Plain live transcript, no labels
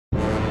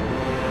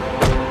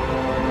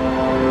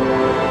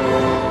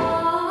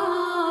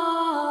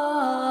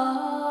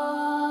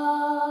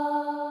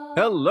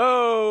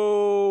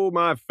Hello,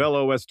 my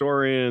fellow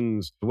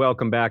Westorians.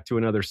 Welcome back to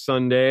another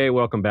Sunday.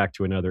 Welcome back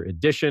to another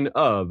edition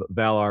of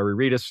Valar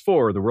Rereadus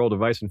for the World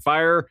of Ice and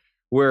Fire,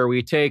 where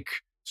we take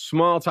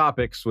small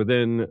topics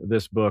within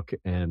this book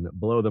and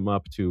blow them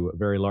up to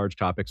very large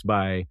topics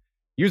by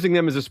using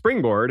them as a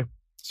springboard,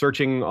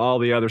 searching all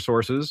the other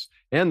sources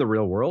and the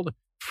real world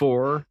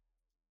for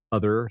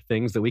other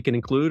things that we can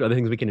include, other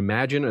things we can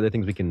imagine, other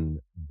things we can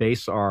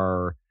base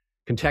our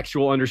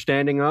contextual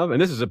understanding of.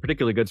 And this is a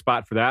particularly good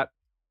spot for that,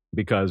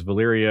 because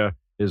Valyria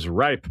is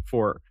ripe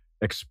for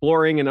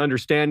exploring and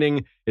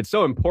understanding. It's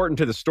so important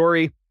to the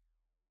story.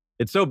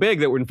 It's so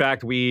big that, in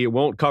fact, we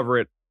won't cover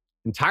it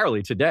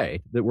entirely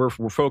today, that we're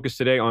focused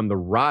today on the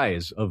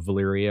rise of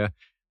Valyria,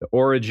 the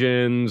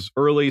origins,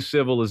 early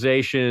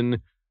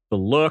civilization, the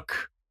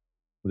look,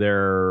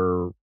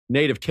 their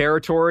native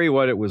territory,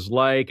 what it was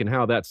like and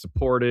how that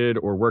supported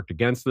or worked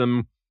against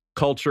them,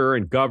 culture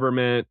and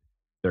government,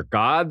 their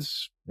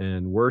gods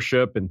and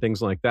worship and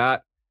things like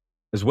that.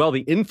 As well,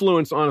 the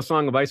influence on A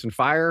Song of Ice and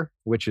Fire,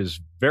 which is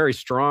very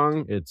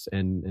strong. It's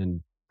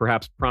and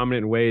perhaps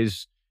prominent in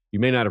ways you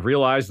may not have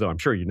realized, though I'm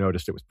sure you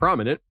noticed it was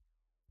prominent.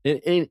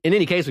 In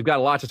any case, we've got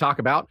a lot to talk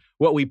about.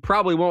 What we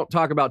probably won't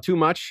talk about too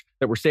much,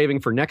 that we're saving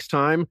for next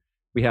time,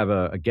 we have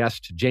a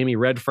guest, Jamie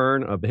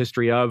Redfern of The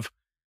History Of,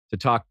 to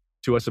talk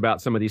to us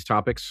about some of these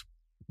topics.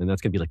 And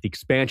that's going to be like the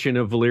expansion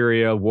of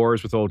Valyria,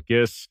 wars with Old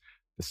Gis,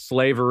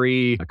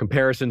 slavery,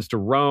 comparisons to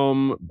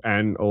Rome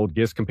and Old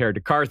Gis compared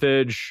to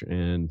Carthage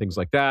and things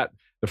like that.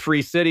 The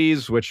free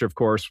cities, which of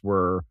course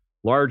were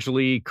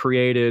largely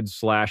created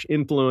 /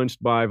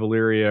 influenced by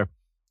Valyria,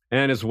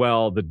 and as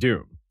well the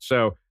Doom.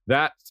 So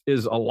that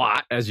is a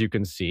lot, as you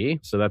can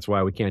see. So that's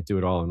why we can't do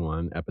it all in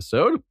one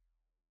episode.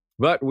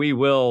 But we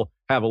will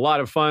have a lot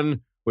of fun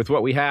with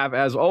what we have.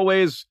 As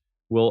always,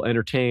 we'll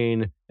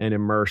entertain and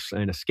immerse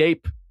and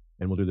escape,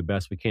 and we'll do the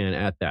best we can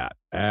at that.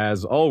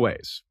 As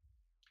always,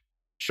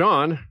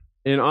 Sean,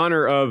 in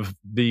honor of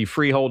the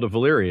freehold of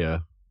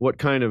Valyria, what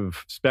kind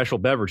of special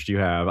beverage do you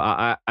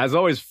have? As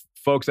always,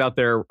 folks out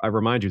there, I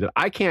remind you that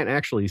I can't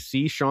actually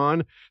see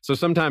Sean. So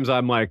sometimes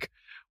I'm like,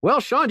 well,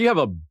 Sean, do you have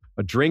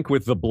a drink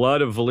with the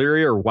blood of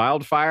Valyria or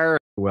wildfire?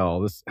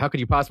 Well, how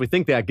could you possibly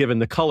think that given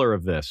the color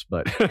of this?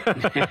 But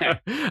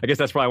I guess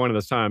that's probably one of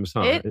those times,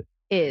 huh? It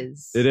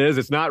is. It is?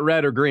 It's not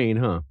red or green,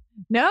 huh?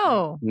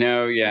 No.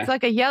 No, yeah. It's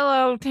like a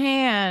yellow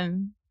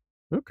tan.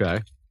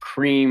 Okay.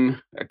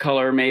 Cream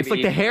color, maybe. It's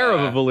like the hair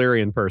of a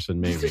Valyrian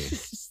person, maybe.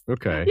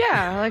 Okay.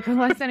 Yeah, like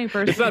any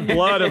person. It's not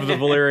blood of the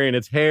Valyrian,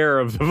 it's hair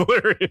of the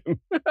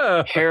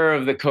Valyrian. Hair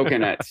of the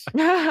coconuts.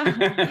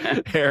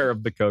 Hair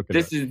of the coconut.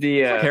 This is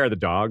the... like hair of the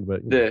dog,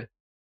 but...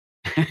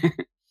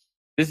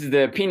 This is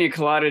the pina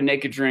colada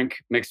naked drink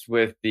mixed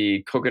with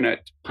the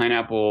coconut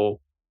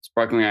pineapple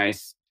sparkling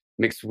ice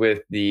mixed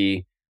with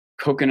the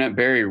coconut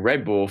berry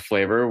Red Bull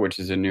flavor, which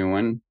is a new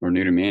one, or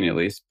new to me at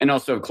least. And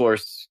also, of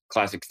course,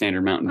 classic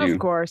standard Mountain Dew. Of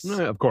course.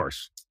 Of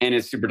course. And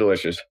it's super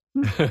delicious.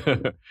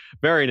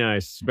 Very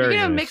nice. Very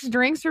You're going to nice. mix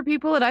drinks for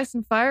people at Ice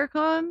and Fire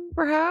Con,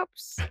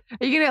 perhaps?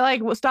 Are you going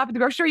to stop at the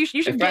grocery store?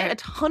 You should get a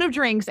ton of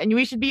drinks, and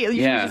you should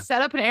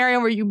set up an area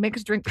where you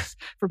mix drinks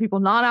for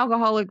people,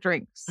 non-alcoholic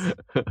drinks.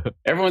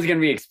 Everyone's going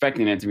to be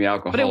expecting it to be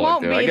alcoholic. But it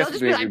won't though. be. They'll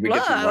just be like,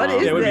 what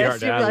is it would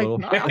this? Be hard to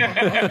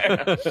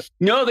like,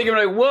 no, they're going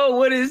to be like, whoa,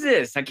 what is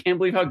this? I can't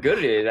believe how good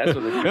it is. That's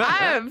what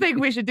I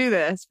think we should do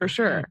this for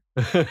sure.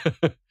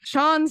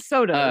 Sean's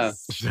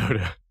sodas.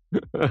 Soda.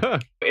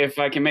 If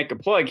I can make a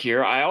plug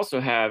here, I also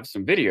have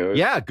some videos.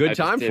 Yeah, good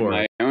time for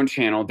my it. own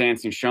channel,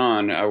 Dancing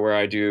Sean, where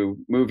I do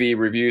movie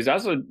reviews. I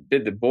also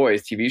did The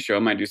Boys TV show. I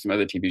might do some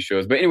other TV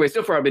shows. But anyway,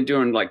 so far I've been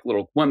doing like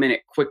little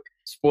 1-minute quick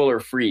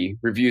spoiler-free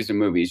reviews of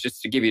movies,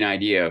 just to give you an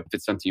idea if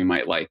it's something you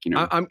might like. You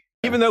know,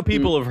 even though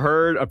people have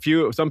heard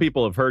some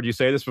people have heard you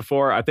say this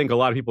before, I think a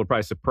lot of people are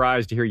probably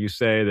surprised to hear you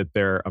say that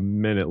they're a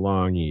minute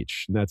long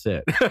each. And that's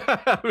it.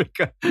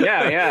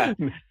 Yeah.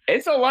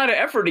 It's a lot of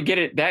effort to get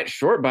it that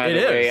short, by the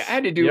way. I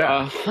had to do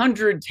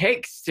 100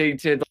 takes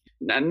to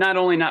not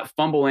only not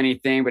fumble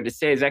anything, but to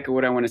say exactly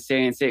what I want to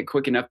say and say it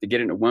quick enough to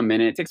get it into 1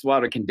 minute. It takes a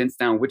while to condense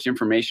down which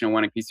information I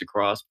want to piece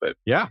across. But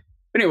yeah.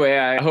 Anyway,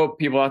 I hope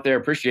people out there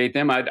appreciate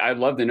them. I'd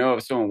love to know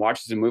if someone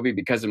watches a movie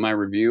because of my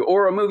review,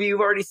 or a movie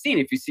you've already seen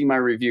if you see my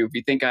review, if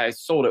you think I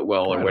sold it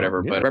well or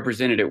whatever, but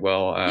represented it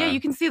well. Yeah,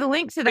 you can see the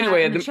link to that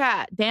in the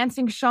chat.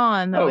 Dancing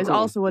Sean, though, is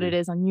also what it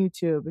is on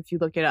YouTube if you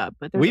look it up.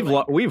 But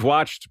we've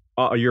watched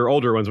your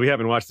older ones. We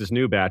haven't watched this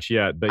new batch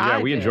yet,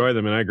 but we enjoy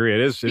them, and I agree.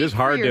 It is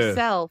hard for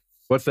yourself.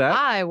 What's that?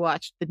 I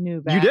watched the new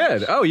batch. You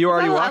did? Oh, you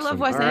already watched them. I love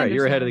Wes All Anderson. right,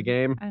 you're ahead of the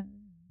game.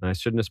 I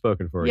shouldn't have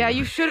spoken for you. Yeah,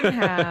 you shouldn't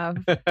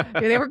have.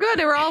 They were good.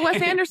 They were all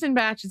Wes Anderson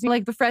batches,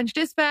 like The French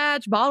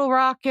Dispatch, Bottle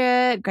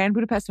Rocket, Grand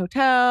Budapest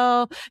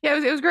Hotel. Yeah,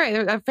 it was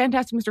great.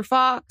 Fantastic Mr.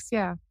 Fox.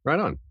 Yeah. Right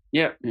on.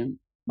 Yeah.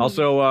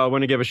 Also,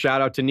 want to give a shout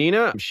out to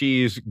Nina.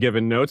 She's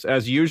given notes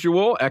as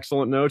usual,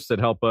 excellent notes that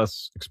help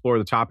us explore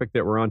the topic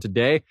that we're on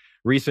today.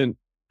 Recent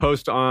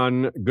post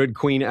on Good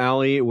Queen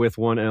Alley with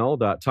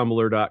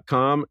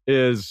 1l.tumblr.com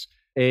is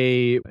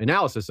a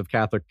analysis of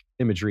Catholic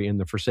imagery in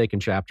the Forsaken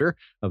chapter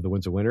of The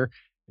Winds of Winter.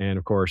 And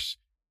of course,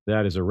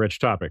 That is a rich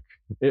topic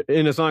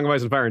in A Song of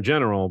Ice and Fire in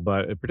general,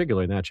 but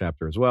particularly in that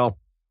chapter as well.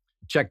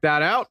 Check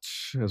that out,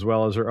 as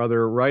well as her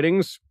other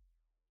writings.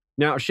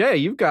 Now, Shay,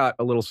 you've got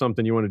a little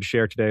something you wanted to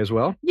share today as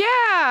well. Yeah,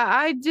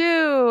 I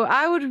do.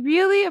 I would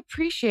really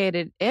appreciate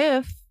it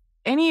if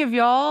any of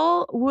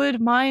y'all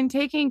would mind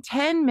taking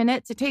 10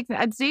 minutes.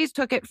 Aziz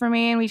took it for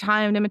me and we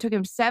timed him. It took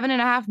him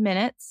 7.5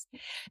 minutes.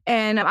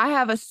 And I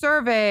have a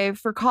survey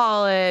for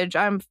college.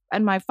 I'm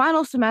in my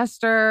final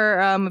semester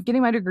of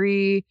getting my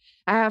degree.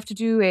 I have to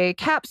do a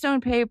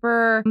capstone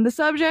paper. The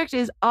subject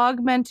is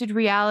augmented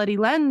reality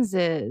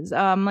lenses,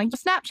 like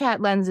Snapchat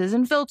lenses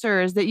and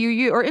filters that you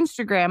use, or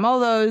Instagram, all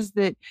those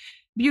that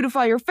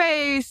beautify your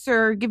face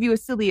or give you a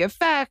silly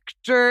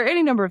effect or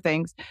any number of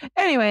things.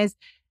 Anyways,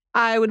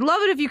 I would love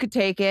it if you could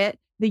take it.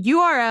 The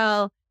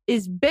URL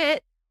is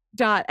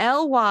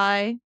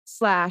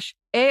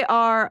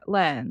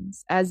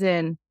bit.ly/ARlens, as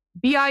in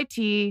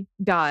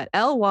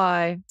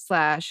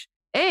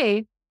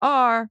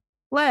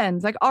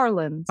bit.ly/ARlens, like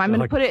Arlen's. I'm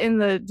going to put it in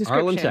the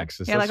description. Arlen,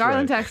 Texas. Yeah, like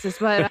Arlen, Texas.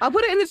 But I'll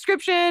put it in the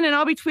description and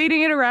I'll be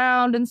tweeting it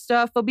around and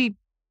stuff. I'll be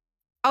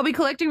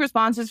collecting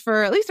responses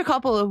for at least a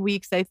couple of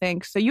weeks, I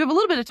think. So you have a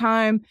little bit of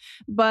time.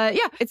 But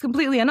yeah, it's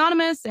completely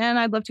anonymous and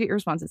I'd love to get your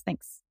responses.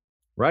 Thanks.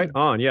 Right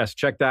on. Yes,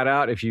 check that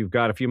out. If you've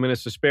got a few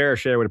minutes to spare,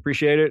 Shay would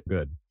appreciate it.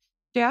 Good.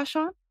 Yeah,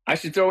 Sean? I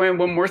should throw in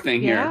one more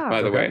thing here,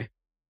 by the way.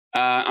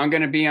 I'm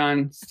going to be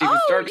on Steven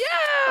Stark's.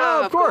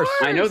 Yeah, of course.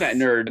 I know that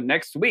nerd.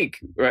 Next week,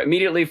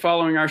 immediately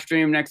following our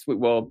stream next week.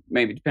 Well,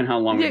 maybe depending how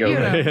long we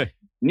go.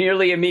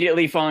 Nearly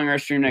immediately following our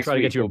stream next week. Try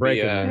to get you a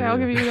break. I'll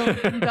give you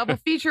a double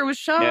feature with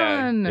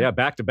Sean. Yeah,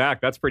 back to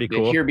back. That's pretty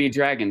cool. The Here Be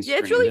Dragons. Yeah,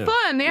 it's really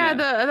fun. Yeah,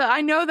 the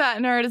I know that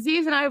nerd.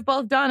 Aziz and I have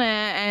both done it,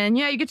 and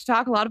yeah, you get to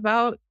talk a lot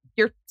about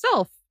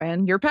yourself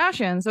and your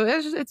passion. So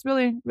it's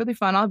really, really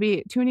fun. I'll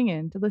be tuning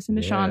in to listen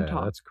to Sean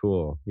talk. That's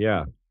cool.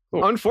 Yeah.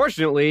 Cool.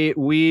 Unfortunately,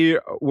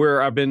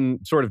 I've been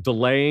sort of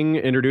delaying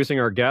introducing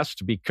our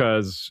guest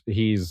because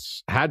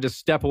he's had to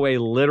step away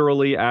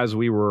literally as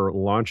we were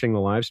launching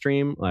the live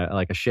stream.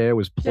 Like Ashaya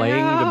was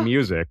playing the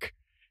music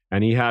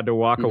and he had to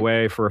walk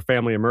away for a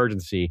family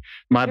emergency.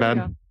 My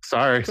bad.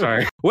 Sorry.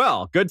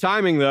 Well, good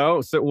timing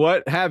though. So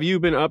what have you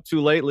been up to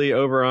lately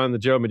over on the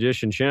Joe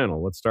Magician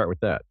channel? Let's start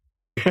with that.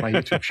 My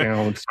YouTube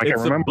channel looks like I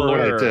remember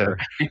what I did.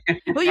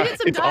 Well, you did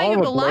some Dying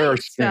of the Light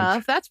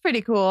stuff. That's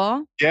pretty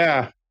cool.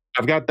 Yeah,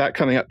 I've got that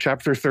coming up.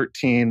 Chapter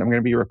 13. I'm going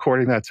to be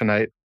recording that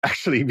tonight,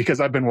 actually, because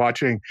I've been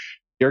watching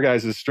your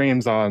guys'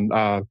 streams on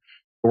The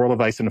World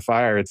of Ice and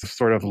Fire. It's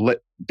sort of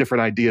lit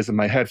different ideas in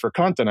my head for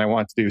content I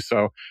want to do.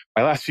 So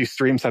my last few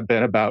streams have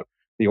been about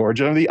the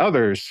origin of the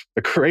Others,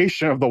 the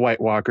creation of the White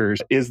Walkers.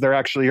 Is there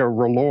actually a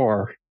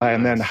R'hllor?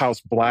 And then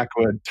House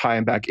Blackwood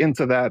tying back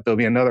into that. There'll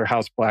be another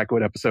House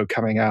Blackwood episode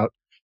coming out.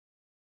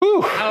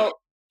 Whew. How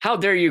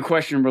dare you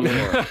question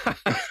R'hllor?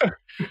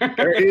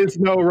 There is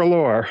no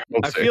R'hllor.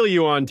 I feel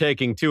you on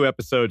taking 2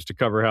 episodes to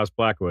cover House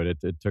Blackwood. It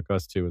took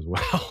us 2 as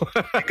well.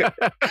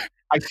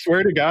 I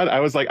swear to God, I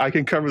was like, I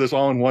can cover this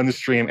all in one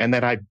stream, and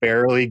then I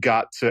barely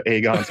got to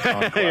Aegon's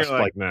conquest. You're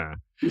like, nah.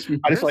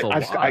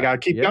 I got to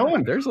keep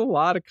going. There's a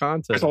lot of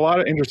content. There's a lot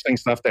of interesting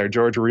stuff there.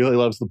 George really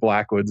loves the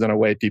Blackwoods in a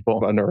way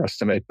people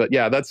underestimate. But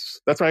yeah, that's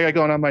what I got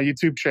going on my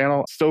YouTube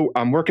channel. So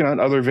I'm working on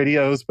other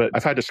videos, but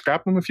I've had to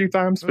scrap them a few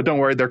times. But don't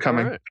worry, they're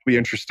coming. Right. It'll be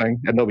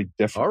interesting and they'll be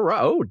different. All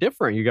right. Oh,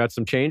 different. You got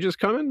some changes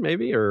coming,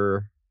 maybe,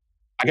 or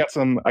I got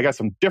some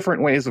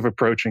different ways of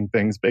approaching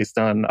things based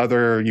on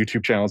other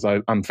YouTube channels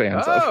I'm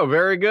fans of. Oh,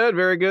 very good,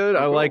 very good.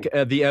 I like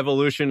the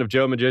evolution of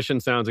Joe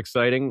Magician. Sounds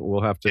exciting.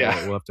 We'll have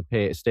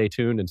to stay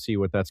tuned and see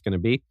what that's going to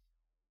be.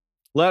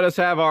 Let us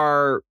have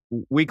our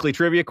weekly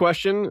trivia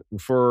question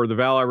for the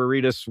Valar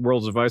Reredas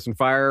Worlds of Ice and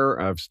Fire.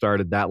 I've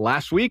started that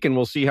last week, and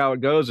we'll see how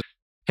it goes.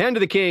 Hand to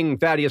the King,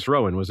 Thaddeus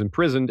Rowan was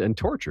imprisoned and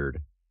tortured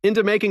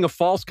into making a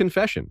false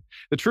confession.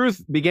 The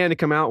truth began to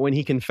come out when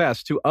he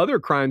confessed to other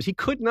crimes he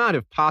could not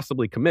have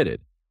possibly committed.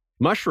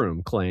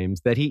 Mushroom claims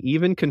that he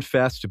even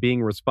confessed to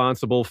being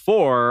responsible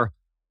for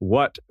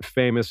what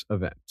famous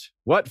event?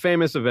 What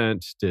famous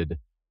event did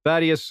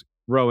Thaddeus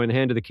Rowan,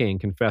 Hand to the King,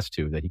 confess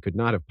to that he could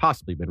not have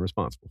possibly been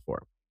responsible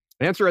for?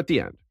 Answer at the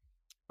end.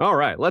 All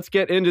right, let's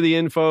get into the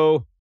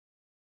info.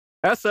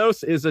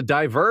 Essos is a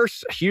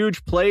diverse,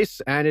 huge place,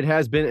 and it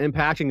has been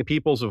impacting the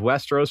peoples of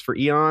Westeros for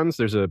eons.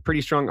 There's a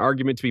pretty strong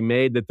argument to be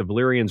made that the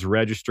Valyrians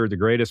registered the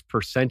greatest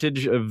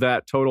percentage of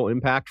that total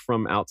impact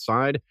from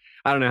outside.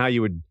 I don't know how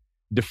you would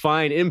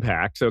define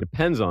impact, so it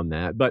depends on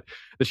that. But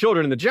the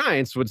Children and the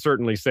Giants would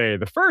certainly say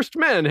the first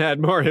men had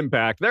more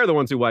impact. They're the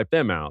ones who wiped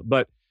them out.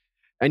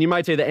 And you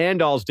might say the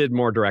Andals did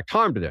more direct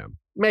harm to them.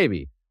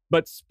 Maybe.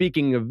 But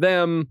speaking of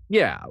them,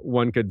 yeah,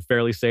 one could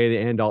fairly say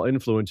the Andal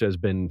influence has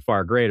been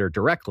far greater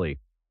directly.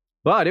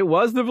 But it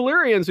was the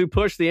Valyrians who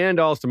pushed the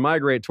Andals to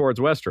migrate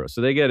towards Westeros.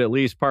 So they get at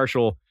least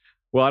partial,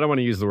 well, I don't want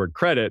to use the word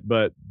credit,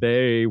 but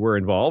they were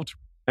involved.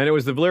 And it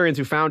was the Valyrians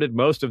who founded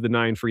most of the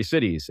 9 free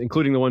cities,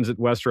 including the ones that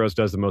Westeros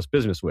does the most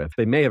business with.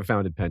 They may have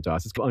founded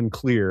Pentos. It's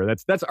unclear.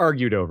 That's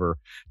argued over.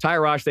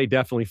 Tyrosh, they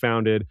definitely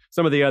founded.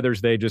 Some of the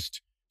others, they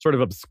just sort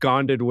of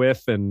absconded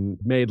with and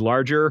made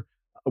larger.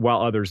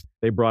 while others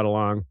they brought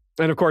along.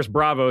 And of course,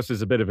 Braavos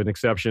is a bit of an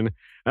exception.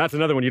 That's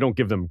another one you don't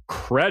give them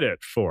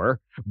credit for.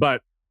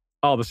 But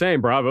all the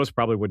same, Braavos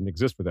probably wouldn't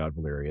exist without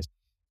Valyria.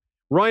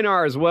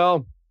 Rhoynar as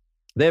well.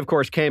 They, of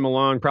course, came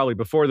along probably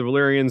before the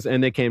Valyrians,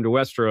 and they came to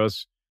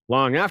Westeros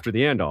long after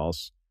the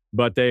Andals.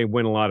 But they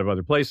went a lot of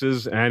other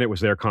places, and it was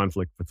their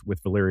conflict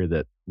with Valyria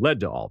that led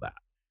to all that.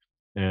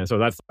 And so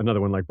that's another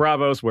one like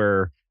Braavos,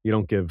 where you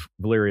don't give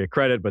Valyria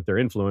credit, but their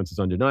influence is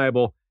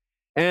undeniable.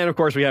 And of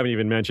course, we haven't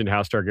even mentioned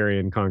House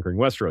Targaryen conquering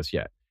Westeros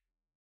yet.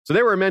 So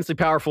they were immensely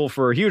powerful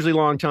for a hugely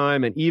long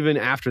time, and even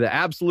after the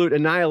absolute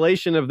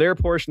annihilation of their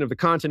portion of the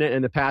continent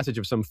and the passage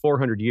of some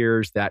 400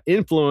 years, that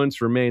influence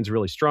remains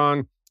really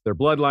strong. Their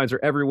bloodlines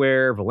are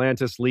everywhere.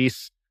 Volantis,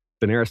 Lys,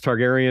 Daenerys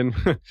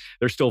Targaryen.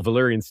 There's still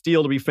Valyrian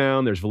steel to be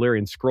found. There's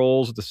Valyrian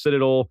scrolls at the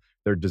Citadel.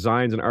 There are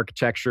designs and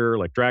architecture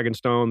like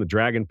Dragonstone, the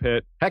Dragon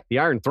Pit, heck, the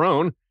Iron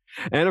Throne.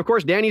 And of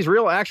course, Dany's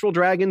real actual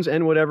dragons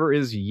and whatever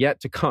is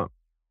yet to come.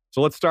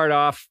 So let's start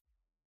off.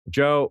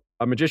 Joe,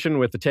 a magician,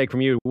 with the take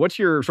from you. What's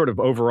your sort of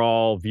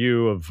overall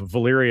view of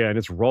Valyria and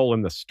its role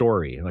in the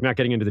story? Like, not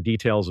getting into the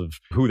details of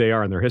who they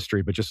are in their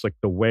history, but just like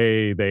the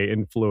way they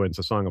influence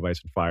A Song of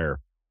Ice and Fire.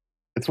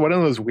 It's one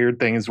of those weird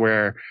things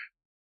where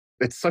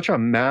it's such a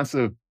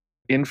massive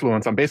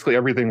influence on basically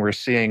everything we're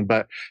seeing,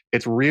 but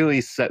it's really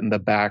set in the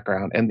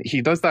background. And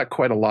he does that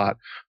quite a lot,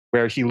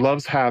 where he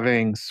loves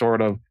having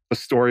sort of the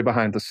story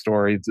behind the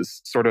story,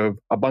 just sort of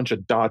a bunch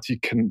of dots you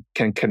can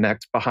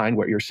connect behind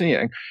what you're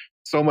seeing.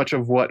 So much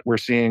of what we're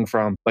seeing,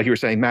 from, like you were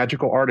saying,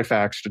 magical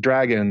artifacts to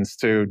dragons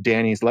to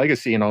Dany's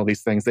legacy and all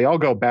these things, they all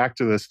go back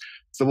to this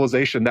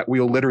civilization that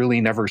we'll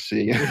literally never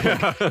see.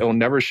 It'll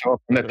never show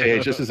up on the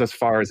page. This is as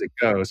far as it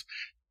goes.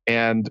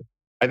 And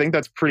I think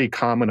that's pretty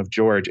common of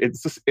George.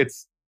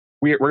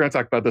 We're going to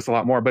talk about this a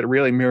lot more, but it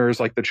really mirrors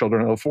like the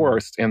Children of the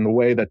Forest and the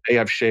way that they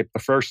have shaped the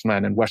First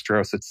Men and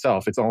Westeros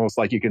itself. It's almost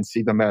like you can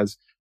see them as,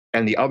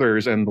 and the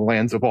others, and the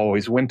lands of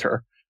always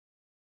winter.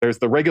 There's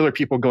the regular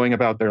people going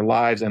about their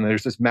lives, and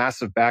there's this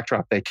massive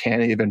backdrop they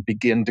can't even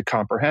begin to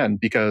comprehend,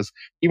 because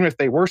even if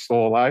they were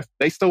still alive,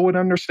 they still wouldn't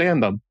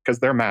understand them because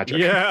they're magic.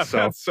 Yeah,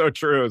 that's so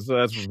true. So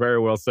that's very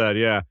well said.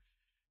 Yeah.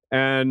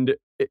 And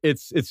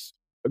it's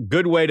a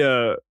good way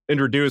to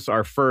introduce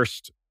our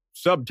first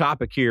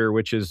subtopic here,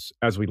 which is,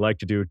 as we like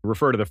to do,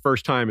 refer to the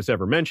first time it's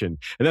ever mentioned.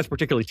 And that's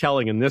particularly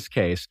telling in this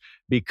case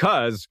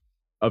because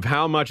of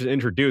how much is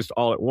introduced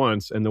all at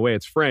once and the way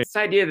it's framed. This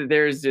idea that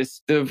there's the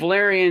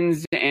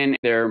Valyrians and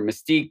their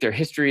mystique, their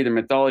history, their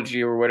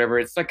mythology or whatever,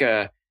 it's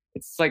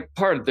like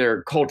part of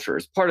their culture.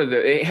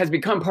 It has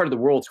become part of the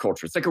world's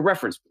culture. It's like a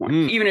reference point.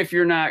 Even if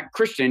you're not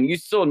Christian, you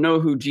still know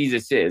who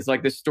Jesus is,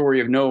 like the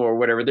story of Noah or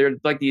whatever. They're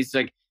like these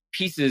like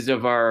pieces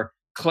of our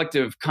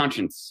collective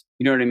conscience,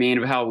 you know what I mean,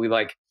 of how we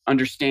like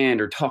understand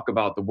or talk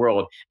about the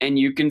world. And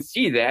you can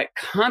see that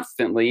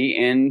constantly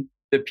in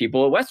the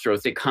people of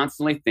Westeros. They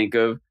constantly think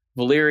of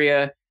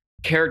Valyria,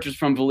 characters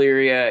from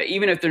Valyria,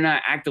 even if they're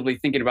not actively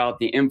thinking about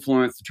the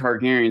influence the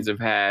Targaryens have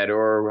had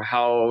or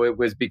how it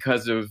was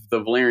because of the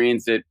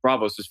Valyrians that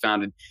Braavos was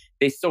founded,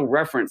 they still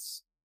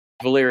reference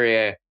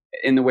Valyria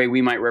in the way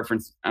we might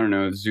reference, I don't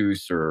know,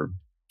 Zeus or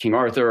King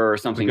Arthur or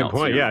something else. Good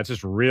point. Yeah, it's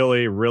just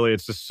really,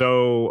 it's just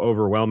so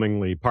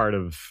overwhelmingly part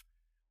of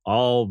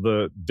all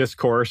the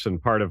discourse and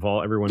part of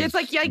everyone's It's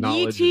like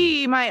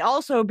Yi might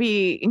also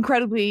be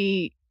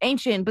incredibly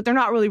ancient, but they're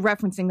not really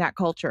referencing that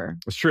culture.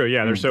 It's true.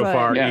 Yeah, they're so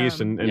far east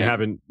and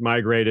haven't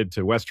migrated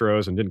to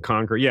Westeros and didn't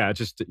conquer. Yeah, it's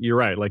just, you're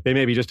right. Like, they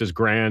may be just as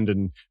grand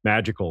and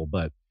magical,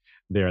 but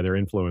their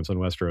influence on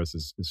Westeros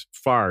is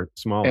far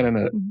smaller. And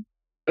in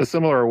a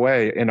similar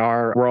way,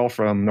 we're all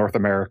from North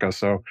America,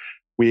 so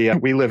we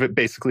live it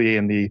basically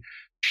in the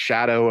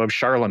shadow of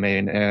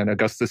Charlemagne and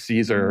Augustus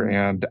Caesar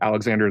and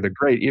Alexander the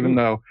Great, even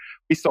though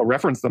we still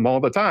reference them all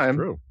the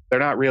time. They're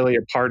not really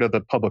a part of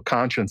the public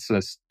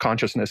consciousness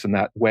in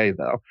that way,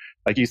 though.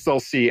 Like, you still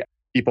see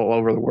people all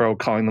over the world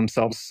calling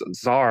themselves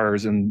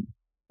czars and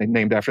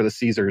named after the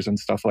Caesars and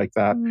stuff like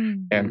that.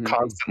 And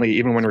constantly,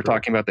 even when we're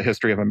talking about the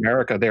history of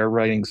America, they're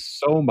writing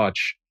so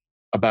much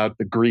about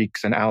the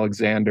Greeks and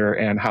Alexander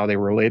and how they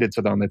were related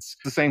to them. It's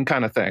the same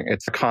kind of thing.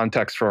 It's a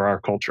context for our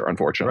culture,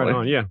 unfortunately. Right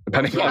on, yeah.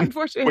 Depending on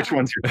which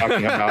ones you're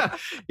talking about.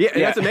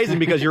 That's amazing,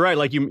 because you're right.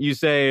 Like you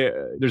say,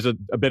 there's a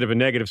bit of a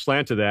negative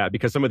slant to that,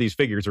 because some of these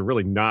figures are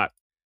really not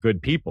good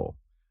people.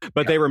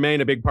 But they remain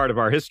a big part of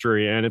our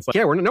history. And it's like,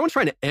 no one's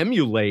trying to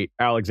emulate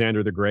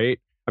Alexander the Great.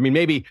 I mean,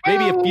 maybe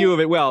a few of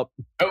it.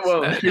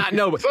 Not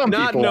no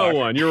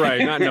one. You're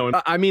right. Not no one.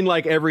 I mean,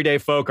 like, everyday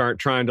folk aren't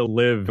trying to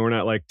live. We're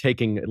not like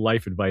taking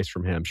life advice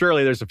from him.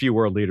 Surely there's a few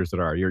world leaders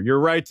that are. You're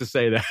right to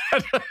say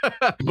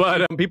that.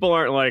 But people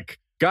aren't like,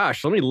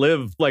 gosh, let me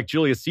live like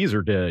Julius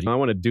Caesar did. I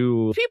want to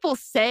do. People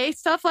say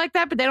stuff like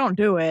that, but they don't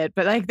do it.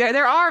 But like,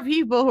 there are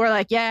people who are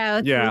like,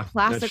 let's do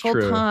classical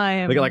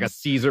time. They got like a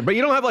Caesar, but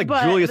you don't have like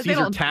Julius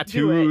Caesar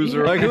tattoos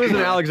or like, who is an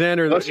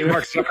Alexander? Unless you're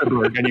Mark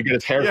Zuckerberg and you get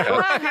his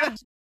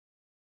haircut.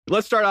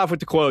 Let's start off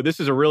with the quote. This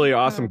is a really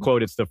awesome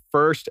quote. It's the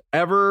first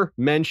ever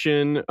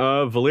mention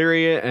of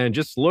Valyria, and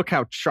just look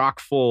how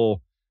chock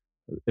full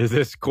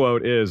this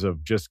quote is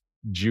of just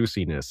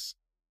juiciness.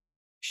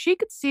 She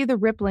could see the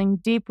rippling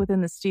deep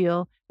within the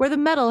steel, where the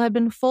metal had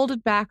been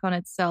folded back on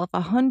itself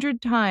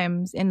 100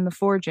 times in the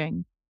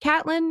forging.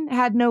 Catelyn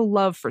had no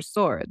love for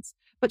swords,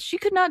 but she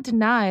could not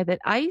deny that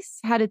ice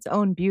had its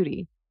own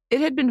beauty. It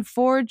had been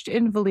forged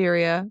in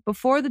Valyria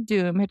before the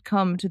doom had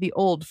come to the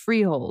old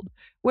freehold,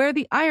 where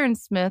the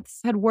ironsmiths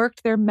had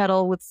worked their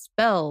metal with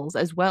spells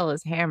as well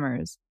as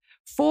hammers.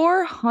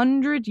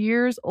 400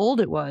 years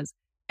old it was,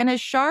 and as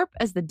sharp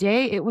as the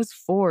day it was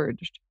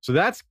forged. So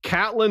that's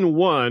Catelyn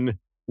 1,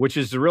 which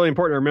is really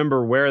important to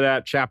remember where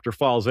that chapter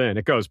falls in.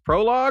 It goes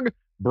prologue,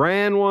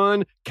 Bran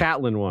 1,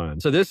 Catelyn 1.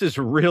 So this is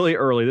really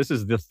early. This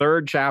is the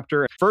 3rd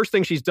chapter. First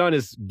thing she's done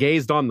is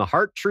gazed on the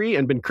heart tree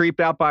and been creeped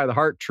out by the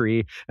heart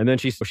tree. And then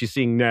she's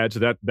seeing Ned,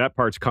 so that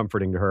part's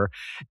comforting to her.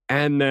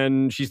 And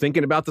then she's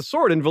thinking about the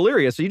sword in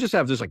Valyria. So you just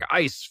have this like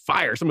ice,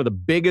 fire, some of the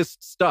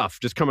biggest stuff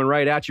just coming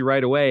right at you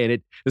right away.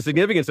 And the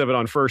significance of it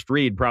on first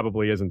read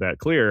probably isn't that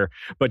clear,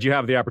 but you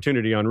have the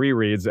opportunity on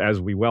rereads, as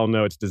we well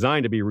know it's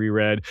designed to be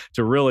reread,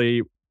 to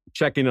really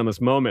check in on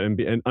this moment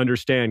and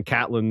understand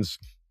Catelyn's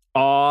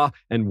awe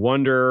and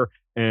wonder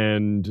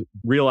and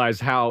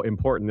realize how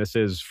important this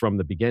is from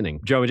the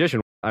beginning. Joe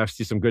Magician, I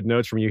see some good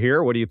notes from you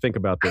here. What do you think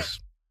about this?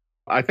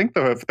 I think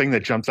the thing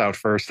that jumps out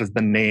first is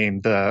the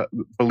name, the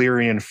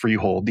Valyrian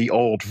Freehold, the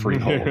old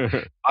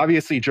Freehold.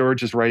 Obviously,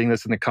 George is writing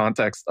this in the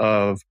context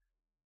of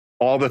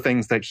all the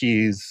things that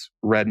he's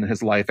read in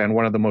his life. And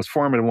one of the most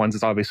formative ones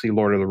is obviously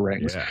Lord of the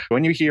Rings. Yeah.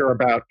 When you hear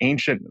about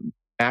ancient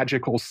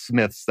magical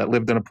smiths that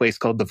lived in a place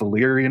called the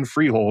Valyrian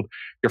Freehold,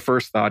 your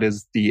first thought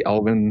is the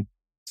Elven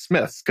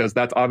Smiths, because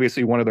that's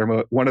obviously one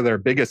of their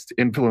biggest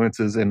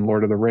influences in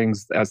Lord of the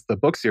Rings as the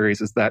book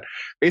series, is that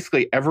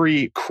basically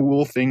every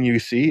cool thing you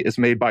see is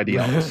made by the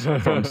elves,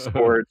 from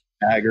swords,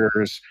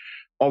 daggers,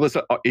 all this,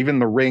 even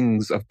the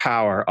rings of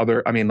power.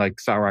 Like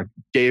Sauron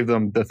gave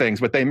them the things,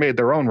 but they made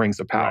their own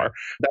rings of power. Right.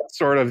 That's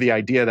sort of the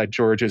idea that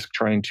George is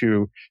trying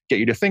to get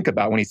you to think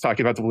about when he's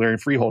talking about the Valyrian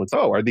Freehold. It's,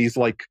 are these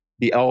like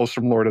the elves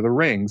from Lord of the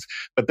Rings?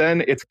 But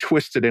then it's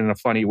twisted in a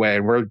funny way,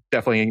 and we're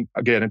definitely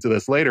get into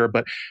this later,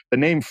 but the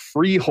name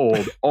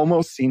Freehold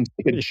almost seems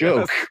like a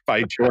joke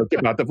by George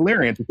about the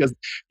Valyrians, because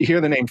you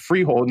hear the name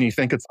Freehold and you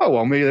think it's,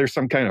 maybe there's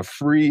some kind of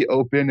free,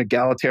 open,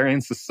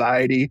 egalitarian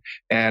society,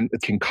 and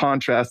it can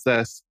contrast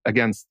this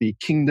against the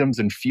kingdoms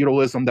and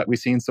feudalism that we've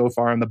seen so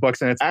far in the books.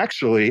 And it's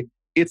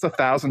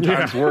 1,000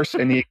 times worse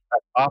in the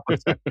exact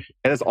opposite. It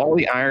has all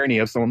the irony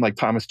of someone like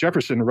Thomas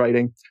Jefferson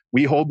writing,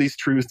 "We hold these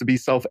truths to be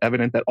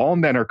self-evident, that all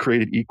men are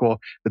created equal,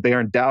 that they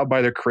are endowed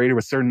by their creator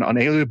with certain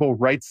unalienable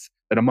rights,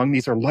 that among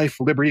these are life,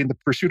 liberty, and the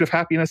pursuit of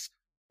happiness."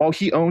 While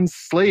he owns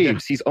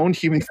slaves, he's owned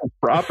human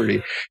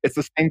property. It's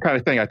the same kind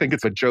of thing. I think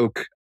it's a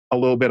joke a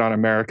little bit on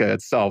America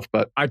itself,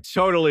 but I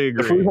totally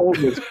agree. The freehold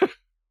was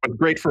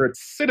great for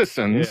its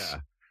citizens.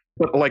 Yeah.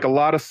 But like a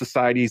lot of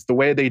societies, the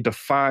way they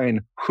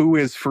define who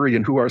is free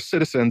and who are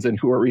citizens and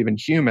who are even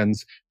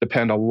humans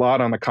depend a lot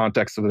on the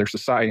context of their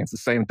society. It's the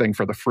same thing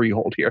for the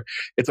freehold here.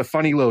 It's a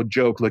funny little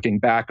joke looking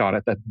back on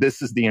it that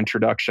this is the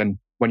introduction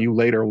when you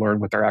later learn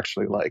what they're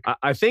actually like.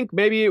 I think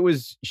maybe it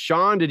was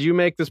Sean, did you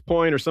make this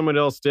point, or someone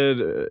else did,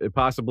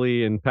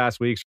 possibly in past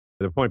weeks?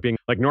 The point being,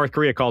 like, North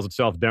Korea calls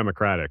itself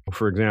democratic,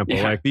 for example.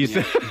 Yeah, like these,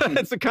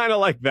 it's kind of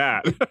like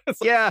that.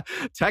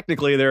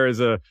 Technically there is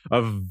a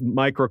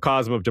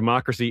microcosm of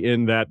democracy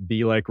in that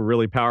the like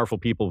really powerful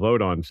people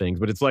vote on things,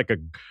 but it's like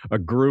a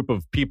group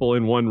of people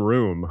in one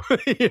room,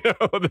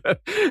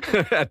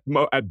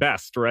 at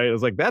best, right?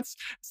 It's like that's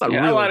not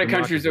really a lot of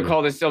countries will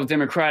call themselves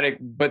democratic,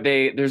 but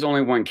there's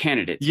only one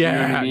candidate.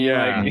 Yeah, you know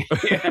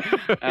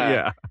what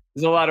I mean?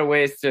 There's a lot of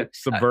ways to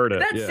subvert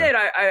it. That said,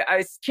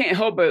 I can't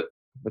help but,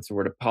 what's the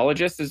word?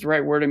 Apologist is the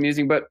right word I'm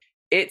using, but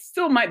it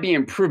still might be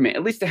improvement,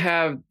 at least to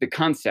have the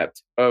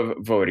concept of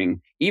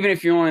voting. Even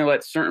if you only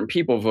let certain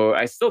people vote,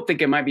 I still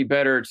think it might be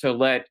better to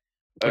let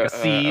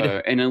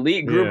an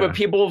elite group of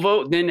people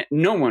vote than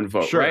no one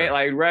vote, right?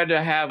 Like, I'd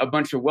rather have a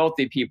bunch of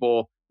wealthy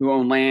people who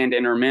own land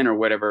and are men or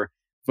whatever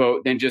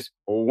vote than just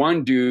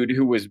one dude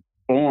who was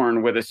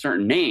born with a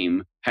certain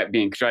name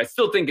being. So I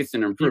still think it's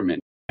an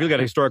improvement. You look at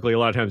historically, a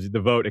lot of times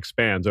the vote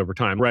expands over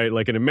time, right?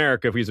 Like in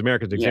America, if we use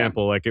America as an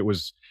example, like it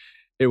was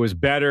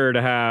better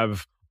to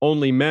have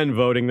only men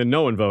voting than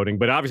no one voting.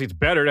 But obviously it's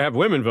better to have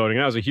women voting.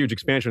 That was a huge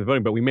expansion of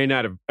voting, but we may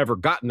not have ever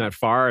gotten that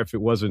far if it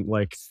wasn't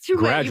like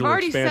gradually You've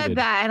already expanded. said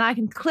that, and I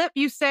can clip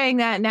you saying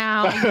that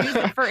now and use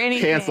it for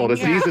anything. Canceled.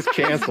 It's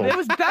canceled. It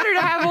was better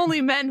to have only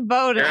men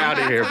voting. You're out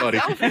of here, buddy.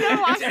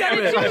 No, I said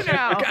it too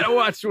now.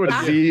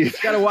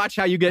 Gotta watch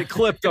how you get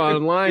clipped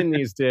online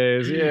these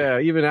days. Yeah,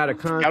 even out of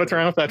context. Gotta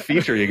turn off that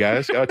feature, you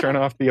guys. Gotta turn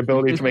off the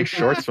ability to make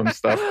shorts from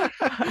stuff.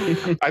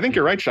 I think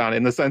you're right, Sean,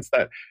 in the sense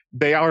that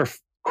they are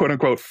quote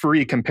unquote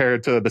free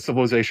compared to the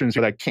civilizations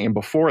that came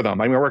before them.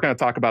 I mean, we're going to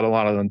talk about a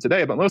lot of them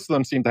today, but most of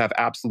them seem to have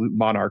absolute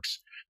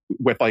monarchs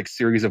with like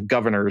series of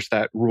governors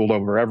that ruled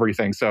over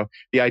everything. So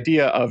the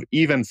idea of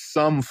even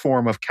some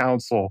form of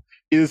council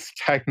is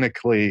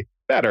technically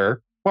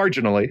better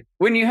marginally.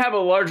 When you have a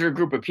larger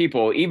group of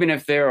people, even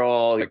if they're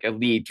all like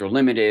elite or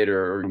limited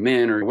or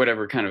men or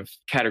whatever kind of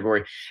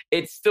category,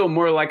 it's still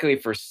more likely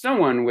for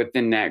someone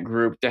within that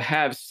group to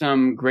have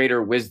some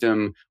greater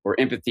wisdom or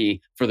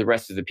empathy for the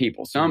rest of the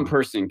people. Some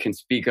person can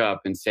speak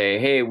up and say,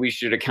 hey, we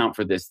should account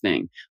for this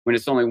thing. When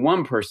it's only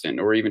one person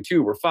or even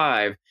two or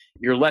five,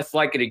 you're less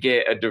likely to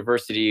get a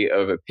diversity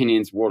of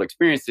opinions, world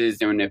experiences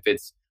than if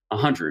it's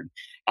 100.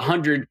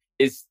 100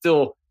 is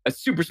still a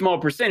super small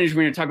percentage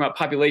when you're talking about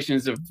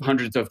populations of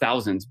hundreds of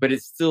thousands, but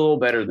it's still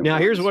better than now.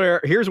 ones.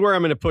 Here's where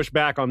I'm going to push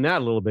back on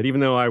that a little bit,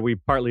 even though we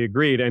partly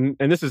agreed, and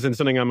this isn't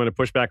something I'm going to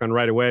push back on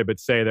right away,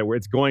 but say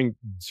that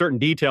certain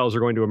details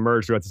are going to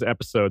emerge throughout this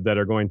episode that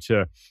are going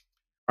to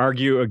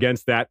argue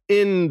against that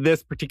in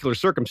this particular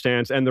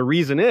circumstance, and the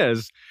reason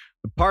is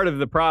part of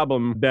the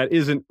problem that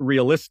isn't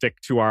realistic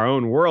to our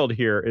own world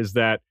here is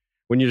that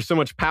when there's so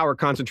much power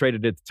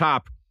concentrated at the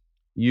top,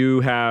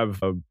 you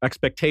have an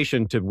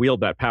expectation to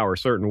wield that power a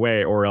certain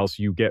way, or else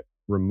you get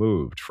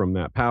removed from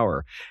that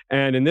power.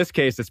 And in this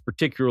case, it's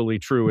particularly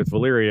true with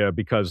Valyria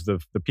because the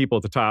people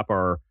at the top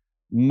are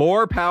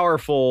more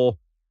powerful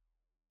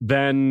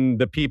than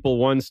the people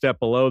one step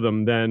below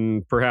them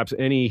than perhaps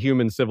any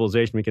human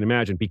civilization we can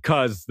imagine,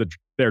 because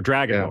they're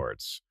dragon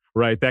lords.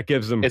 Right, that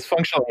gives them... It's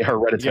functionally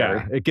hereditary.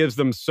 Yeah, it gives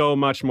them so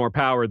much more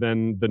power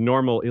than the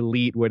normal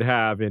elite would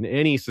have in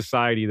any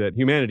society that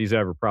humanity's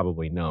ever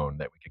probably known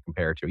that we could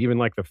compare to. Even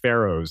like the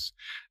pharaohs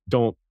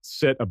don't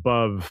sit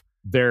above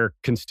their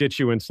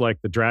constituents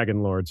like the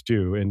dragon lords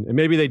do. And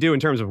maybe they do in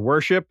terms of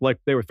worship, like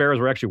pharaohs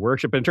were actually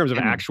worshipped, but in terms of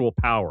actual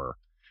power,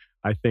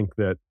 I think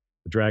that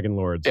the dragon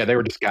lords... Yeah, they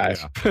were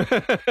disguised.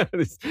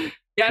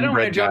 Yeah, I don't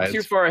want to jump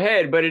too far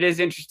ahead, but it is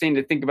interesting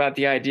to think about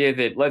the idea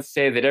that, let's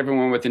say that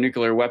everyone with a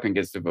nuclear weapon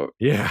gets to vote.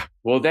 Yeah.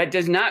 Well, that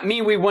does not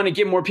mean we want to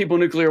give more people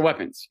nuclear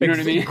weapons. You know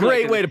what I mean?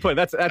 Great way to put it.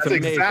 That's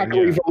amazing.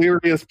 Exactly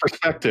Valyria's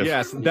perspective.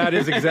 Yes, that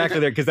is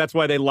exactly there, because that's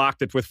why they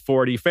locked it with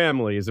 40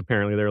 families.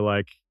 Apparently, they're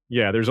like,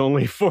 yeah, there's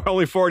only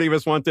 40 of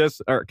us want this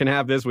or can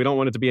have this. We don't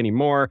want it to be any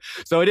more.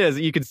 So it is.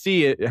 You can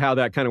see how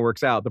that kind of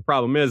works out. The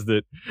problem is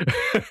that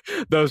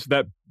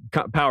that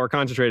power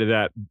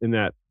concentrated in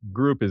that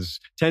group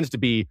tends to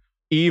be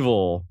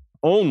evil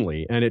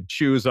only, and it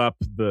chews up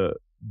the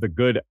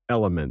good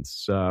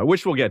elements,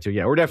 which we'll get to.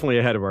 Yeah, we're definitely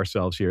ahead of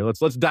ourselves here. Let's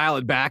dial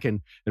it back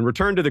and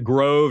return to the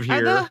Grove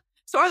here.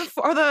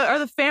 Are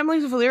the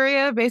families of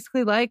Valyria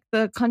basically like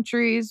the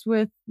countries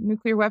with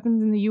nuclear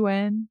weapons in the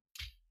UN?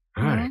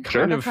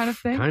 Kind of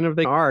thing. Kind of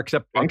they are,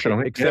 except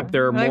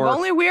they're like, more...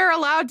 only we're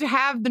allowed to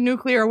have the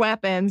nuclear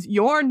weapons.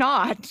 You're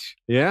not.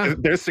 Yeah.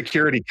 There's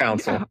Security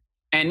Council. Yeah.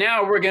 And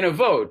now we're going to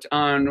vote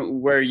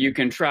on where you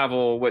can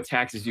travel, what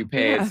taxes you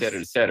pay, et cetera,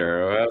 et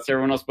cetera. What's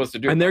everyone else supposed to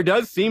do? And there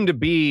does seem to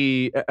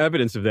be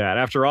evidence of that.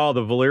 After all,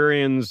 the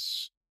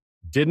Valyrians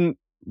didn't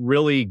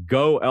really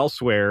go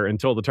elsewhere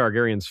until the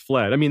Targaryens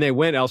fled. I mean, they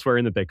went elsewhere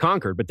in that they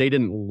conquered, but they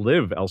didn't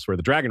live elsewhere.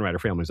 The Dragon Rider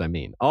families, I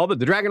mean. All the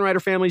Dragon Rider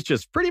families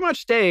just pretty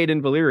much stayed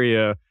in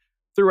Valyria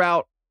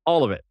throughout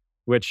all of it,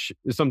 which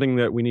is something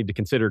that we need to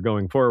consider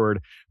going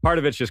forward. Part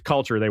of it's just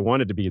culture. They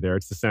wanted to be there.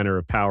 It's the center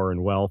of power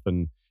and wealth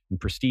and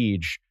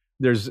prestige.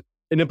 There's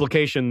an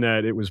implication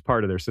that it was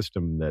part of their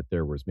system, that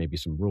there was maybe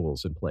some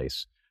rules in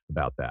place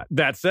about that.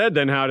 That said,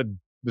 then how did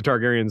the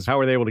Targaryens, how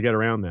were they able to get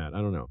around that?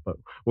 I don't know, but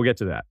we'll get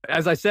to that.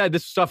 As I said,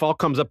 this stuff all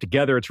comes up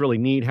together. It's really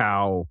neat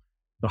how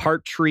the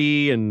Heart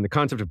Tree and the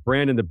concept of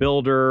Brandon the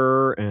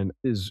Builder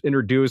is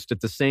introduced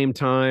at the same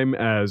time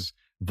as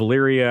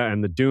Valyria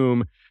and the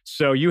Doom.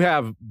 So you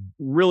have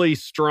really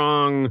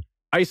strong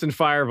ice and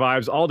fire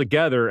vibes all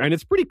together, and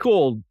it's pretty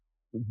cool.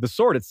 The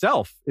sword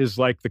itself is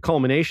like the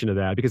culmination of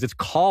that, because it's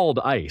called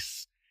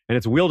ice and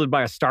it's wielded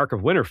by a Stark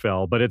of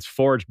Winterfell, but it's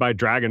forged by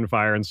dragon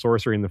fire and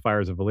sorcery in the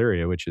fires of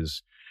Valyria, which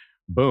is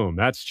boom.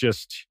 That's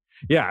just,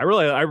 yeah,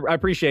 I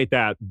appreciate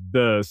that.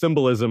 The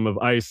symbolism of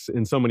ice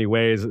in so many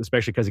ways,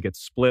 especially because it gets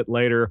split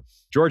later.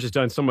 George has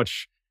done so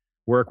much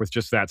work with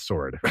just that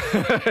sword.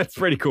 It's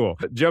pretty cool.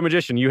 Joe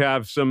Magician, you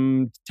have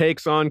some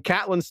takes on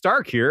Catelyn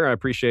Stark here. I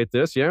appreciate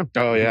this. Yeah.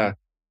 Oh, yeah.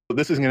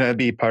 This is going to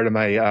be part of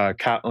my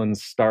Catelyn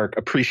Stark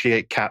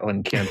Appreciate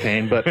Catelyn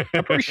campaign, but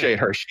appreciate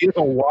her. She is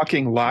a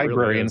walking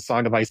library really in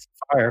Song of Ice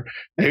and Fire.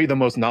 Maybe the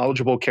most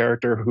knowledgeable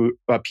character who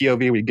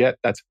POV we get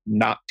that's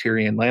not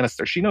Tyrion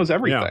Lannister. She knows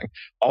everything. Yeah.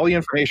 All the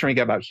information we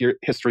get about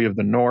history of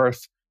the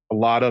North, a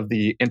lot of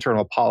the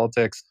internal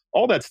politics,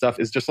 all that stuff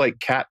is just like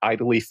Cat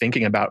idly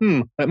thinking about,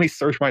 let me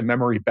search my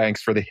memory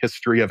banks for the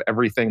history of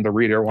everything the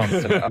reader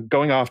wants to know.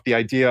 Going off the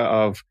idea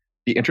of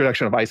the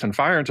introduction of ice and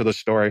fire into the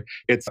story,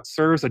 it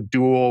serves a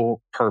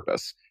dual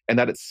purpose, and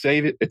that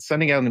it's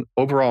sending out an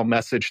overall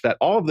message that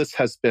all of this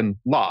has been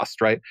lost,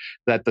 right?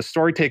 That the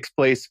story takes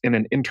place in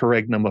an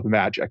interregnum of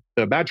magic.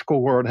 The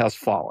magical world has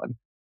fallen,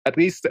 at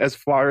least as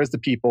far as the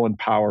people in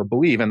power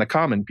believe, and the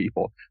common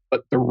people.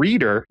 But the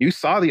reader, you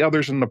saw the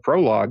others in the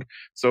prologue,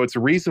 so it's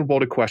reasonable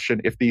to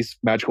question if these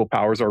magical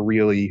powers are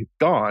really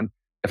gone.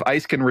 If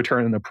ice can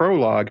return in the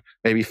prologue,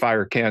 maybe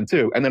fire can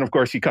too. And then, of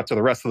course, you cut to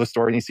the rest of the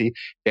story and you see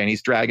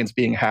Dany's dragons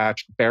being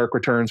hatched. Beric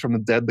returns from the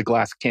dead. The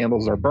glass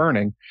candles are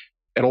burning.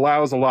 it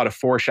allows a lot of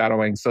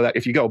foreshadowing so that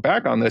if you go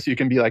back on this, you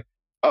can be like,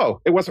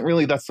 oh, it wasn't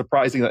really that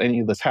surprising that any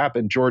of this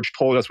happened. George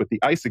told us with the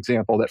ice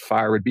example that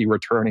fire would be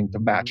returning to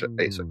match it,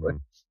 basically.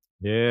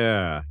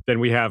 Yeah. Then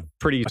we have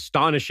pretty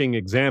astonishing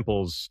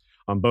examples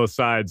on both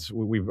sides.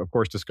 We've, of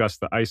course,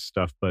 discussed the ice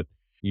stuff, but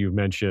you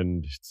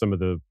mentioned some of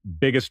the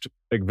biggest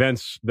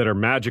events that are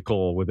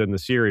magical within the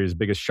series,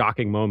 biggest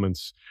shocking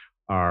moments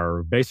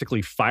are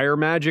basically fire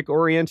magic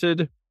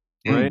oriented,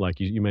 right? Like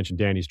you mentioned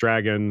Dany's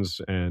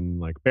dragons and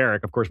like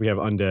Beric. Of course, we have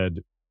undead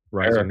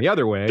rising the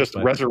other way. Just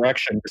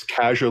resurrection, just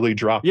casually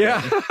dropped.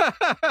 Yeah.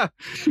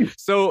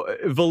 So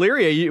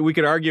Valyria, we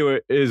could argue,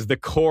 is the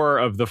core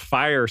of the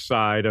fire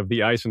side of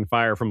the Ice and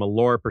Fire from a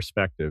lore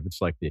perspective.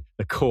 It's like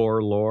the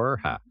core lore.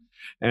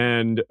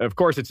 And of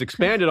course, it's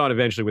expanded on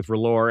eventually with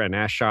R'hllor and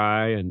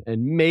Asshai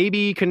and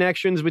maybe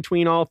connections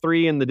between all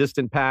three in the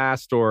distant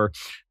past, or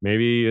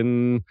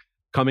maybe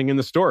coming in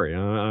the story.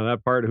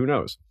 That part, who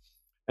knows?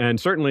 And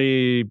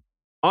certainly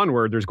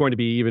onward, there's going to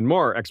be even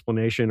more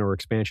explanation or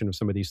expansion of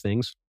some of these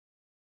things.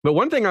 But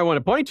one thing I want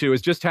to point to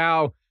is just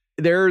how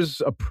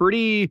there's a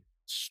pretty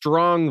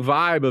strong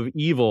vibe of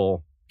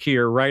evil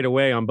here right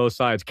away on both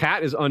sides.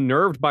 Kat is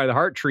unnerved by the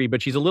heart tree,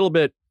 but she's a little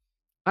bit,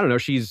 I don't know,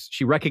 she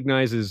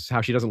recognizes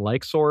how she doesn't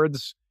like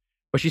swords,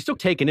 but she's still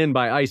taken in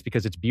by ice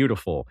because it's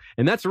beautiful.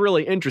 And that's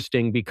really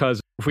interesting because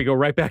if we go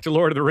right back to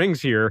Lord of the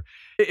Rings here,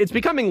 it's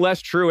becoming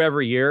less true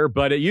every year,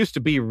 but it used to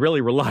be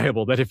really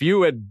reliable that if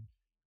you had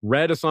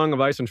read A Song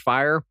of Ice and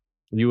Fire,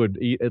 you would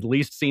at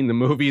least seen the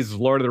movies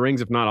of Lord of the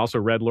Rings, if not also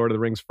read Lord of the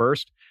Rings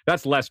first.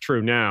 That's less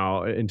true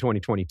now in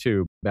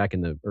 2022. Back in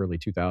the early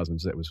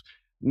 2000s, that was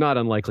not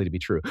unlikely to be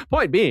true.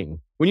 Point being,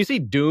 when you see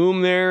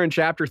Doom there in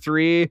Chapter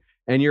 3,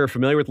 and you're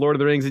familiar with Lord of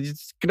the Rings,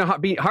 it's going to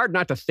be hard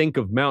not to think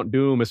of Mount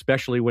Doom,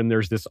 especially when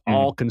there's this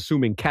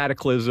all-consuming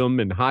cataclysm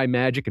and high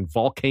magic and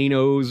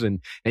volcanoes and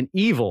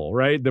evil,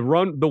 right? The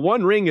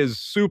One Ring is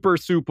super,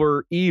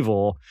 super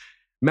evil.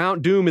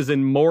 Mount Doom is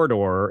in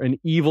Mordor, an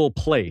evil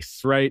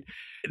place, right?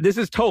 This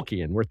is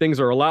Tolkien, where things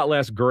are a lot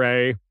less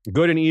gray.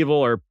 Good and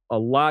evil are a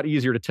lot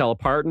easier to tell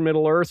apart in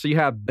Middle-earth. So you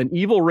have an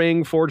evil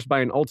ring forged by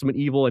an ultimate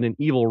evil in an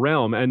evil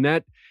realm. And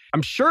that,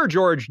 I'm sure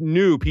George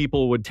knew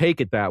people would take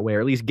it that way,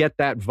 or at least get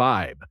that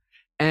vibe.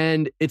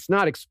 And it's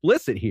not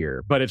explicit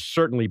here, but it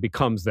certainly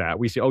becomes that.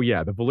 We see, oh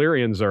yeah, the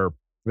Valyrians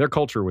their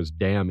culture was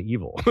damn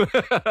evil.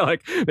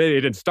 Like, they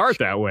didn't start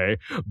that way,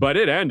 but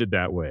it ended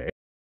that way.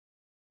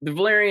 The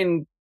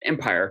Valyrian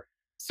Empire,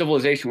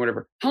 civilization,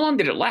 whatever, how long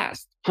did it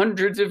last?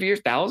 Hundreds of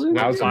years? Thousands?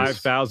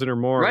 5,000 or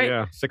more, right?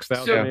 Yeah,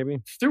 6,000 maybe.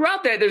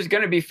 Throughout that, there's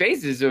going to be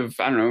phases of,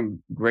 I don't know,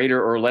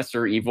 greater or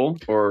lesser evil,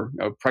 or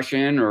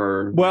oppression,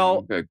 or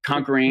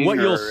conquering. What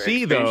you'll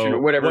see,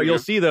 though, you'll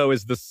see, though,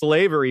 is the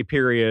slavery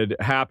period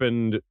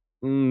happened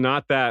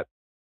not that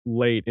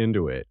late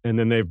into it. And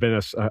then they've been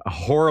a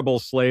horrible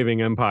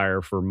slaving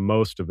empire for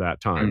most of that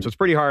time. So it's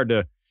pretty hard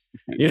to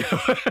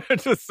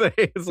to say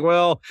as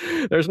well.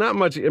 There's not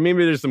much.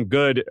 Maybe there's some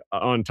good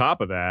on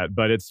top of that,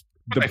 but it's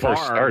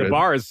the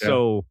bar is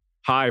so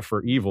high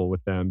for evil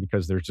with them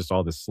because there's just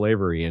all this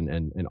slavery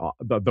and all,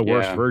 the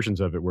worst versions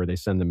of it where they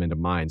send them into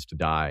mines to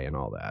die and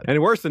all that. And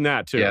worse than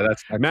that too. Yeah,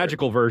 that's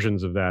magical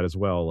versions of that as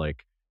well,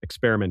 like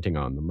experimenting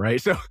on them,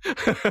 right? So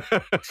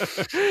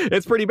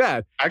it's pretty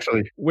bad,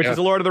 actually. Which is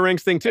a Lord of the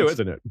Rings thing too,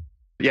 isn't it?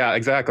 Yeah,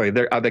 exactly.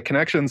 The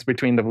connections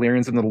between the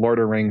Valyrians and the Lord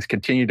of the Rings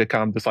continue to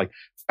come just like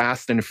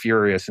fast and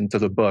furious into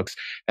the books,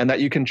 and that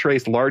you can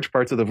trace large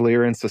parts of the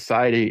Valyrian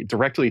society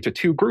directly to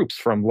two groups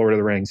from Lord of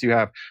the Rings. You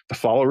have the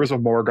followers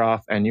of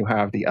Morgoth and you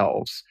have the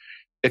elves.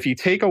 If you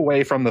take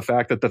away from the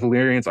fact that the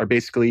Valyrians are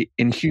basically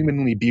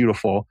inhumanly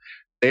beautiful,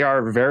 they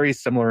are very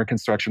similar in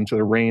construction to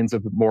the reigns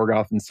of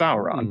Morgoth and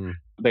Sauron.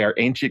 They are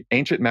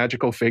ancient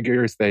magical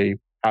figures. They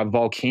have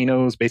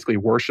volcanoes, basically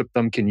worship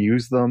them, can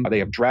use them. They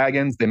have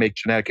dragons. They make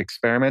genetic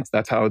experiments.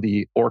 That's how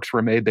the orcs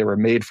were made. They were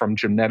made from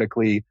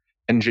genetically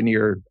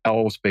engineered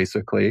elves,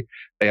 basically.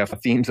 They have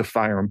themes of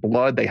fire and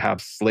blood. They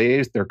have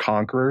slaves. They're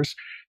conquerors.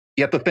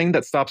 Yet the thing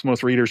that stops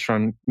most readers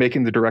from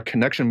making the direct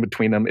connection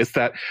between them is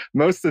that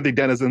most of the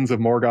denizens of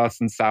Morgoth's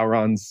and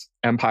Sauron's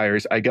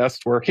empires, I guess,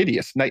 were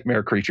hideous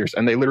nightmare creatures,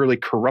 and they literally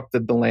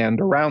corrupted the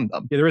land around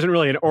them. Yeah, there isn't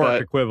really an orc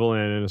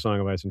equivalent in A Song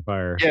of Ice and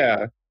Fire.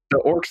 Yeah. The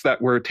orcs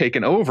that were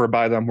taken over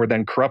by them were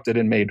then corrupted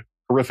and made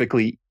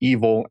horrifically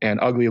evil and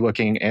ugly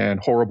looking and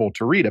horrible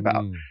to read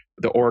about.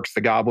 The orcs,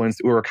 the goblins,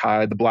 the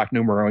Uruk-hai, the Black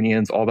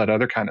Numeronians, all that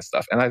other kind of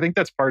stuff. And I think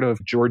that's part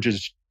of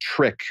George's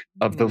trick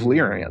of the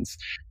Valyrians,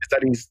 is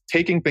that he's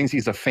taking things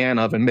he's a fan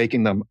of and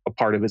making them a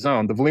part of his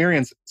own. The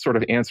Valyrians sort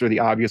of answer the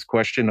obvious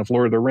question of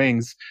Lord of the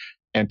Rings,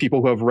 and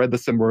people who have read the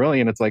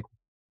Silmarillion, it's like,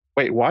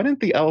 wait, why didn't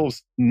the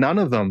elves, none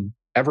of them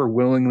ever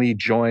willingly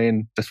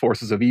join the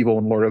forces of evil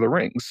in Lord of the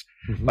Rings?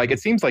 Like, it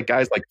seems like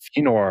guys like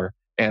Fëanor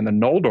and the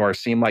Noldor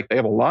seem like they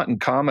have a lot in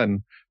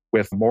common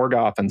with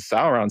Morgoth and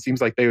Sauron.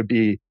 Seems like they would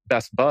be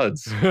best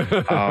buds.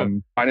 Why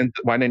didn't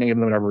any of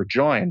them ever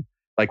join?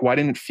 Like, why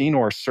didn't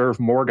Fëanor serve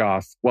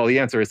Morgoth? Well, the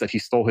answer is that he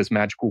stole his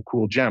magical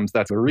cool gems.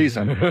 That's the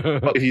reason.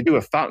 But if you do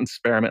a thought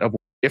experiment of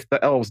if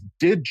the elves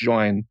did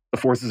join the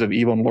forces of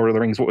evil in Lord of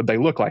the Rings, what would they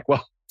look like?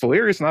 Well,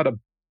 Valyria's not a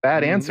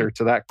bad answer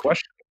to that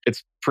question.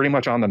 It's pretty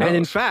much on the nose. And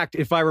in fact,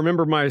 if I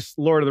remember my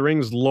Lord of the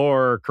Rings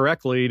lore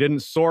correctly, didn't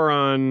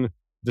Sauron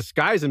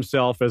disguise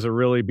himself as a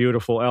really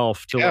beautiful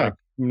elf to like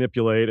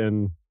manipulate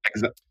and...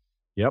 Exactly.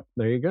 Yep,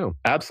 there you go.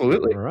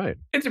 Absolutely. All right.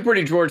 It's a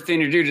pretty George thing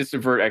to do to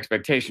subvert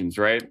expectations,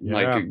 right? Yeah.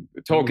 Like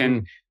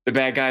Tolkien, the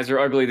bad guys are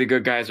ugly, the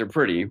good guys are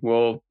pretty.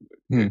 Well,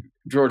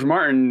 George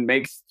Martin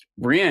makes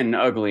Brienne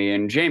ugly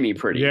and Jaime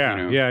pretty.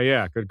 Yeah,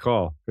 yeah. Good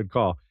call.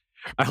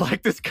 I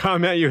like this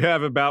comment you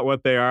have about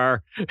what they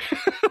are.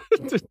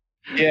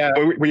 Yeah,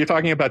 when you're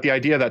talking about the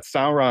idea that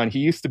Sauron, he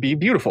used to be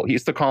beautiful. He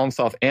used to call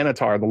himself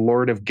Anatar, the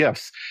Lord of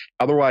Gifts,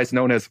 otherwise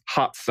known as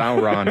Hot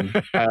Sauron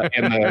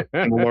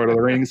in the Lord of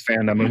the Rings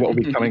fandom and what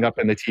will be coming up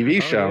in the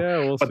TV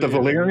show. But the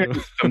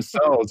Valyrians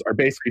themselves are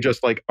basically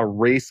just like a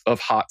race of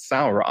hot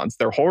Saurons.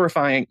 They're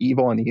horrifying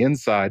evil on the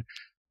inside,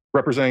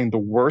 representing the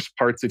worst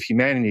parts of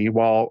humanity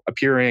while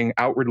appearing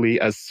outwardly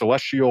as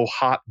celestial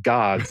hot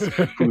gods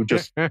who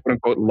just, quote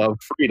unquote, love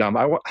freedom.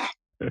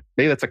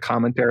 Maybe that's a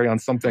commentary on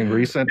something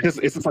recent. It's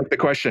just like the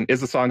question, is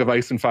the Song of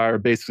Ice and Fire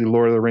basically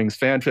Lord of the Rings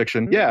fan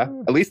fiction? Yeah,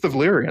 at least the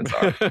Valyrians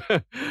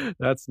are.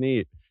 That's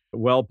neat.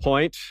 Well,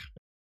 point.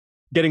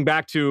 Getting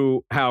back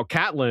to how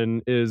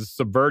Catelyn is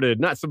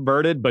not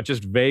subverted, but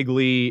just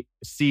vaguely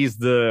sees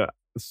the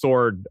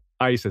sword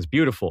ice as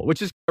beautiful,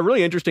 which is a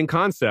really interesting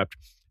concept.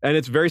 And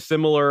it's very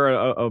similar,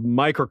 a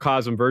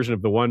microcosm version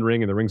of the One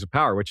Ring and the Rings of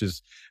Power, which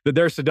is that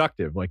they're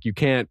seductive. Like you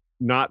can't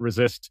not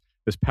resist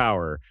this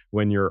power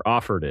when you're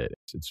offered it.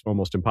 It's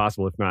almost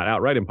impossible, if not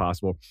outright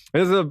impossible.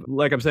 And this is,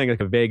 like I'm saying,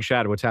 like a vague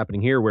shadow of what's happening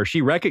here, where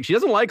she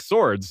doesn't like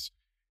swords,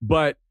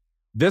 but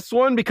this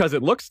one, because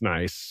it looks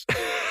nice,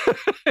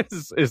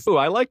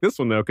 I like this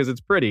one, though, because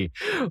it's pretty.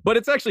 But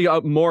it's actually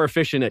more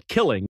efficient at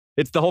killing.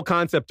 It's the whole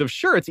concept of,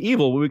 sure, it's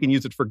evil, but we can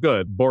use it for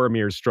good.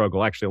 Boromir's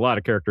struggle. Actually, a lot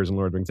of characters in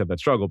Lord of the Rings have that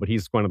struggle, but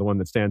he's one of the one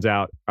that stands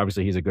out.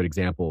 Obviously, he's a good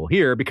example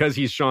here because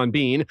he's Sean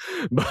Bean.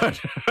 But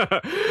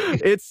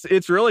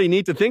it's really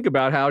neat to think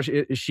about how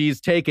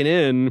she's taken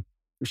in,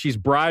 she's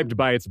bribed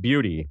by its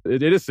beauty.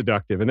 It is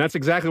seductive. And that's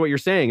exactly what you're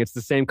saying. It's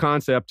the same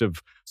concept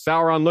of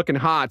Sauron looking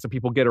hot, so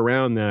people get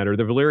around that, or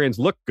the Valyrians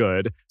look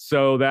good,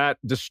 so that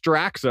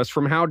distracts us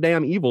from how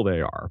damn evil they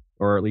are,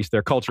 or at least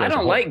their culture. I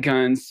don't like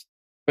guns,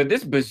 but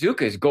this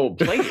bazooka is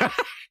gold-plated.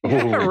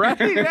 Yeah, right?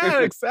 Yeah,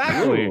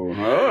 exactly.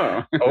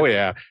 Oh,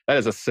 yeah. That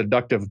is a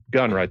seductive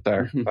gun right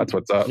there. That's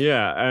what's up.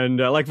 Yeah, and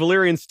like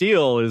Valyrian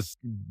steel is,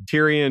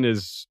 Tyrion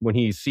is, when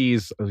he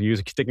sees,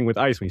 sticking with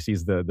ice, when he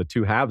sees the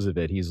two halves of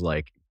it, he's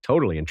like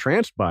totally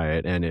entranced by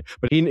it.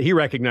 But he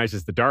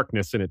recognizes the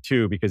darkness in it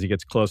too, because he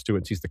gets close to it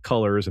and sees the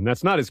colors. And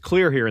that's not as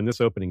clear here in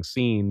this opening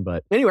scene.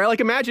 But anyway, like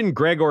imagine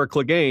Gregor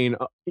Clegane,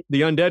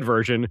 the undead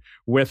version,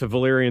 with a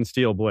Valyrian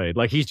steel blade.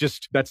 Like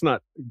it's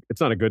not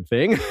a good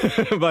thing.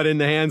 But in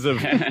the hands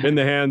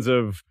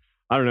of,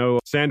 I don't know,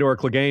 Sandor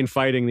Clegane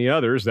fighting the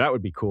others, that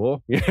would be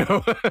cool. You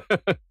know?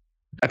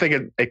 I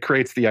think it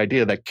creates the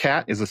idea that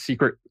Kat is a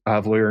secret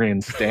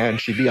Valyrian stan.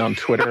 She'd be on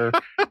Twitter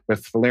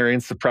with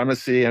Valyrian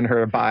supremacy in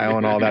her bio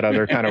and all that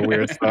other kind of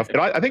weird stuff. But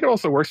I think it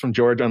also works from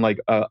George on like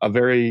a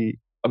very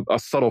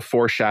subtle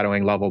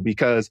foreshadowing level,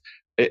 because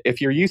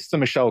if you're used to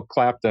Michelle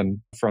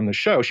Clapton from the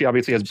show, she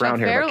obviously has brown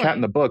hair. But Kat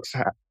in the books...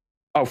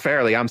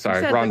 Fairly. I'm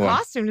sorry. Wrong one.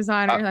 Costume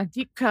designer, like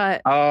deep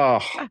cut.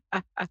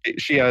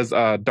 She has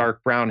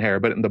dark brown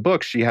hair, but in the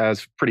book, she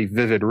has pretty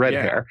vivid red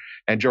hair.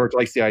 And George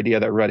likes the idea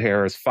that red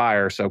hair is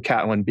fire. So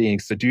Catelyn being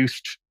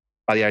seduced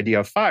by the idea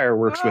of fire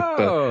works with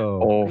the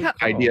whole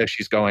idea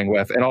she's going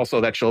with. And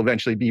also that she'll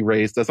eventually be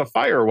raised as a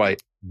fire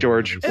white.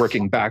 George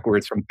working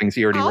backwards from things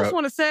he already wrote. I also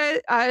want to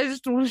say, I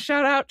just want to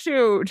shout out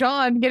to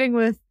John getting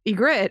with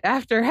Ygritte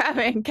after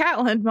having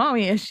Catelyn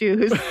mommy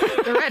issues.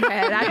 The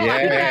redhead. I don't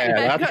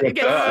like that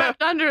gets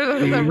swept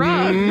under the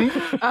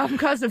rug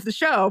because of the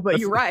show, but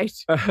you're right.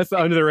 That's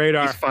under the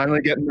radar. He's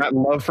finally getting that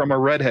love from a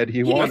redhead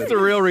he wanted. That's the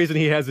real reason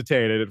he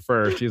hesitated at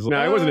first. He's like,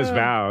 no, it wasn't his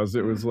vows.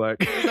 It was like...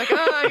 He's like,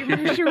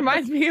 she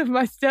reminds me of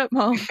my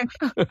stepmom.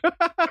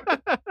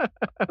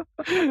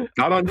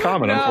 Not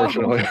uncommon,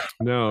 unfortunately.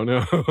 No.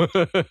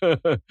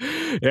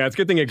 Yeah, it's a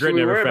good thing Ygritte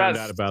never found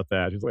out about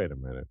that. Just wait a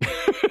minute.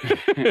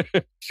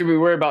 Should we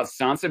worry about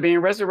Sansa being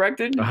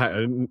resurrected?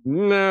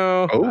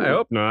 No, I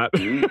hope not.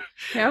 I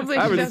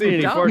haven't seen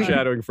any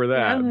foreshadowing for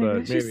that,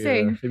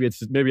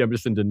 but maybe I'm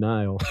just in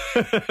denial.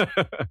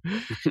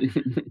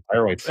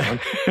 All right, son.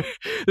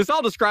 This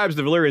all describes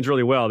the Valyrians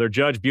really well. They're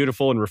judged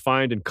beautiful and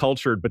refined and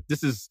cultured, but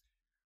this is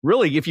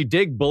really, if you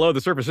dig below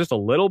the surface just a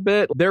little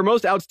bit, their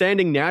most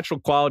outstanding natural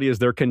quality is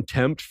their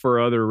contempt for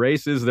other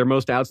races. Their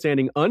most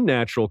outstanding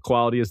unnatural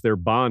quality is their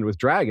bond with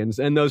dragons.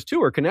 And those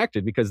two are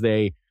connected because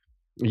they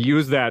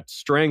use that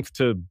strength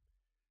to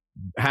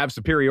have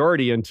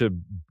superiority and to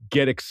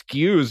get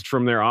excused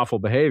from their awful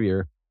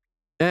behavior.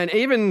 And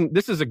even,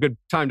 this is a good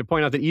time to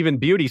point out that even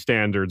beauty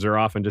standards are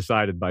often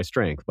decided by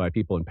strength, by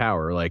people in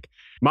power. Like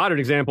modern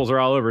examples are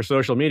all over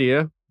social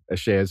media.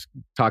 Shay is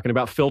talking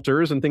about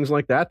filters and things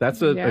like that.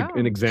 That's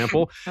an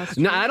example.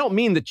 Now, I don't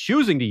mean the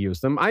choosing to use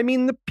them. I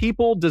mean the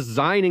people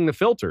designing the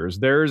filters.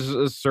 There's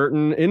a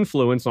certain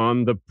influence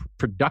on the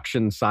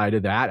production side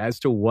of that as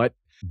to what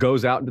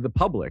goes out into the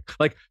public.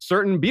 Like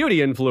certain beauty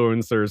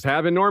influencers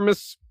have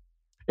enormous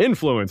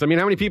influence. I mean,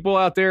 how many people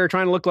out there are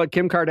trying to look like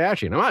Kim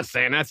Kardashian? I'm not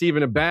saying that's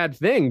even a bad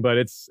thing, but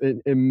it's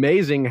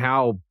amazing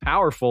how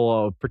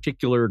powerful a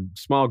particular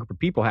small group of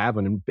people have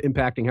in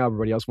impacting how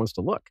everybody else wants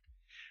to look.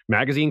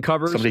 Magazine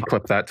covers. Somebody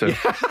clip that too.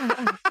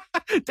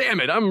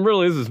 Damn it.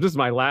 This is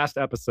my last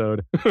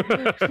episode.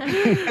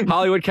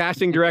 Hollywood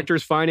casting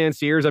directors,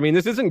 financiers. I mean,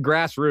 this isn't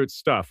grassroots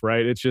stuff,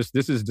 right? It's just,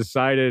 this is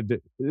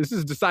decided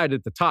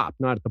at the top,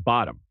 not at the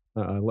bottom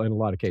in a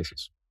lot of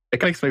cases.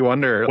 It makes me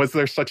wonder, was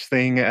there such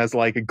thing as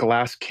like a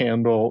glass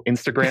candle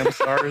Instagram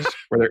stars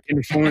where they're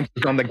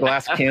influencers on the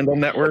Glass Candle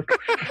Network?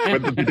 Where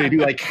they do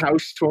like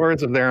house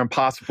tours of their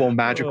impossible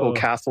magical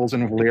castles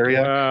in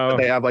Valyria? Wow.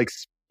 They have like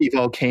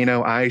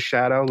volcano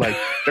eyeshadow. Like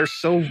they're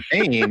so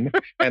vain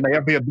and they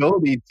have the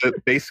ability to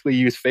basically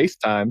use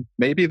FaceTime.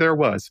 Maybe there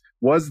was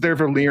there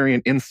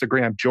Valyrian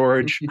Instagram?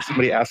 George,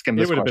 somebody ask him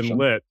this question. It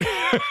would have been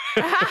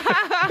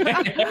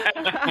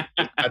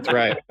lit. That's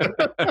right.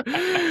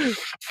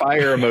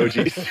 Fire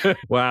emojis.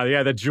 Wow.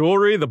 Yeah. The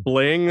jewelry, the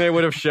bling they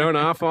would have shown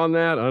off on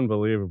that.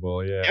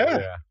 Unbelievable.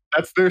 Yeah.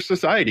 That's their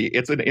society.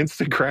 It's an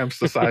Instagram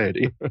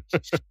society.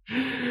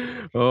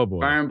 Oh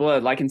boy. Fire and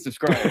Blood, like and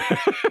subscribe.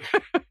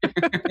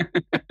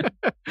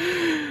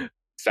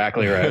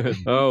 Exactly right.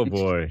 Oh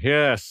boy.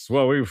 Yes.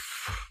 Well,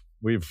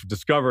 we've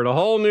discovered a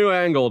whole new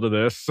angle to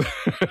this.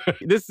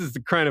 This is the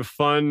kind of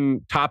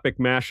fun topic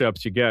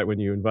mashups you get when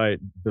you invite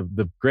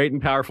the great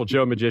and powerful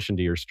Joe Magician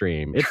to your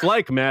stream. It's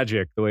like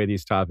magic, the way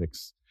these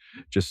topics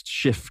just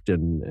shift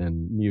and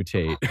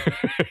mutate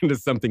into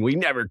something we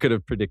never could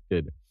have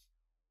predicted.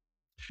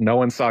 No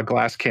one saw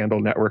Glass Candle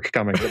Network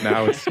coming, but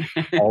now it's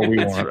all we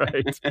want.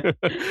 Right.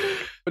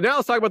 But now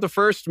let's talk about the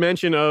first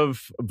mention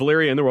of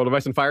Valyria in the World of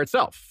Ice and Fire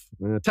itself.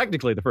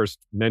 Technically, the first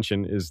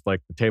mention is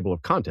like the table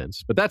of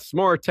contents, but that's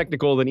more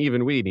technical than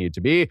even we need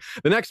to be.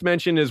 The next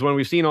mention is one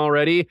we've seen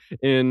already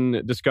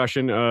in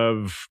discussion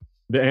of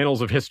the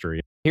annals of history.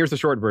 Here's the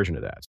short version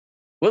of that.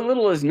 What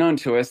little is known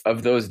to us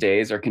of those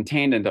days are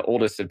contained in the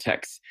oldest of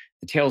texts,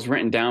 the tales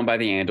written down by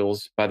the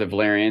Andals, by the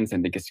Valyrians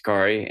and the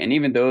Giscari, and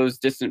even those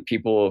distant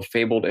people of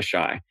fabled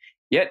Ashai.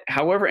 Yet,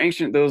 however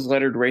ancient those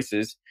lettered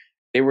races,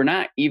 they were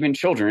not even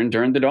children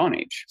during the Dawn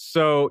Age.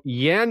 So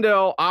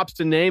Yandel opts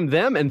to name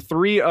them and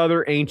 3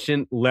 other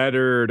ancient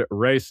lettered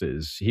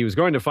races. He was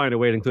going to find a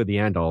way to include the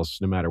Andals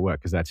no matter what,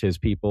 because that's his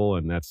people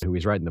and that's who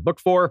he's writing the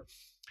book for.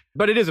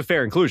 But it is a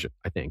fair inclusion,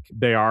 I think.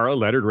 They are a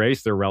lettered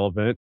race. They're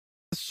relevant.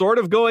 Sort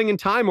of going in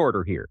time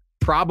order here.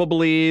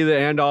 Probably the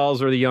Andals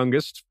are the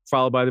youngest,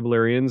 followed by the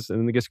Valyrians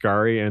and the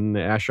Giscari, and the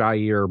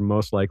Ashai are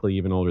most likely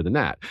even older than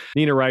that.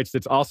 Nina writes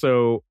that's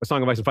also A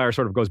Song of Ice and Fire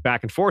sort of goes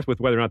back and forth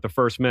with whether or not the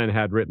first men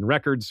had written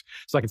records.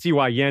 So I can see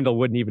why Yandel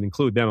wouldn't even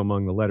include them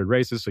among the lettered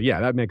races. So yeah,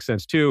 that makes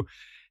sense too.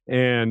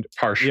 And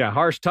harsh. Yeah,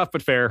 harsh, tough,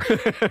 but fair.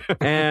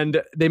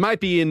 And they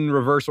might be in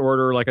reverse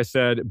order, like I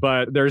said,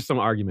 but there's some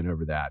argument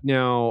over that.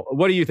 Now,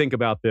 what do you think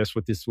about this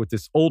with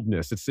this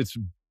oldness? It's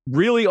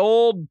really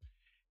old.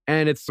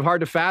 And it's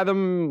hard to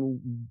fathom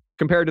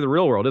compared to the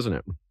real world, isn't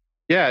it?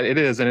 Yeah, it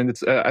is. And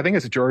it's I think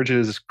it's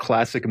George's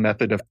classic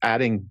method of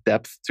adding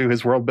depth to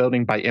his world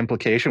building by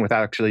implication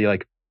without actually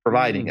like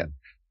providing it.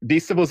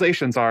 These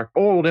civilizations are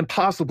old,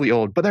 impossibly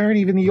old, but they aren't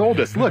even the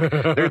oldest. Look,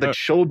 they're the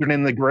children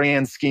in the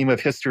grand scheme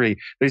of history.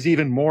 There's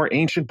even more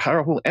ancient,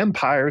 powerful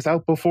empires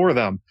out before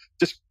them.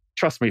 Just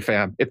trust me,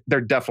 fam,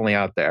 they're definitely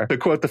out there. To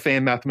quote the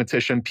famed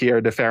mathematician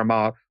Pierre de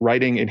Fermat,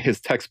 writing in his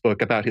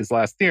textbook about his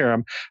last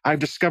theorem, I've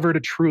discovered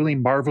a truly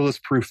marvelous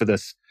proof of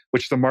this,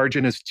 which the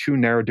margin is too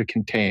narrow to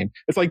contain.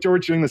 It's like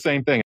George doing the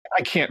same thing.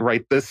 I can't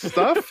write this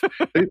stuff.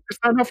 There's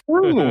not enough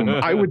room.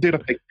 I would do it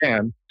if I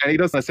can. And he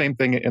does the same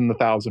thing in The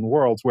Thousand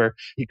Worlds, where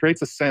he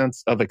creates a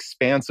sense of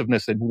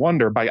expansiveness and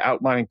wonder by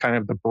outlining kind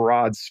of the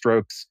broad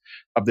strokes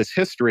of this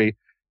history.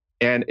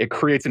 And it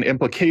creates an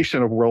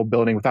implication of world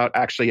building without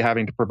actually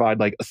having to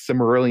provide like a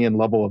Silmarillion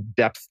level of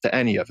depth to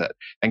any of it,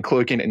 and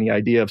cloaking in the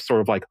idea of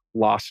sort of like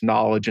lost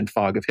knowledge and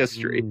fog of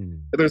history.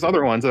 But there's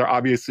other ones that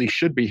obviously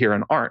should be here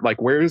and aren't.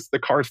 Like, where's the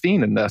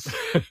Carthene in this?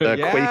 The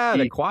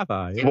the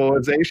Quatha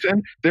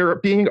civilization. They're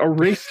being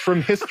erased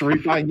from history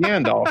by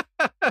Yandel.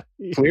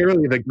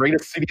 Clearly, the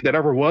greatest city that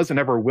ever was and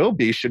ever will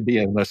be should be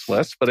in this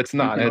list, but it's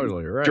not.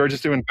 Totally, right. George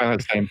is doing kind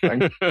of the same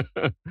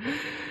thing.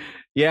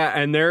 Yeah,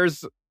 and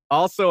there's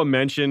also a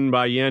mention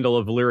by Yandel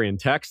of Valyrian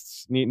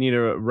texts.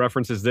 Nina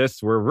references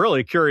this. We're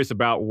really curious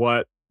about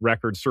what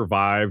records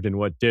survived and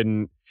what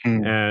didn't.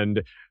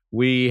 And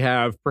we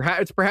have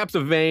perhaps a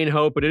vain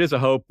hope, but it is a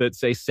hope that,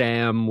 say,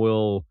 Sam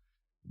will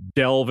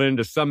delve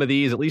into some of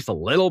these at least a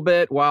little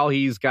bit while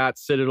he's got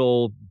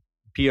Citadel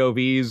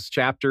POVs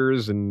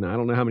chapters. And I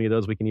don't know how many of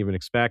those we can even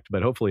expect,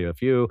 but hopefully a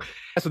few.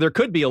 So there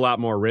could be a lot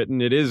more written.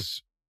 It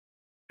is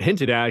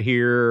hinted at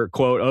here,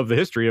 quote, of the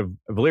history of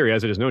Valyria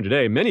as it is known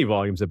today. Many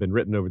volumes have been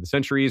written over the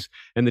centuries,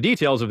 and the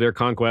details of their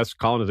conquests,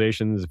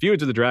 colonizations,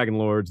 feuds of the Dragon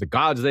Lords, the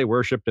gods they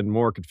worshipped, and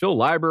more could fill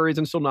libraries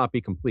and still not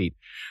be complete.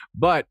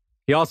 But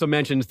he also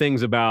mentions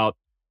things about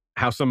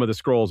how some of the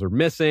scrolls are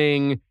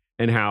missing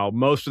and how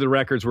most of the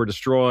records were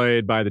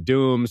destroyed by the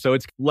Doom. So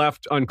it's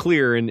left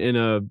unclear in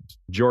a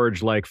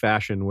George-like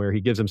fashion where he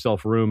gives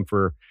himself room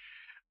for,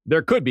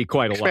 there could be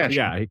quite a lot.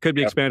 Yeah, it could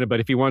be expanded, but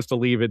if he wants to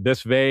leave it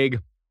this vague,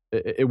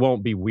 it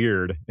won't be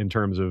weird in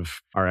terms of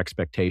our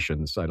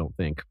expectations, I don't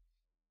think.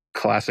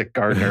 Classic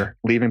Gardner,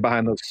 leaving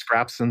behind those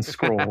scraps and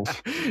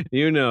scrolls.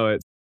 You know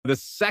it. The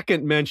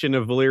second mention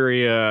of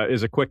Valyria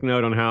is a quick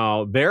note on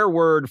how their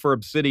word for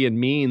obsidian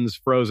means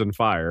frozen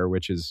fire,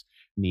 which is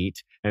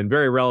neat and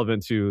very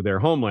relevant to their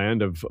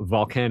homeland of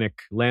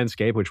volcanic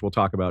landscape, which we'll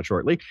talk about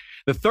shortly.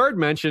 The third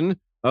mention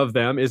of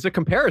them is a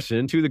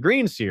comparison to the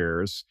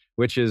Greenseers,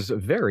 which is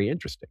very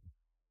interesting.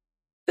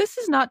 This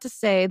is not to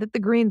say that the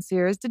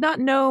Greenseers did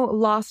not know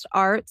lost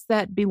arts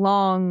that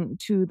belong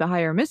to the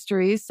higher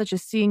mysteries, such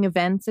as seeing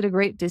events at a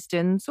great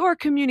distance or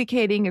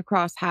communicating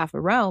across half a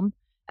realm,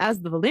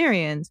 as the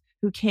Valyrians,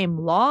 who came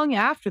long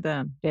after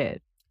them,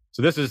 did.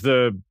 So this is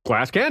the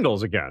glass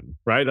candles again,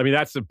 right? I mean,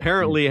 that's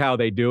apparently how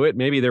they do it.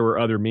 Maybe there were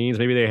other means.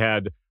 Maybe they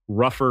had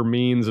rougher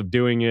means of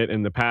doing it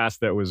in the past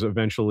that was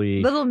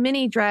eventually... Little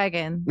mini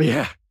dragon.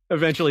 Yeah.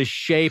 Eventually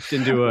shaped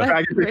into a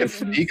dragon that can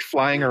speak,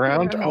 flying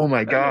around. Oh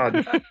my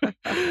God!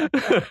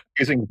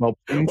 Using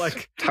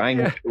buttons,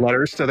 tying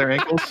letters to their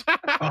ankles.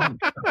 Oh.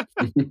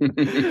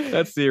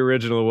 That's the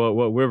original.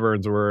 What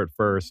wyverns were at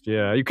first.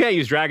 Yeah, you can't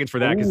use dragons for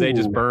that because they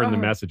just burn the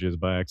messages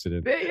by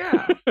accident.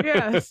 Yeah.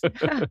 Yes.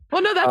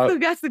 Well, no,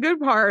 that's the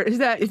good part is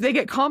that if they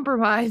get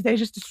compromised, they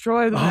just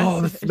destroy the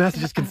message. The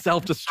messages can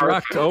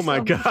self-destruct. Oh my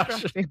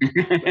gosh,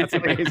 that's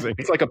amazing.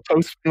 It's like a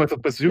postman with a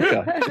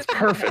bazooka. It's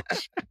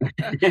perfect.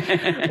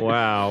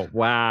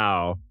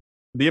 Wow.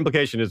 The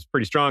implication is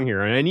pretty strong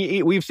here. And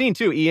we've seen,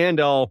 too,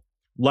 Eandel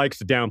likes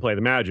to downplay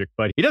the magic,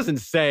 but he doesn't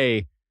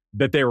say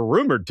that they were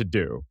rumored to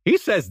do. He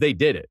says they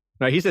did it.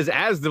 He says,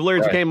 as the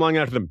Valyrians came along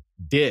after them,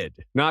 did.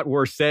 Not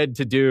were said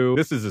to do.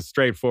 This is a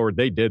straightforward,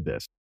 they did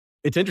this.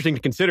 It's interesting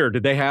to consider,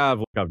 did they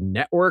have a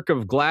network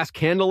of glass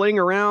candling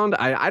around?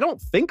 I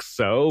don't think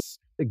so.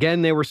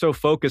 Again, they were so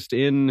focused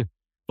in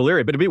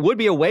Valyria, but it would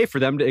be a way for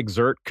them to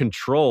exert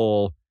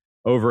control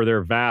over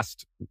their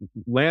vast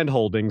land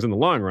holdings in the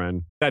long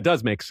run. That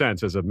does make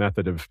sense as a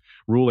method of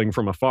ruling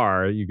from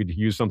afar. You could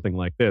use something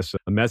like this.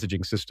 A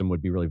messaging system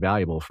would be really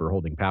valuable for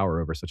holding power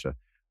over such a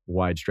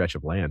wide stretch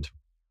of land.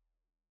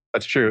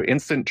 That's true.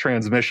 Instant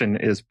transmission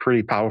is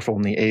pretty powerful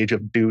in the age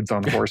of dudes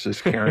on horses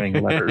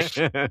carrying letters.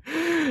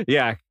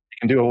 Yeah.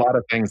 You can do a lot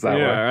of things that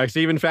way. Yeah, it's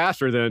even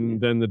faster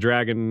than the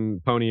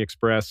Dragon Pony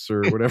Express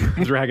or whatever,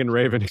 Dragon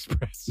Raven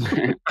Express.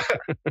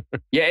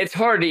 Yeah, it's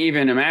hard to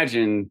even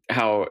imagine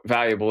how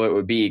valuable it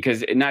would be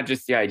because not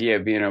just the idea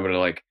of being able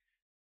to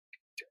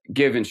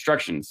give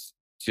instructions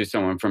to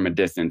someone from a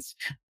distance,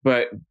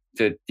 but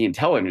the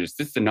intelligence,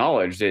 just the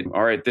knowledge that,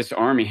 all right, this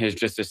army has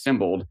just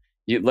assembled,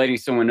 letting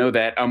someone know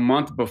that a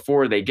month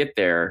before they get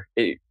there,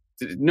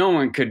 no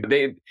one could...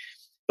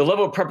 The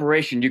level of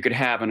preparation you could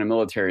have on a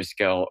military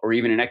scale or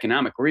even an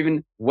economic or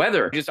even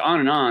weather, just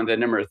on and on, the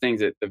number of things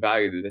that the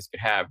value that this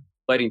could have,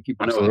 letting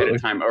people know ahead of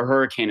time a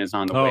hurricane is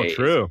on the way. Oh,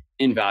 true.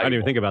 Invaluable. I didn't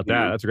even think about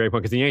that. That's a great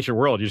point. Because in the ancient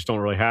world, you just don't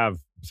really have,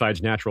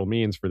 besides natural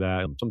means for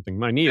that. Something,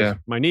 my knee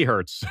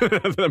hurts.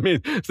 I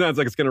mean, it sounds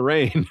like it's going to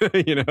rain,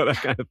 that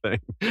kind of thing.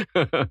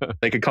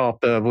 They could call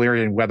it the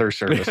Valyrian Weather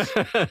Service.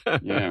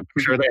 Yeah. I'm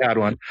sure they had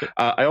one.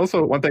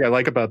 One thing I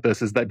like about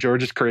this is that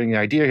George is creating the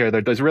idea here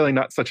that there's really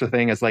not such a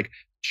thing as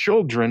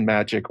children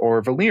magic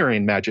or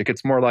Valyrian magic.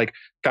 It's more like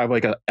kind of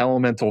like an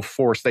elemental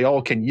force they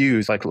all can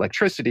use, like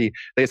electricity.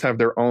 They just have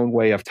their own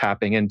way of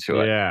tapping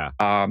into it. Yeah.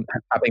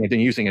 Tapping it and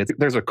using it.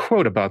 There's a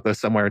quote about this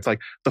somewhere. It's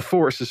like, the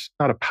force is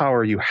not a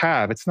power you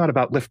have. It's not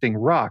about lifting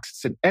rocks.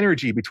 It's an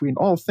energy between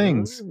all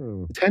things.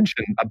 A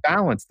tension, a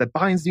balance that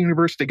binds the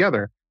universe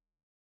together.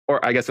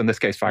 Or I guess in this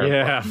case, fire.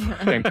 Yeah.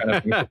 Same kind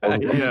of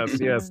thing.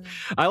 Yes.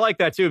 I like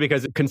that too,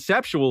 because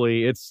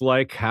conceptually, it's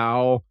like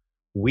how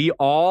we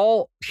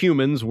all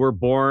humans were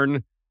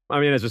born. I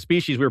mean, as a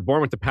species, we were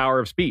born with the power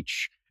of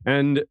speech,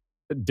 and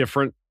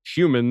different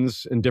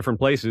humans in different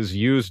places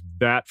used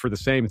that for the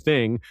same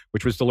thing,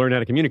 which was to learn how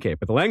to communicate.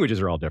 But the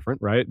languages are all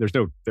different, right?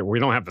 We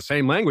don't have the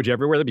same language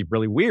everywhere. That'd be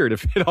really weird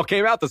if it all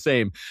came out the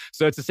same.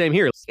 So it's the same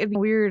here. It'd be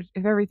weird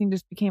if everything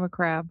just became a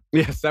crab.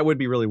 Yes, that would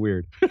be really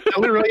weird. That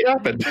literally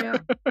happened. Yeah.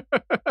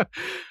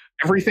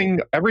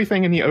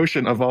 Everything in the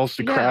ocean evolves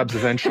to crabs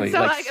eventually.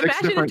 So,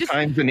 6 different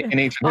times in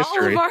ancient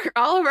history.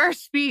 All of our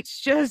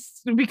speech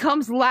just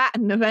becomes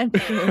Latin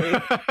eventually.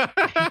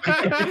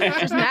 It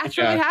just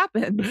naturally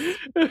happens.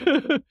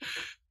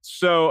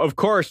 So, of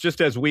course, just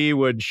as we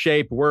would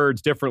shape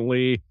words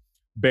differently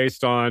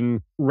based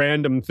on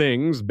random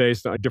things,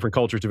 based on different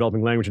cultures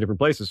developing language in different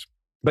places,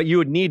 but you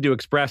would need to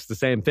express the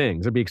same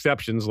things. There'd be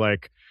exceptions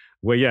like,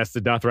 well, yes, the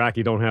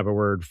Dothraki don't have a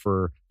word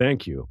for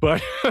thank you,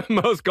 but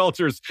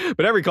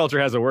every culture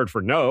has a word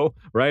for no,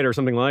 right? Or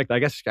something like that. I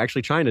guess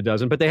actually China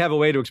doesn't, but they have a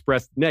way to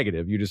express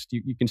negative. You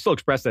can still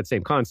express that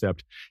same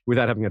concept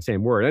without having that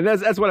same word. And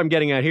that's what I'm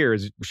getting at here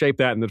is shape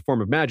that in the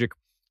form of magic.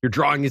 You're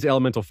drawing these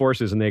elemental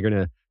forces and they're going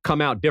to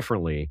come out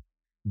differently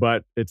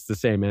but it's the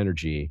same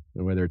energy,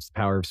 whether it's the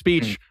power of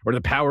speech or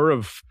the power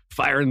of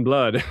fire and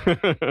blood.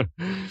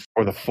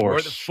 Or the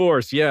Force. Or the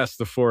Force, yes.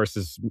 The Force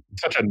is...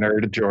 Such a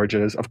nerd George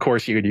is. Of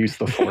course you could use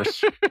the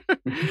Force.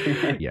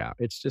 Yeah,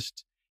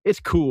 it's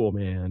cool,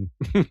 man.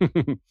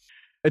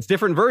 It's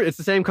different. It's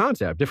the same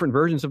concept. Different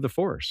versions of the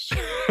Force.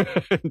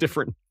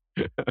 Different.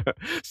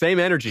 Same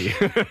energy.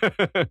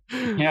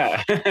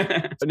 Yeah.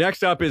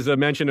 Next up is a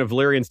mention of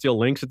Valyrian steel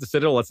links at the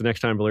Citadel. That's the next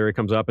time Valyria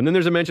comes up. And then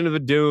there's a mention of the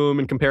Doom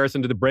in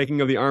comparison to the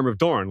breaking of the Arm of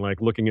Dorne, like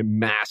looking at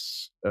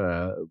mass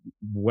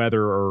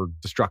weather or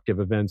destructive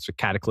events or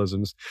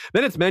cataclysms.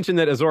 Then it's mentioned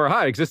that Azor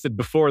Ahai existed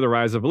before the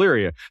rise of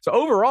Valyria. So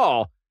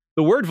overall,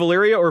 the word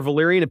Valyria or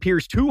Valyrian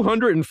appears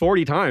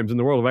 240 times in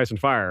the World of Ice and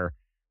Fire,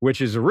 which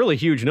is a really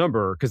huge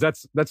number because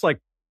that's like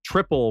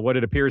triple what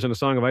it appears in A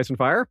Song of Ice and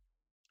Fire,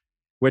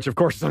 which, of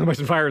course, A Song of Ice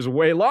and Fire is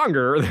way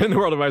longer than the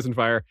World of Ice and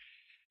Fire.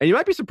 And you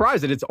might be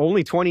surprised that it's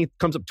only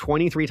comes up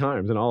 23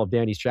 times in all of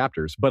Dany's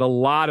chapters, but a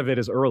lot of it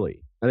is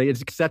early. I think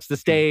it sets the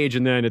stage,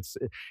 and then you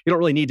don't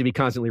really need to be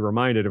constantly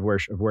reminded of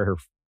where her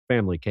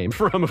family came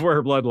from, of where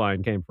her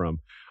bloodline came from.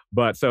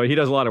 But so he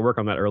does a lot of work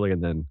on that early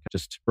and then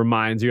just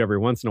reminds you every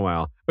once in a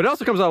while. But it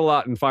also comes out a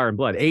lot in Fire and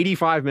Blood.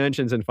 85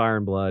 mentions in Fire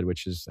and Blood,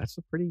 that's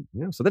a pretty,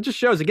 so that just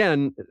shows,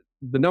 again,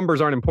 the numbers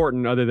aren't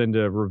important other than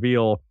to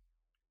reveal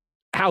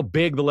how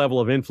big the level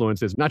of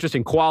influence is, not just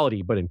in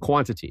quality, but in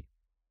quantity.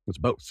 It's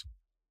both.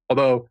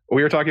 Although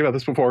we were talking about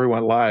this before we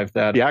went live,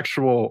 that the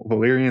actual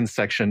Valyrian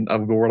section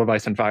of the World of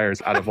Ice and Fire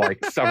is out of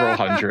like several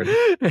hundred.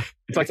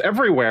 It's like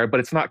everywhere, but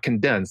it's not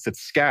condensed.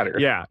 It's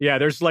scattered. Yeah.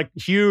 There's like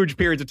huge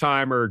periods of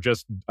time or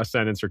just a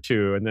sentence or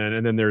two. And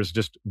then there's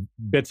just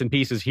bits and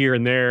pieces here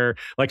and there.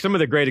 Like some of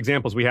the great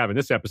examples we have in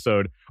this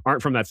episode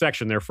aren't from that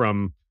section. They're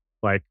from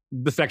like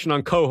the section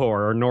on Qohor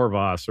or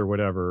Norvos or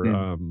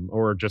whatever,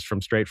 or just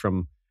straight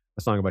from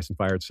A Song of Ice and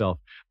Fire itself.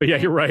 But yeah,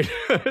 you're right.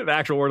 The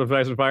actual World of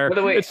Ice and Fire,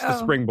 it's the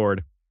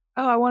springboard.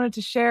 Oh, I wanted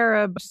to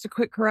share just a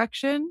quick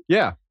correction.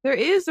 Yeah. There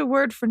is a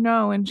word for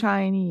no in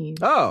Chinese.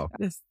 Oh.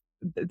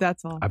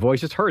 That's all. I've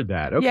always just heard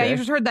that. Okay. Yeah, you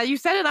just heard that. You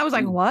said it, and I was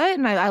like, what?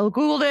 And I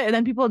Googled it, and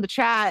then people in the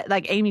chat,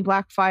 like Amy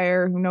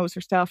Blackfire, who knows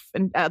her stuff,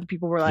 and other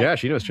people were like... Yeah,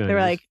 she knows Chinese. They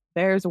were like,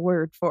 there's a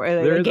word for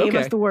it. They gave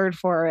us the word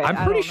for it.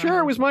 I'm pretty sure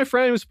it was my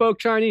friend who spoke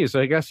Chinese, so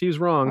I guess he was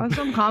wrong.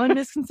 Some common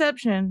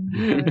misconception.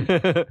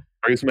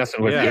 Or he's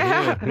messing with you.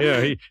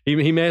 Yeah.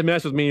 He may have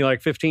messed with me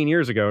like 15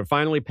 years ago. It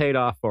finally paid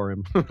off for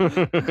him. I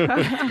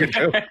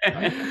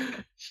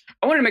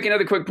want to make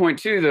another quick point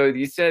too, though.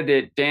 You said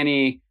that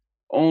Dany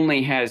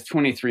only has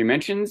 23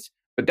 mentions,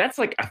 but that's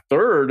like a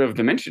third of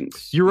the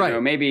mentions. You're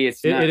right. Maybe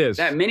it's not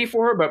that many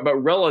for her, but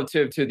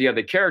relative to the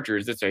other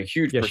characters, it's a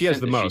huge percent she has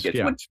the most,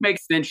 which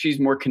makes sense. She's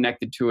more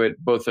connected to it,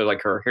 both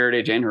like her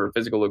heritage and her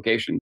physical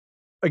location.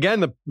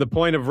 Again, the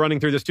point of running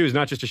through this too is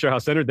not just to show how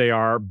centered they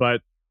are, but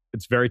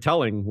it's very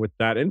telling with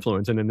that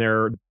influence. And then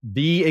they're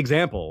the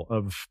example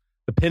of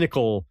the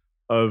pinnacle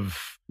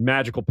of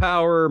magical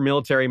power,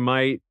 military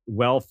might,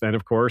 wealth, and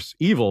of course,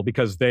 evil,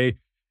 because they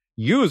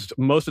used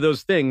most of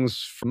those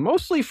things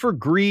mostly for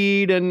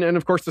greed. And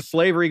of course, the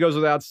slavery goes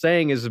without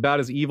saying is about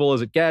as evil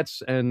as it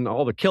gets. And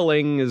all the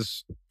killing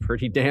is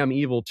pretty damn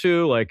evil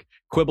too, like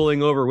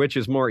quibbling over which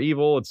is more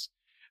evil.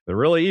 They're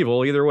really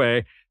evil either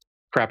way.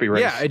 Crappy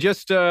race. Yeah, it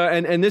just,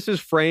 and this is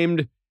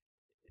framed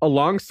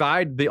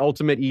alongside the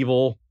ultimate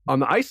evil on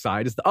the ice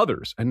side is the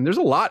others. And there's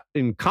a lot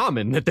in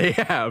common that they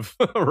have,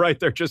 right?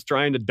 They're just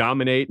trying to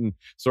dominate and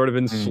sort of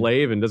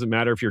enslave, and it doesn't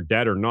matter if you're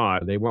dead or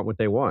not. They want what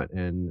they want,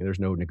 and there's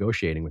no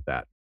negotiating with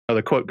that.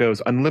 The quote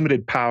goes,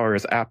 unlimited power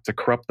is apt to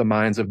corrupt the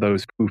minds of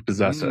those who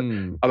possess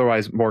it.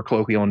 Otherwise, more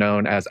colloquially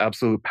known as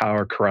absolute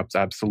power corrupts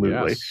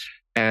absolutely. Yes.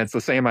 And it's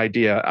the same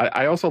idea.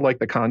 I also like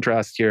the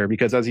contrast here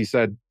because, as you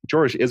said,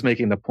 George is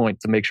making the point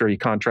to make sure he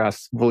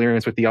contrasts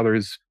Valyrians with the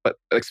others, but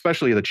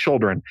especially the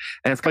children.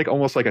 And it's like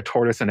almost like a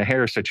tortoise and a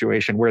hare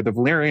situation where the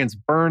Valyrians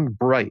burned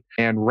bright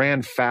and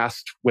ran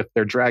fast with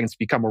their dragons to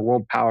become a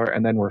world power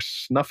and then were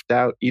snuffed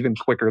out even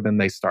quicker than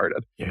they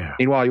started. Yeah.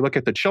 Meanwhile, you look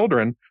at the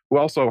children who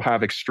also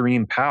have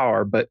extreme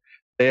power, but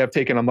they have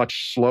taken a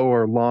much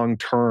slower,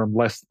 long-term,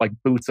 less like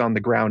boots on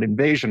the ground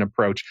invasion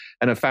approach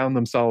and have found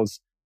themselves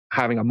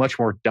having a much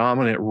more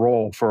dominant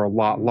role for a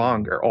lot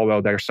longer,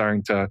 although they're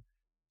starting to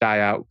die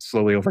out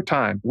slowly over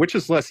time. Which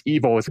is less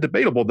evil? It's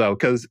debatable, though,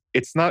 because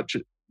it's not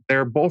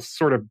they're both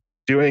sort of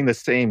doing the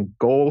same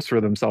goals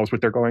for themselves, but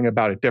they're going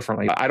about it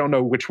differently. I don't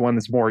know which one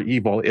is more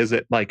evil. Is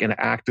it like an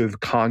active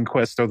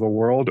conquest of the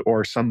world,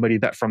 or somebody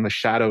that from the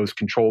shadows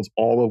controls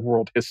all of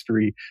world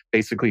history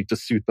basically to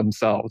suit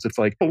themselves? It's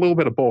like a little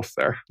bit of both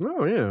there.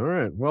 Oh, yeah. All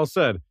right. Well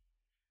said.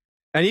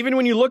 And even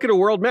when you look at a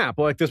world map,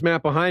 like this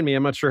map behind me,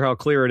 I'm not sure how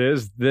clear it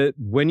is, that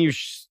when you,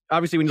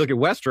 obviously when you look at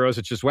Westeros,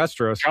 it's just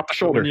Westeros. Drop the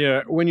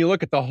shoulder. When you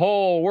look at the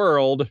whole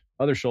world,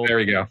 other shoulder. There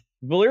you go.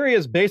 Valyria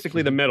is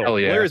basically the middle.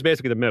 Yeah. Valyria is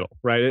basically the middle,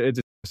 right? It's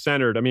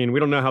centered. I mean, we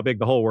don't know how big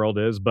the whole world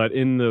is, but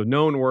in the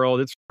known world,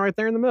 it's right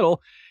there in the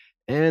middle.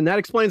 And that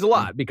explains a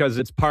lot because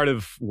it's part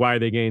of why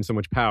they gain so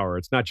much power.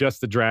 It's not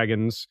just the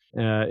dragons.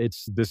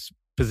 It's this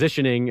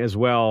positioning as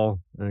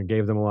well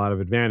gave them a lot of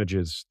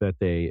advantages that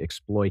they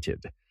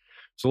exploited.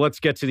 So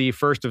let's get to the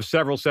first of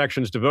several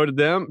sections devoted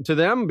to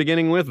them,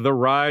 beginning with the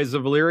rise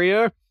of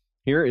Valyria.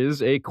 Here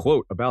is a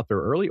quote about their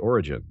early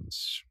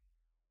origins.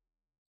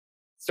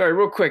 Sorry,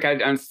 real quick.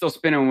 I'm still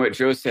spinning what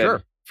Joe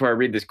said before I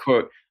read this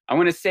quote. I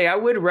want to say I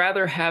would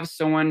rather have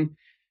someone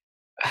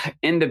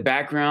in the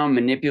background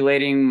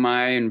manipulating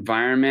my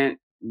environment,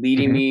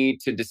 leading me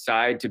to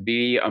decide to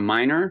be a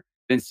miner,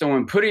 than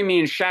someone putting me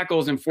in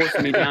shackles and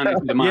forcing me down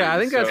into the mine. Yeah, I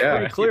think that's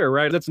pretty clear,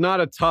 right? That's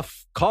not a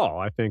tough call,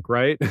 I think,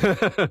 right?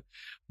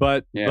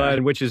 But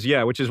which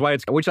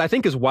I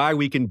think is why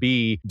we can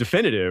be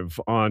definitive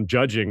on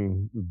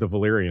judging the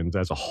Valyrians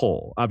as a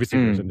whole.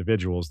 Obviously, there's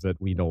individuals that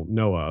we don't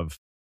know of.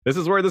 This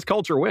is where this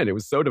culture went. It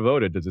was so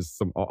devoted to just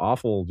some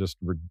awful, just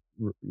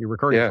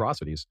recurring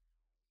atrocities.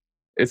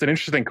 It's an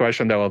interesting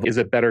question, though, of is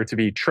it better to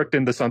be tricked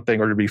into something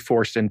or to be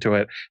forced into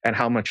it? And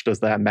how much does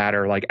that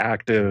matter, like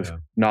active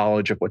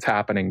knowledge of what's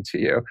happening to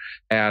you?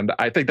 And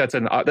I think that's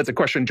a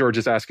question George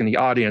is asking the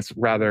audience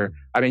rather.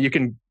 I mean, you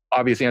can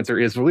obvious answer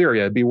is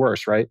Valyria. It'd be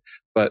worse, right?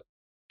 But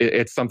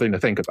it's something to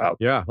think about.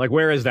 Yeah, like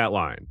where is that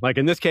line? Like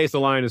in this case, the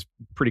line is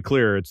pretty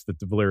clear. It's that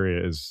the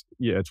Valyria is,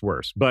 it's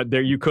worse. But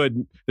there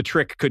the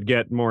trick could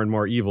get more and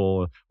more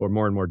evil or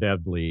more and more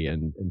deadly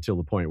and until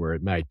the point where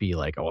it might be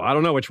like, oh, I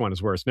don't know which one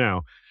is worse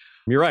now.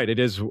 You're right. It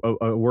is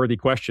a worthy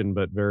question,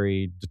 but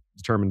very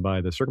determined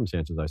by the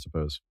circumstances, I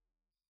suppose.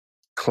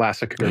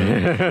 Classic.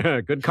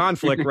 Good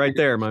conflict right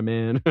there, my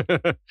man.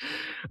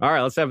 All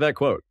right, let's have that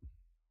quote.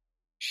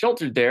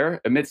 Sheltered there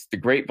amidst the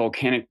great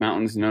volcanic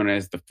mountains known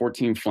as the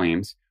 14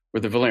 Flames were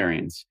the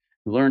Valyrians,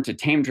 who learned to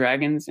tame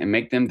dragons and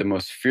make them the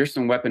most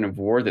fearsome weapon of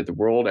war that the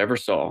world ever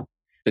saw.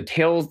 The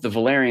tales the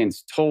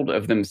Valyrians told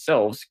of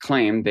themselves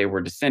claimed they were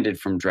descended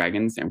from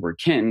dragons and were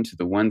kin to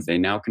the ones they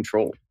now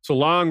controlled. So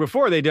long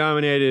before they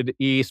dominated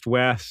east,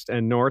 west,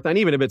 and north, and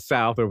even a bit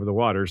south over the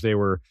waters, they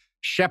were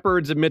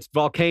shepherds amidst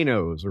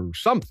volcanoes or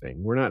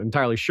something. We're not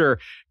entirely sure.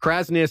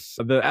 Krasnius,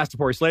 the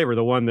Astapori slaver,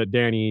 the one that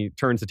Danny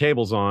turns the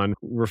tables on,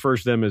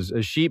 refers to them as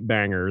sheep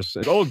bangers.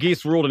 Old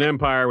geese ruled an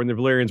empire when the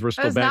Valyrians were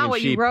still banging sheep. That's not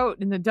what you wrote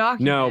in the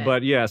document. No,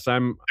 but yes,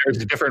 there's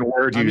a different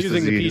word I'm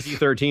using the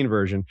PG-13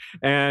 version.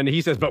 And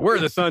he says, but we're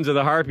the sons of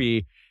the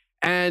Harpy.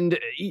 And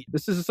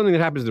this is something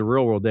that happens in the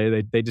real world.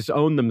 They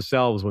disown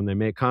themselves when they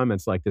make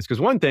comments like this. Because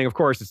one thing, of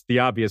course, it's the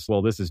obvious,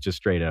 well, this is just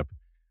straight up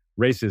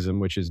racism,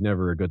 which is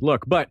never a good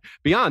look. But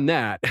beyond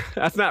that,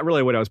 that's not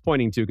really what I was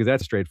pointing to because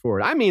that's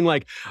straightforward. I mean,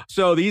 like,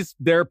 so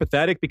they're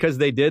pathetic because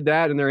they did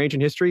that in their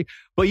ancient history,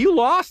 but you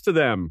lost to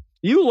them.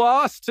 You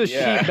lost to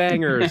sheep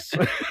bangers.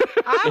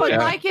 I would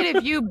like it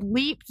if you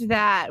bleeped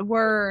that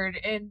word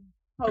in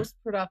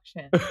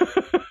post-production.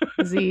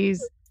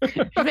 Disease.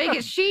 Make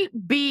it sheep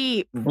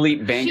beep.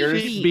 Bleep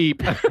bangers. Sheep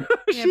beep. Yeah,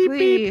 sheep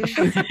beep.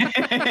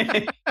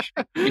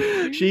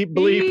 Sheep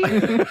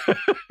bleep.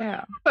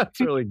 Yeah. That's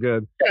really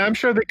good. Yeah, I'm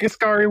sure the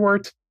Giscari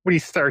worked when he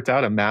starts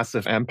out a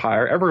massive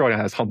empire. Everyone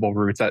has humble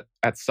roots at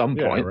some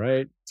point.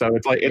 Right. So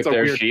it's like, it's a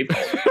weird sheep.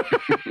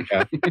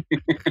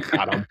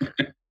 Got him.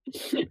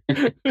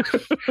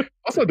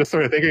 Also, just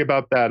sort of thinking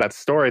about that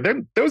story,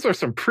 those are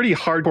some pretty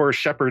hardcore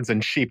shepherds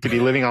and sheep to be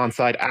living on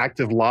side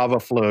active lava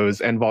flows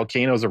and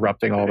volcanoes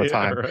erupting all the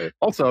time. Right.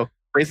 Also,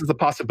 raises the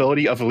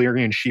possibility of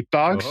Valyrian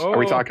sheepdogs. Are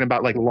we talking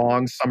about like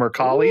long summer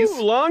collies?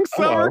 Ooh, long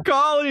summer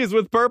collies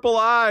with purple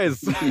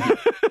eyes.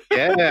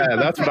 Yeah,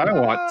 that's what I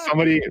want.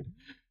 Somebody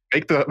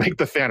make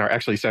the fan art.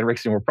 Actually,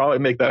 Sanrixian will probably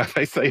make that if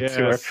I say it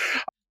to her.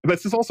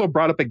 This is also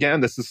brought up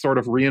again. This is sort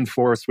of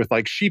reinforced with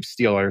like Sheep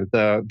Stealer,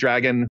 the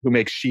dragon who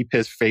makes sheep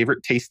his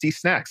favorite tasty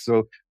snacks.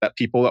 So that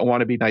people that want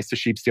to be nice to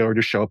Sheep Stealer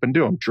just show up and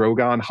do them.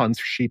 Drogon hunts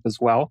sheep as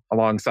well,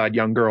 alongside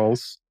young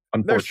girls.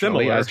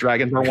 Unfortunately, as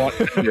dragons are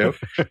wanting to do.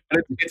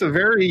 And it's a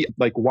very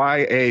like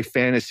YA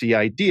fantasy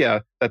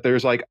idea that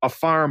there's like a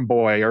farm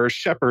boy or a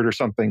shepherd or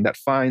something that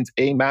finds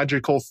a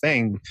magical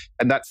thing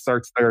and that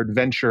starts their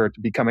adventure to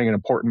becoming an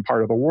important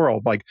part of the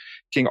world. Like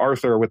King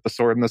Arthur with the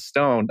Sword and the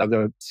Stone of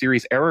the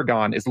series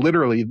Aragon is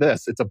literally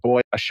this. It's a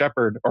boy, a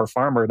shepherd or a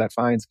farmer that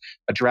finds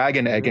a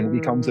dragon egg and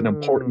becomes an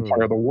important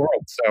part of the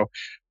world. So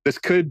this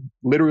could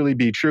literally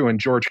be true, and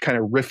George kind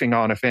of riffing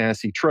on a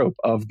fantasy trope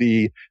of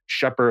the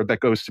shepherd that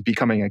goes to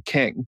becoming a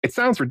king. It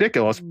sounds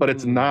ridiculous, but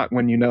it's not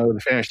when you know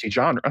the fantasy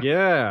genre.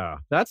 Yeah,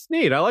 that's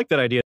neat. I like that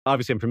idea.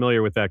 Obviously, I'm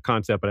familiar with that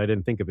concept, but I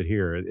didn't think of it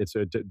here.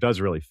 It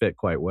does really fit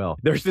quite well.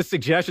 There's this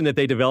suggestion that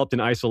they developed in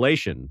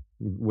isolation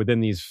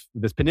within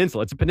this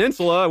peninsula. It's a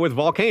peninsula with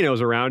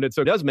volcanoes around it,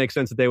 so it does make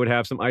sense that they would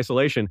have some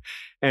isolation.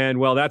 And,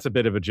 well, that's a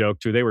bit of a joke,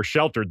 too. They were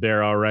sheltered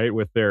there, all right,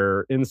 with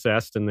their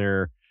incest and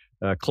their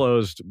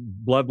closed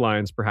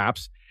bloodlines,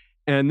 perhaps.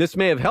 And this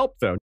may have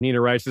helped, though.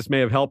 Nina writes, this may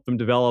have helped them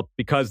develop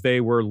because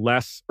they were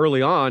less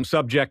early on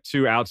subject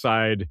to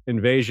outside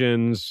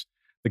invasions.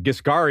 The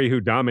Giscari,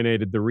 who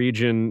dominated the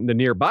region, the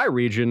nearby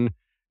region,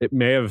 it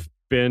may have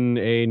been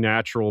a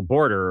natural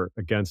border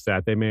against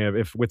that. They may have,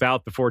 if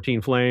without the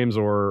 14 Flames,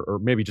 or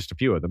maybe just a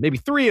few of them, maybe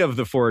 3 of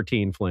the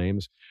 14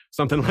 Flames,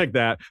 something like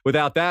that.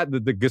 Without that, the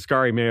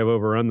Giscari may have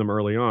overrun them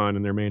early on,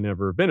 and there may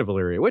never have been a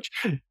Valyria, which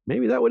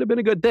maybe that would have been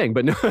a good thing.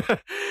 But no,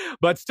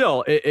 but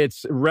still,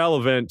 it's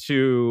relevant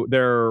to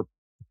their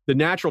the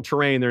natural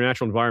terrain, their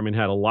natural environment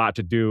had a lot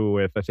to do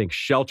with, I think,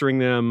 sheltering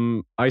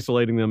them,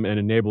 isolating them, and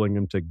enabling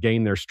them to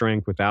gain their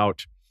strength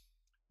without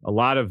a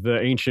lot of the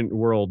ancient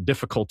world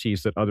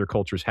difficulties that other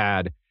cultures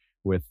had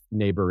with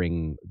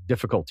neighboring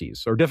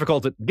difficulties, or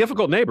difficult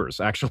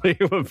neighbors, actually,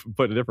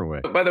 put a different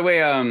way. By the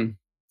way,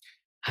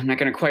 I'm not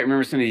going to quite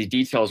remember some of these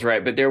details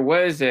right, but there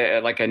was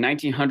a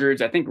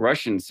 1900s, I think,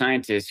 Russian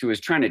scientist who was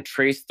trying to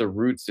trace the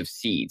roots of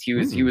seeds.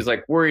 He was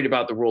like worried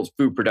about the world's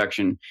food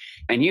production,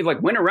 and he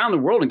like went around the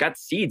world and got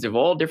seeds of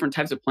all different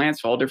types of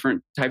plants, all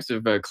different types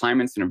of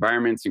climates and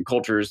environments and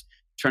cultures,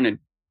 trying to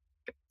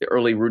get the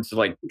early roots of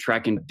like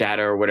tracking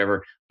data or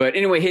whatever. But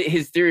anyway,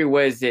 his theory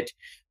was that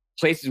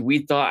places we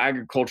thought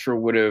agriculture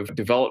would have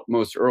developed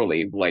most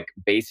early, like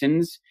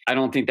basins, I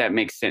don't think that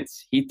makes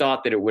sense. He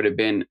thought that it would have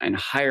been in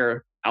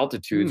higher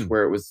altitudes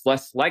where it was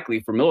less likely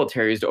for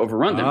militaries to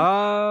overrun them.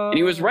 And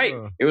he was right.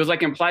 It was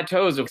like in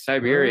plateaus of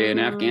Siberia and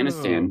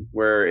Afghanistan,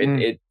 where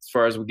it, as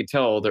far as we could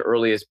tell, the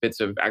earliest bits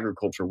of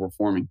agriculture were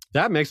forming.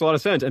 That makes a lot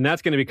of sense. And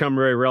that's going to become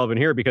very relevant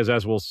here because,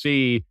 as we'll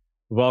see,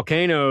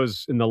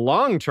 volcanoes in the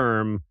long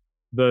term,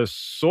 the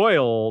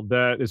soil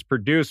that is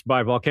produced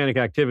by volcanic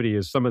activity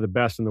is some of the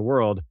best in the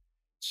world.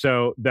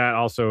 So that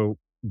also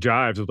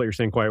jives with what you're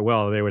saying quite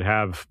well. They would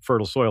have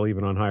fertile soil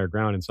even on higher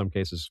ground in some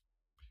cases.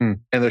 And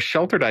the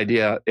sheltered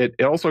idea,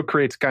 it also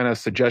creates kind of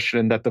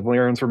suggestion that the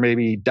Valyrians were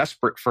maybe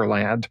desperate for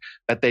land,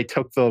 that they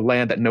took the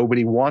land that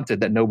nobody wanted,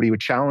 that nobody would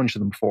challenge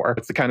them for.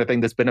 It's the kind of thing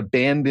that's been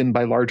abandoned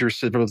by larger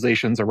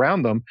civilizations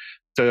around them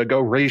to go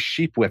raise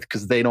sheep with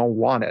because they don't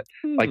want it.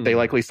 Like they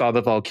likely saw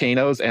the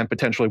volcanoes and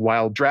potentially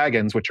wild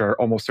dragons, which are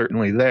almost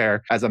certainly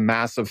there, as a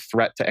massive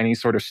threat to any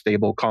sort of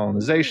stable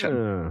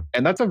colonization.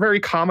 And that's a very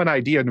common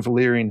idea in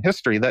Valyrian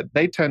history, that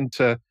they tend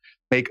to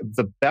make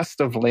the best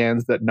of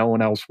lands that no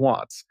one else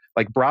wants.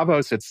 Like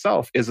Braavos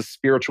itself is a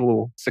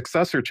spiritual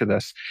successor to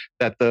this,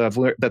 that the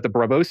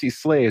Braavosi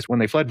slaves, when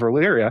they fled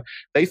Valyria,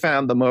 they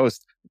found the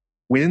most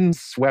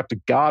windswept,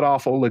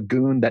 god-awful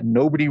lagoon that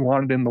nobody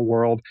wanted in the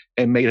world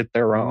and made it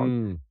their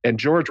own. And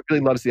George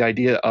really loves the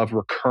idea of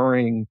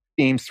recurring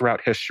themes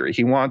throughout history.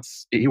 He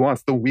wants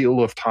the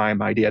wheel of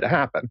time idea to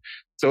happen.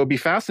 So it'd be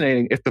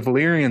fascinating if the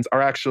Valyrians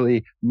are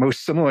actually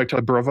most similar to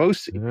the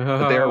Braavosi.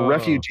 They are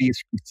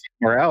refugees from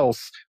somewhere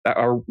else that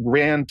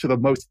ran to the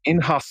most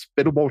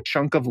inhospitable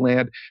chunk of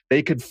land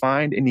they could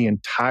find in the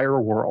entire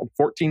world.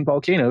 14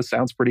 volcanoes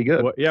sounds pretty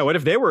good. Well, what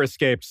if they were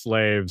escaped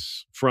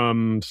slaves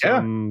from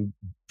some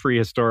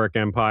prehistoric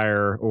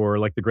empire, or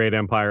like the Great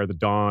Empire, the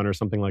Dawn, or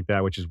something like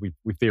that, which is we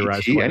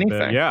theorized quite a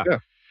bit. Yeah.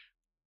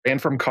 And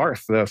from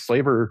Karth, the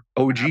slaver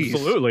OGs.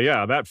 Absolutely,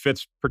 yeah. That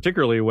fits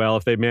particularly well.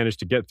 If they managed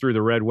to get through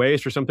the Red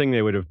Waste or something,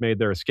 they would have made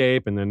their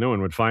escape, and then no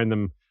one would find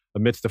them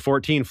amidst the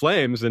 14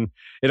 flames. And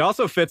it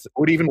also fits...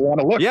 Would even want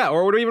to look. Yeah,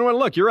 or would even want to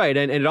look. You're right.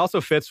 And it also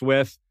fits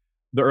with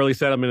the early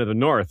settlement of the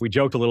North. We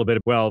joked a little bit,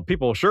 well,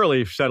 people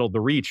surely settled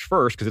the Reach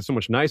first because it's so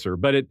much nicer.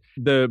 But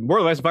the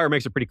World of Ice and Fire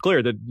makes it pretty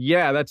clear that,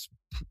 yeah, that's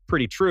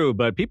pretty true.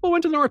 But people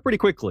went to the North pretty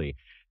quickly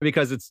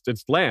because it's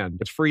land.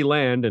 It's free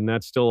land, and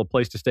that's still a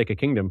place to stake a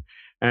kingdom.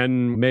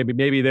 And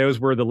maybe those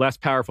were the less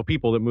powerful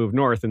people that moved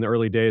north in the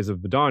early days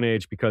of the Dawn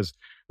Age, because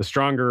the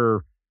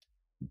stronger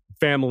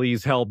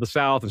families held the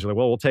South, and so like,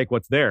 well, we'll take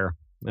what's there.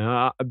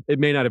 It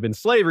may not have been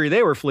slavery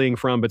they were fleeing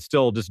from, but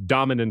still just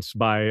dominance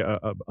by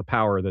a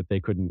power that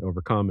they couldn't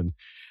overcome. And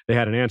they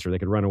had an answer. They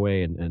could run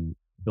away and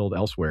build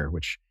elsewhere,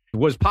 which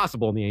was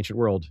possible in the ancient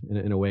world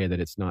in a way that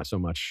it's not so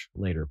much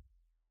later.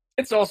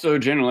 It's also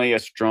generally a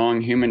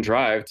strong human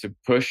drive to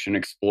push and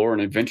explore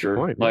and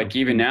adventure. Like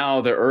even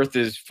now, the Earth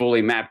is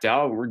fully mapped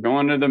out. We're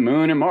going to the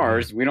moon and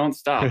Mars. We don't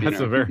stop. That's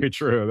very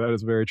true. That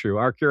is very true.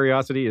 Our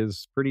curiosity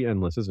is pretty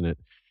endless, isn't it?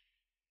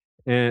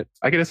 And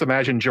I can just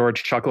imagine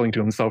George chuckling to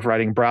himself,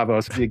 writing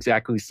Braavos to be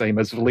exactly the same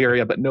as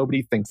Valyria, but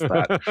nobody thinks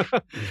that.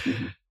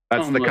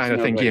 That's the kind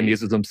of thing he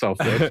amuses himself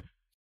with.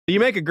 You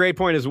make a great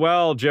point as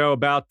well, Joe,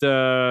 about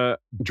the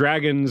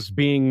dragons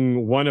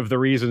being one of the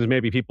reasons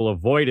maybe people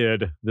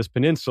avoided this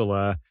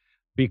peninsula,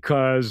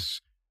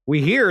 because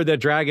we hear that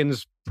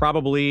dragons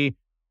probably,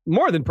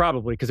 more than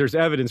probably, because there's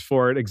evidence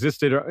for it,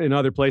 existed in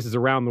other places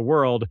around the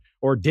world,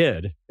 or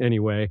did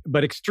anyway,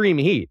 but extreme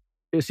heat.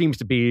 It seems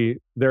to be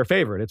their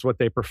favorite. It's what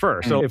they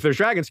prefer. So if there's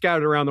dragons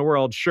scattered around the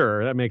world,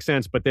 sure, that makes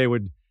sense, but they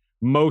would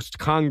most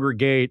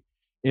congregate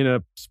in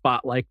a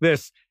spot like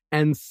this.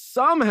 And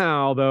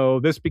somehow, though,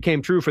 this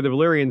became true for the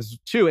Valyrians,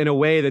 too, in a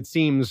way that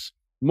seems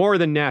more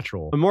than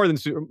natural, more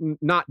than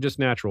not just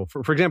natural.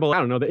 For example, I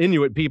don't know, the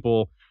Inuit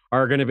people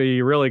are going to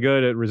be really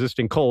good at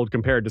resisting cold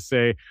compared to,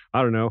 say,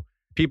 I don't know,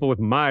 people with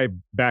my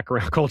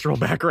background, cultural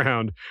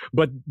background,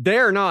 but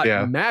they're not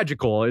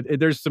magical.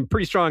 There's some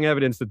pretty strong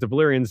evidence that the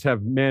Valyrians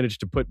have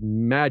managed to put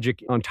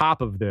magic on top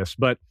of this,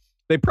 but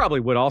they probably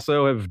would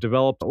also have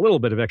developed a little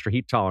bit of extra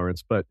heat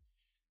tolerance. But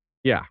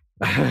yeah,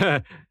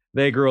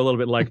 they grew a little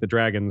bit like the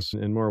dragons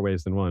in more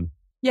ways than one.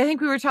 Yeah, I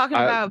think we were talking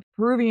about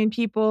Peruvian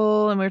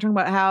people, and we were talking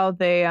about how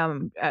they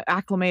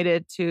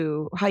acclimated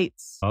to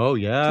heights. Oh,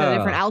 yeah. To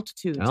different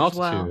altitudes as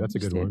well. That's a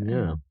good one,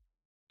 yeah.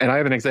 And I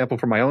have an example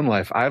from my own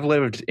life. I've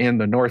lived in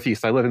the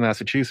Northeast. I live in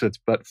Massachusetts,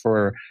 but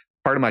for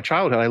part of my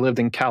childhood, I lived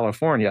in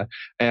California.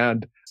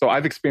 And so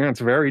I've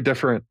experienced very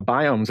different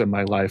biomes in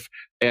my life.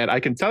 And I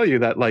can tell you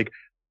that like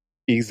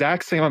the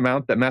exact same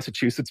amount that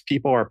Massachusetts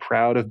people are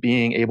proud of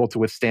being able to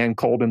withstand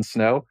cold and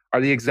snow are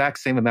the exact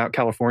same amount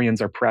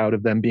Californians are proud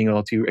of them being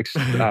able to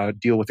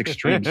deal with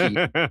extreme heat.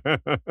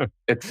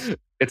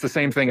 It's the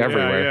same thing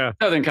everywhere. Yeah.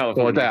 Southern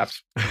California. Well,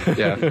 adapts.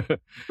 Yeah.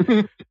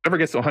 Never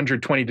gets to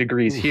 120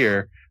 degrees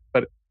here,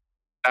 but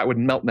that would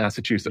melt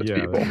Massachusetts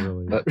people.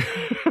 Really...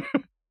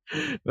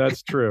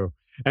 That's true.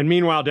 And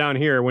meanwhile, down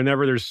here,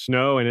 whenever there's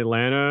snow in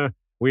Atlanta,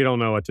 we don't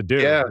know what to do.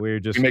 Yeah, we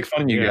make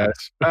fun of you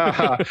guys.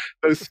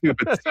 Those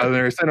stupid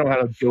Southerners, they don't know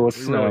how to deal with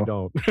snow. Really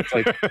don't. It's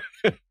like,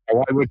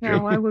 why would you? Yeah,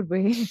 why would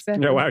we?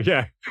 Exactly.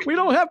 Yeah, we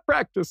don't have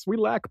practice. We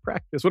lack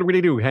practice. What are we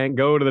going to do? Hank,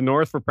 go to the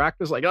north for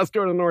practice? Like, let's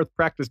go to the north,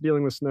 practice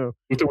dealing with snow.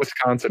 Move to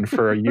Wisconsin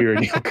for a year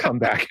and you'll come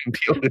back and be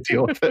able to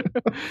deal with it.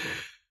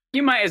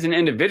 You might as an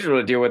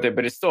individual to deal with it,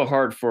 but it's still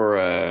hard for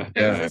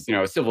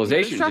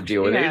civilization to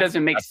deal with it. It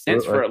doesn't make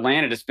sense for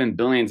Atlanta to spend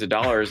billions of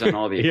dollars on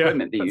all the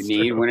equipment that you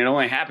need when it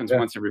only happens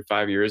once every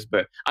 5 years.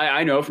 But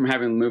I know from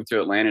having moved to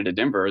Atlanta to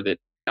Denver that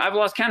I've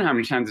lost count how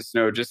many times it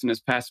snowed just in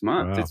this past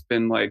month. Wow. It's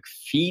been like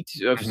feet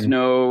of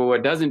snow a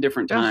dozen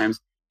different times.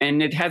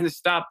 And it hasn't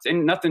stopped,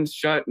 and nothing's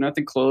shut,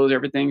 nothing closed.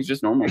 Everything's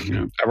just normal.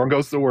 Everyone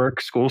goes to work,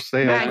 schools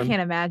stay open. I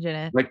can't imagine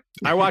it. Like,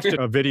 I watched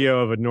a video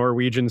of a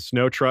Norwegian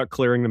snow truck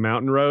clearing the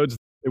mountain roads.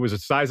 It was the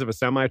size of a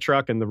semi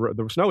truck, and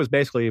the snow was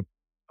basically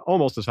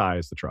almost as high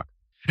as the truck.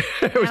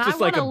 It was just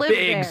like a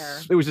big.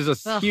 It was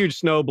just a huge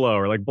snow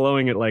blower, like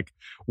blowing it like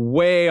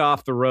way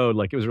off the road.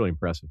 Like, it was really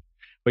impressive.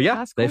 But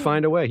yeah, they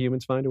find a way.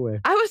 Humans find a way.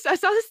 I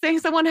saw this thing.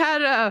 Someone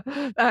had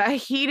a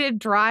heated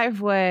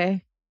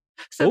driveway.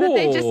 So that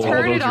they just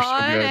turn it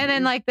on and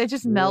then like they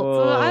just melt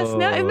the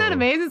snow. Isn't that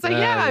amazing? It's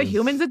like,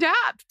 humans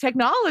adapt.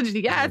 Technology.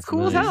 Yeah, it's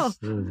cool as hell.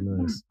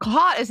 Nice.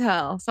 Hot as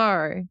hell.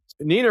 Sorry.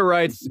 Nina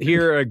writes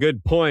here a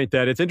good point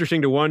that it's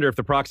interesting to wonder if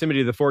the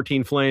proximity of the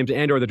 14 Flames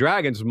and or the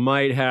dragons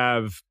might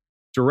have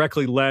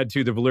directly led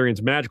to the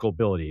Valyrians' magical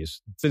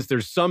abilities, since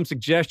there's some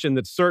suggestion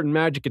that certain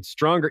magic gets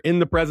stronger in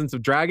the presence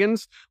of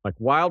dragons, like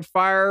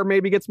wildfire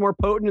maybe gets more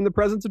potent in the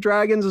presence of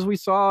dragons, as we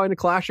saw in the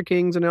Clash of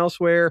Kings and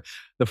elsewhere.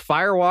 The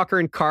Firewalker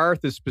in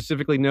Karth is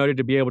specifically noted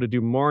to be able to do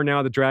more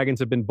now that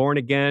dragons have been born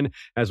again,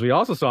 as we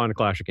also saw in the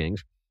Clash of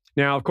Kings.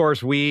 Now, of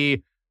course,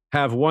 we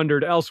have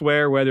wondered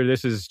elsewhere whether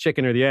this is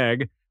chicken or the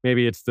egg.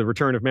 Maybe it's the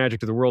return of magic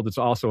to the world that's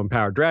also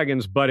empowered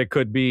dragons, but it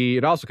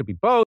also could be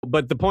both.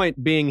 But the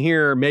point being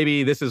here,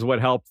 maybe this is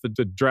what helped the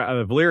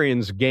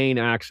Valyrians gain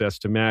access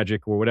to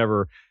magic or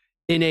whatever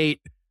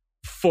innate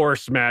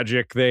force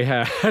magic they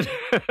had.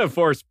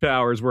 Force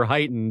powers were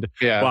heightened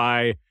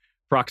by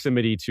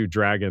proximity to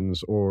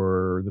dragons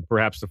or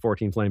perhaps the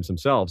 14 Flames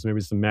themselves.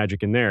 Maybe some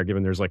magic in there,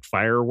 given there's like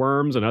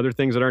fireworms and other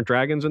things that aren't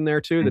dragons in there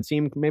too that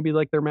seem maybe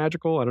like they're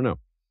magical. I don't know.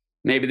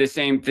 Maybe the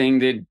same thing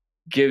that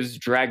gives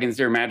dragons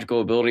their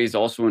magical abilities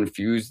also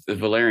infuse the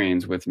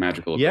Valyrians with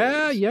magical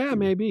abilities. Yeah,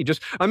 maybe.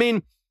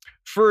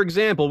 For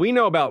example, we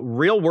know about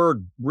real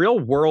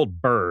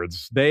world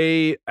birds.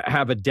 They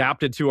have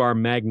adapted to our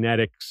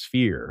magnetic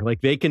sphere.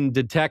 Like, they can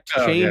detect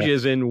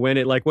changes in when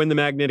the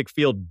magnetic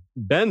field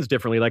bends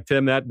differently. Like, to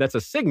them, that's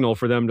a signal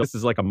for them. This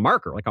is like a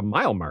marker, like a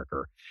mile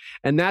marker.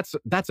 And that's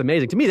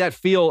amazing. To me, that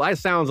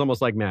sounds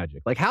almost like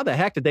magic. Like, how the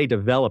heck did they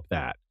develop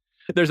that?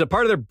 There's a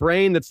part of their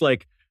brain that's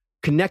like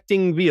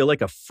connecting via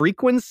like a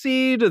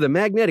frequency to the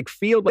magnetic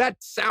field. That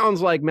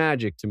sounds like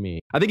magic to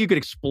me. I think you could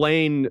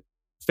explain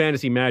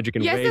fantasy magic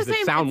in ways that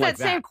sound like that. It's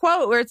that same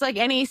quote where it's like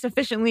any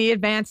sufficiently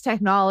advanced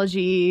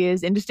technology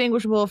is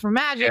indistinguishable from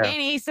magic.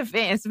 Any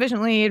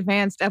sufficiently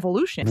advanced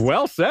evolution.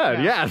 Well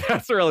said. Yeah,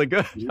 that's really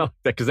good.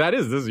 Because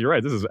you're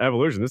right. This is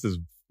evolution. This is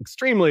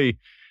extremely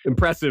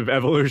impressive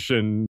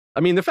evolution. I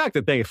mean, the fact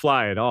that they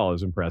fly at all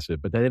is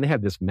impressive, but then they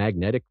have this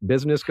magnetic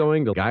business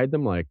going to guide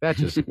them. Like, that's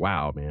just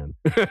wow, man.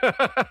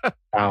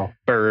 Wow.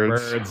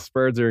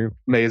 Birds are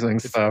amazing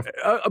stuff.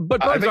 But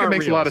birds I think it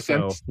makes real, a lot of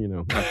sense.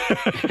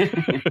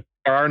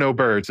 There are no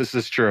birds. This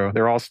is true.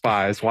 They're all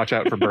spies. Watch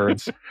out for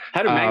birds.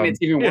 How do magnets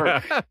even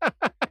work?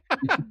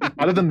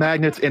 How do the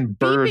magnets in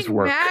birds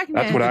work?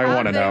 That's what I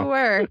want to know. How do they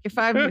work? If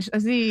I'm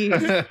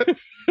Aziz.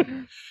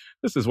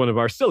 This is one of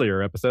our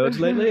sillier episodes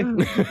lately.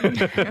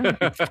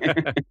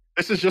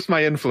 This is just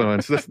my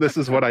influence. This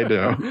is what I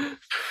do.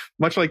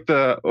 Much like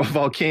the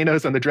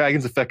volcanoes and the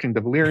dragons affecting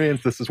the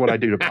Valyrians, this is what I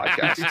do to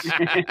podcasts.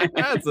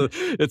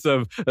 It's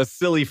a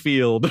silly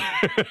field.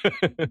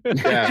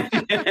 Yeah.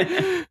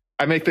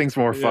 I make things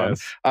more fun.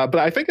 Yes. But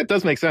I think it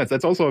does make sense.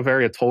 That's also a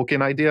very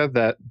Tolkien idea,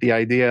 that the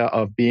idea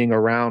of being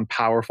around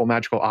powerful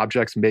magical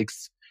objects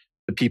makes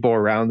the people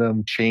around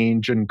them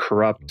change and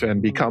corrupt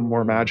and become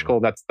more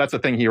magical. That's the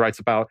thing he writes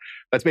about.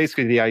 That's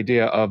basically the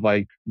idea of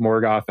like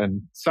Morgoth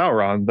and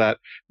Sauron, that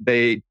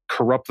they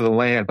corrupt the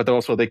land, but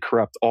also they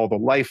corrupt all the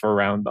life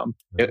around them.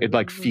 It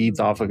like feeds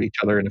off of each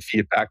other in a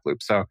feedback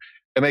loop. So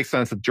it makes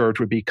sense that George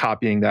would be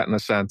copying that in a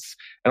sense.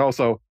 And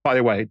also, by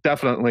the way,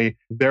 definitely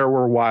there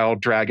were wild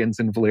dragons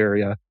in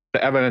Valyria.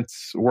 The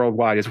evidence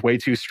worldwide is way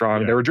too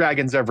strong. There were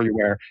dragons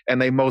everywhere,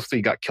 and they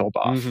mostly got killed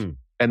off.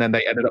 And then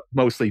they ended up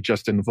mostly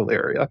just in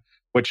Valyria,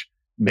 which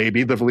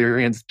maybe the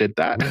Valyrians did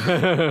that.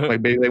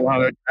 Like maybe they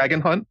wanted a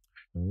dragon hunt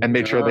and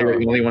make sure they were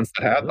the only ones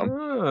that had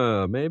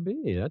them.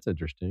 Maybe. That's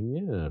interesting.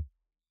 Yeah.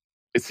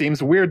 It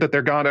seems weird that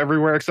they're gone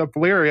everywhere except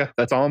Valyria.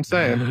 That's all I'm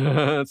saying.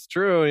 That's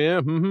true. Yeah.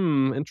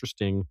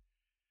 Interesting.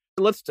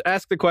 Let's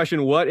ask the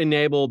question, what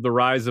enabled the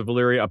rise of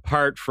Valyria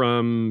apart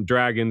from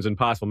dragons and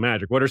possible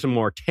magic? What are some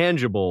more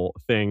tangible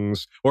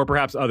things, or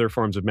perhaps other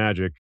forms of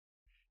magic,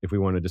 if we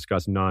want to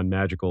discuss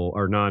non-magical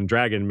or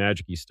non-dragon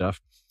magic-y stuff?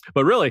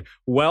 But really,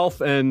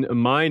 wealth and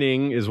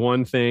mining is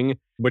one thing,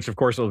 which of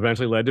course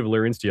eventually led to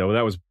Valyrian steel.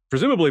 That was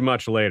presumably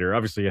much later.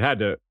 Obviously, it had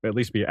to at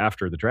least be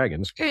after the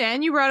dragons. Yeah,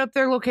 and you brought up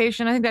their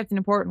location. I think that's an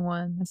important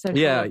one. The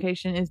central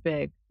location is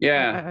big.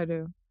 Yeah. I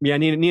do. Yeah,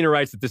 Nina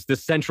writes that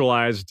this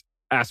centralized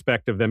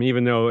aspect of them,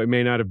 even though it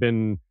may not have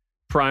been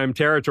prime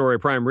territory,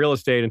 prime real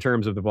estate in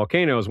terms of the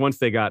volcanoes, once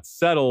they got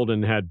settled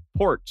and had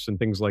ports and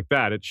things like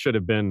that, it should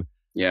have been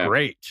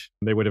great.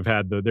 They would have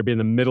had they'd be in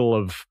the middle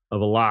of a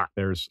lot.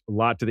 There's a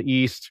lot to the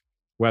east,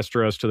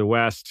 Westeros to the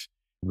west,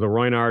 the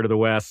Rhoynar to the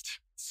west,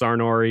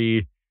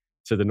 Sarnori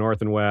to the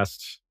north and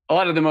west. A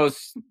lot of the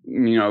most,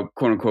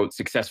 quote unquote,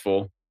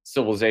 successful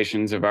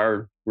civilizations of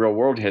our real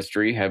world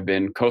history have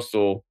been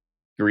coastal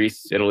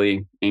Greece,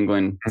 Italy,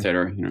 England,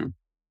 etc.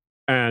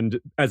 And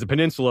as a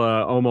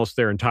peninsula, almost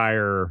their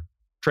entire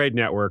trade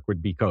network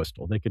would be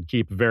coastal. They could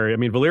keep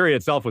Valyria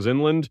itself was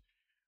inland,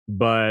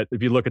 but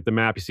if you look at the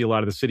map, you see a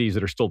lot of the cities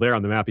that are still there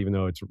on the map, even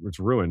though it's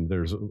ruined.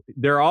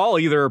 They're all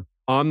either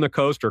on the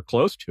coast or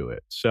close to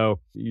it. So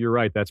you're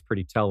right, that's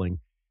pretty telling.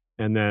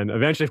 And then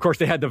eventually, of course,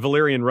 they had the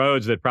Valyrian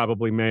roads that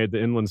probably made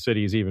the inland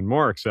cities even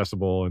more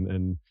accessible,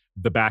 and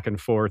the back and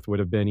forth would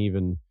have been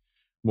even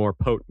more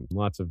potent.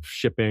 Lots of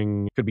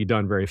shipping could be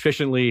done very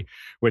efficiently,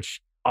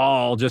 which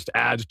all just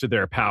adds to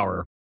their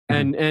power.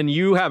 And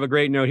you have a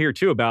great note here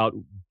too about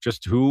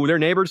just who their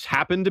neighbors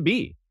happen to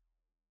be.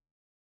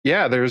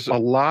 Yeah, there's a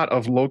lot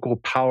of local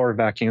power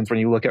vacuums when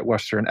you look at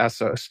Western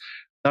Essos.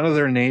 None of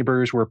their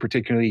neighbors were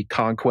particularly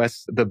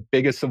conquests. The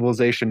biggest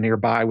civilization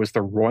nearby was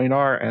the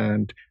Rhoynar,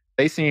 and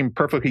they seem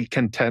perfectly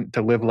content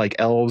to live like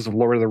elves of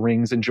Lord of the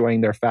Rings,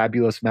 enjoying their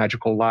fabulous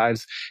magical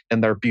lives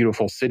in their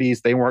beautiful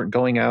cities. They weren't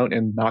going out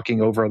and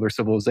knocking over other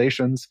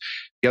civilizations.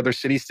 The other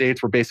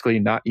city-states were basically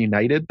not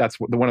united. That's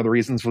one of the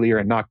reasons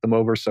Valyria knocked them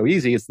over so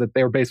easy, is that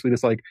they were basically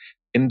just like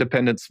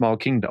independent small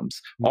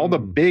kingdoms. All the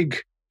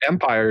big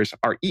empires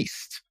are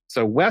east.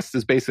 So west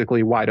is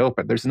basically wide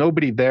open. There's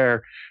nobody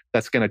there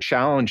that's going to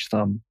challenge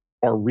them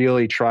or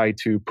really try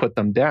to put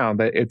them down.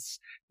 It's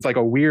like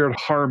a weird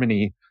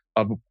harmony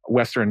of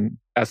Western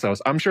Essos.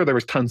 I'm sure there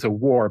was tons of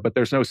war, but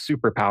there's no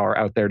superpower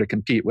out there to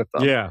compete with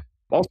them. Yeah.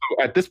 Also,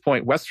 at this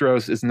point,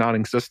 Westeros is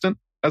non-existent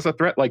as a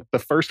threat. Like the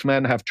First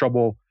Men have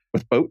trouble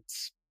with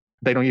boats.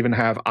 They don't even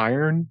have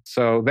iron.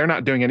 So they're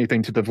not doing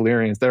anything to the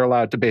Valyrians. They're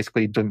allowed to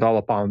basically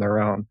develop on their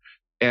own.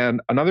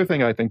 And another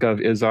thing I think of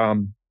is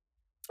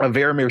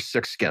Varamir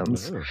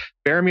Sixskins.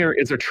 Varamir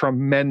is a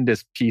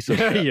tremendous piece of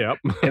shit. Yep.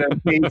 An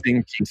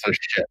amazing piece of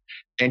shit.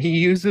 And he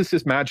uses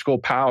his magical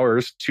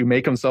powers to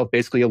make himself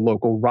basically a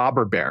local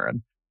robber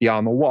baron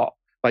beyond the wall.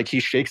 Like he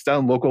shakes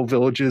down local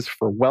villages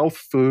for wealth,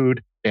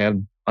 food,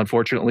 and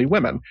unfortunately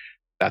women.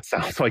 That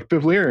sounds like the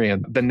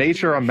Valyrian. The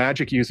nature of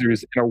magic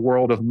users in a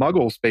world of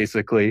muggles,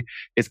 basically,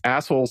 is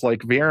assholes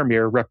like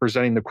Varamir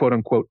representing the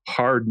quote-unquote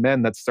hard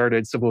men that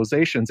started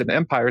civilizations and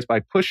empires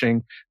by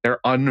pushing their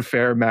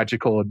unfair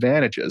magical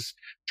advantages.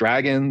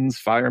 Dragons,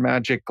 fire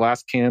magic,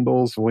 glass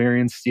candles,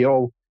 Valyrian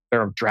steel,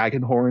 their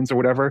dragon horns or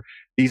whatever.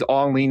 These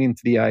all lean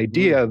into the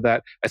idea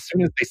that as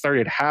soon as they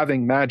started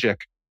having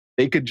magic,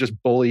 they could just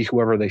bully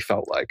whoever they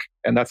felt like.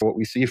 And that's what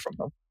we see from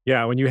them.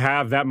 Yeah, when you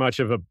have that much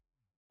of a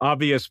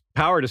obvious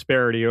power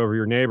disparity over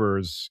your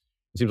neighbors,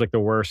 it seems like the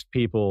worst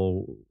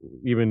people,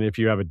 even if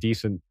you have a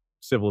decent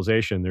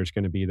civilization, there's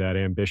going to be that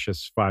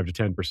ambitious 5 to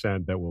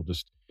 10% that will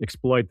just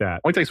exploit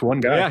that. Only takes one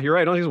guy. Yeah, you're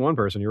right. It only takes one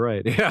person. You're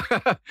right. Yeah.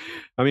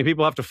 I mean,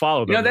 people have to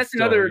follow them. That's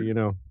still,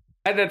 another,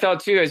 I had that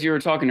thought too, as you were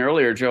talking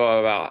earlier, Joe,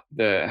 about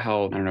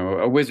how, I don't know,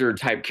 a wizard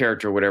type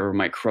character or whatever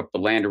might corrupt the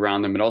land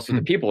around them, but also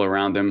the people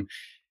around them.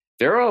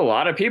 There are a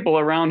lot of people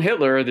around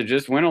Hitler that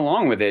just went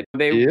along with it.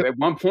 At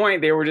one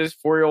point, they were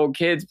just 4-year-old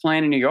kids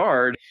playing in a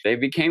yard. They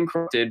became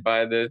corrupted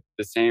by the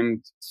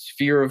same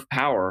sphere of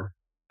power.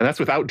 And that's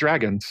without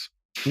dragons.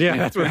 Yeah,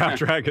 that's without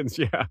dragons,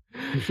 yeah.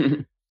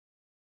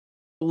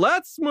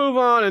 Let's move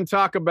on and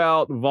talk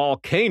about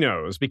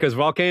volcanoes, because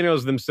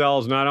volcanoes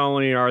themselves, not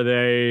only are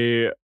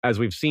they, as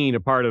we've seen, a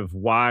part of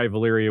why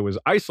Valyria was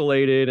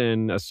isolated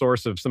and a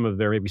source of some of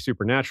their maybe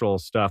supernatural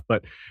stuff,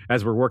 but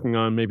as we're working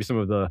on maybe some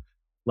of the,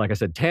 like I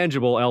said,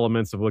 tangible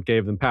elements of what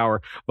gave them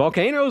power,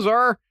 volcanoes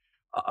are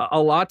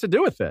a lot to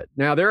do with it.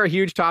 Now, they're a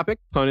huge topic,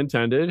 pun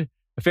intended,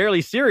 a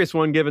fairly serious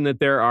one, given that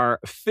there are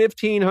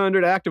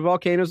 1,500 active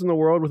volcanoes in the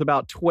world, with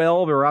about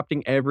 12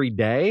 erupting every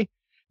day.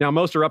 Now,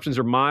 most eruptions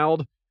are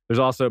mild. There's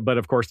also, but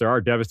of course, there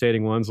are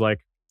devastating ones,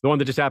 like the one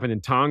that just happened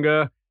in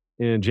Tonga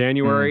in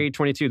January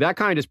 22. That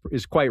kind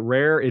is quite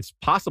rare. It's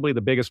possibly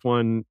the biggest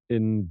one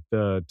in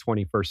the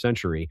 21st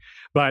century.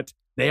 But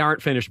They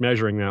aren't finished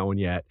measuring that one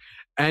yet.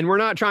 And we're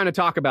not trying to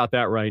talk about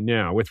that right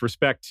now with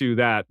respect to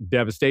that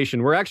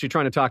devastation. We're actually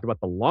trying to talk about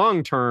the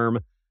long-term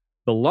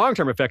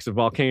effects of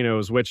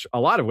volcanoes, which a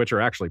lot of which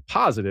are actually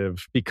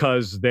positive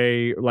because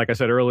they, like I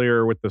said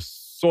earlier, with the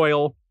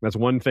soil, that's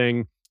one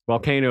thing.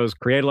 Volcanoes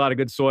create a lot of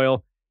good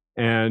soil.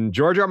 And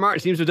George R.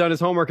 Martin seems to have done his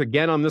homework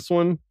again on this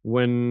one.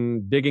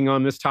 When digging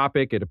on this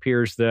topic, it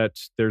appears that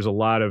there's a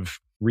lot of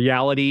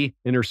reality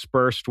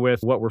interspersed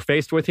with what we're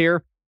faced with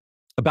here.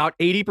 About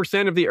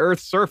 80% of the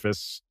Earth's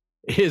surface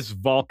is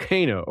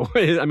volcano.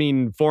 I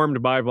mean,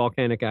 formed by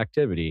volcanic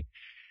activity.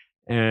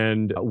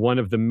 And one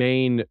of the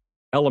main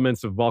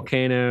elements of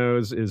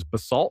volcanoes is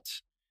basalt.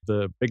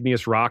 The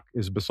igneous rock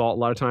is basalt a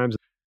lot of times.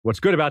 What's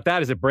good about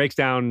that is it breaks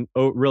down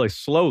really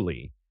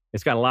slowly.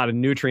 It's got a lot of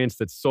nutrients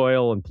that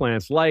soil and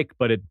plants like,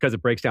 but because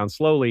it breaks down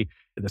slowly,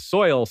 the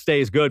soil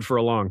stays good for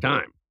a long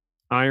time.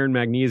 Iron,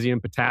 magnesium,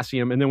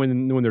 potassium. And then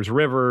when there's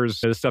rivers,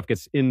 this stuff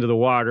gets into the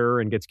water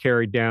and gets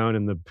carried down,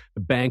 and the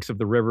banks of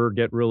the river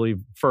get really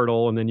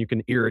fertile, and then you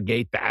can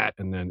irrigate that.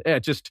 And then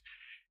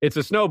it's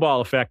a snowball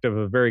effect of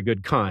a very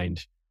good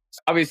kind.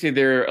 Obviously,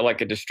 they're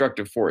like a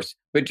destructive force,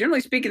 but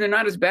generally speaking, they're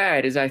not as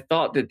bad as I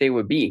thought that they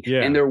would be.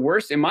 Yeah. And they're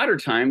worse in modern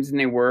times than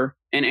they were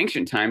in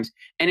ancient times.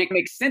 And it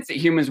makes sense that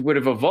humans would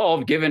have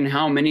evolved given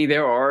how many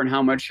there are and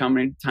how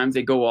many times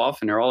they go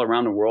off and they're all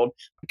around the world.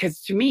 Because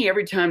to me,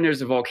 every time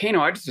there's a volcano,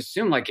 I just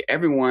assume like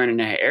everyone in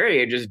that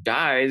area just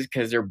dies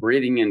because they're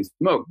breathing in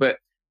smoke. But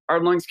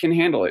our lungs can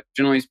handle it.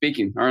 Generally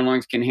speaking, our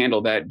lungs can handle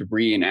that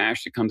debris and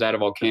ash that comes out of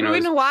volcanoes.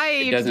 In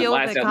Hawaii, it doesn't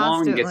last that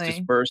long and gets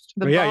dispersed.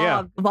 The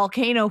fog,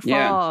 volcano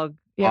fog.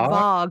 Yeah,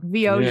 VOG,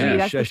 VOG. Yeah,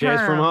 that's the she's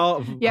term. from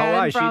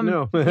Hawaii. She'd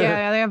know.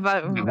 Yeah, they have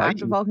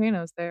active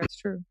volcanoes there. It's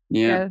true.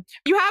 Yeah.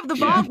 You have the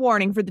VOG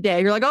warning for the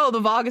day. You're like, oh, the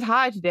VOG is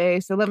high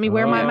today, so let me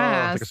wear my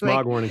mask. It's like a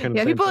smog warning. Kind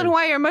of people thing. in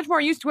Hawaii are much more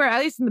used to wear, at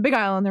least in the Big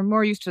Island, they're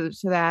more used to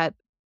that.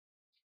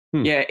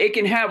 Yeah, it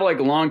can have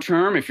like long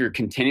term if you're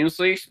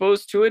continuously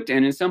exposed to it.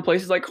 And in some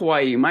places like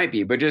Hawaii, you might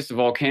be. But just a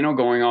volcano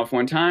going off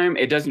one time,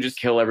 it doesn't just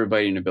kill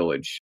everybody in a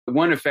village.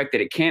 One effect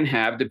that it can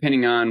have,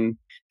 depending on,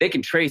 they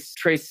can trace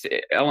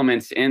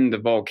elements in the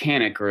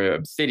volcanic or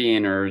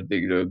obsidian or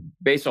the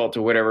basalt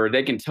or whatever.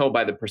 They can tell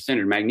by the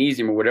percentage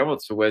magnesium or whatever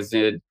else it was,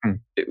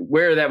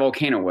 where that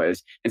volcano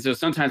was. And so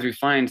sometimes we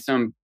find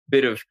some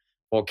bit of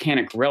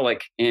volcanic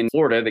relic in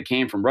Florida that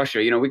came from Russia.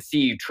 We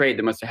see trade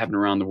that must have happened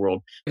around the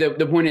world.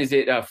 The point is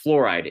that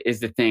fluoride is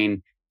the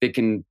thing that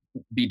can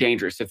be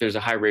dangerous if there's a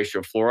high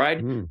ratio of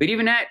fluoride. But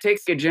even that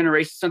takes a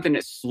generation, something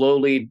that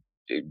slowly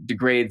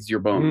degrades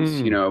your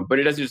bones, but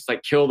it doesn't just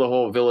like kill the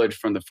whole village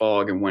from the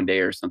fog in one day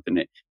or something.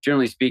 That,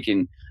 generally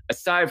speaking,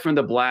 aside from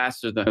the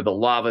blast or the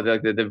lava,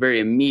 the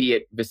very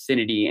immediate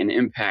vicinity and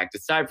impact,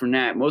 aside from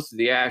that, most of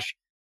the ash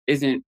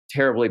isn't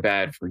terribly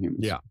bad for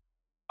humans. Yeah.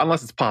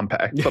 Unless it's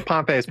Pompeii. But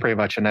Pompeii is pretty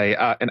much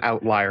an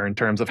outlier in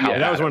terms of how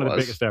that was one of the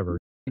biggest ever.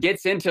 It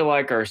gets into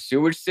like our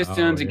sewage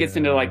systems. It gets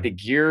into like the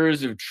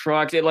gears of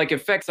trucks. It like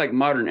affects like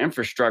modern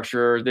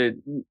infrastructure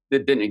that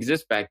didn't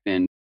exist back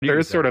then. There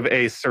is sort of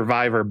a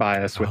survivor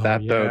bias with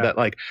that, though, that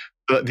like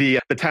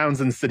the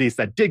towns and cities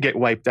that did get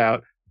wiped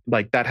out,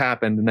 like that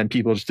happened, and then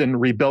people just didn't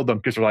rebuild them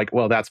because they're like,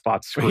 well, that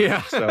spot's screwed.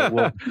 Yeah.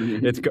 So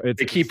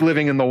they keep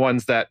living in the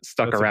ones that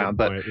stuck around.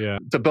 But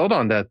to build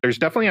on that, there's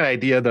definitely an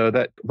idea, though,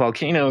 that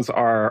volcanoes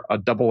are a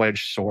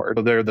double-edged sword.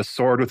 They're the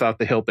sword without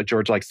the hilt that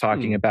George likes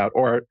talking about,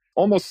 or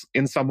almost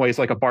in some ways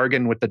like a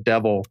bargain with the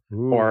devil.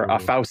 Or a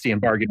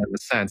Faustian bargain in the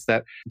sense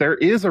that there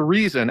is a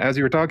reason, as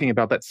you were talking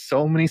about, that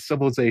so many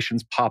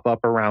civilizations pop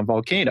up around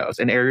volcanoes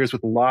in areas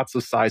with lots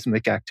of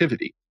seismic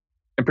activity.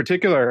 In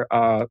particular,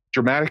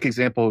 dramatic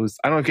example is,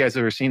 I don't know if you guys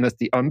have ever seen this,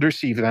 the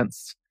undersea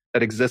vents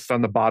that exist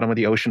on the bottom of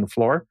the ocean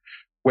floor,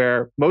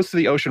 where most of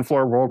the ocean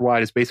floor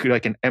worldwide is basically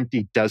like an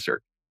empty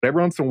desert. But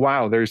every once in a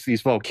while, there's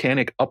these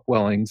volcanic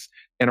upwellings,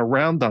 and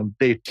around them,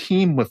 they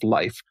teem with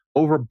life,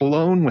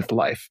 overblown with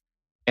life.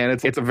 And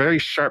it's a very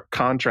sharp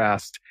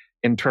contrast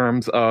in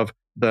terms of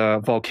the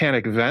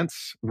volcanic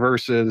vents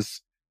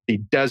versus the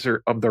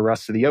desert of the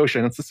rest of the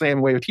ocean. It's the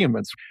same way with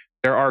humans.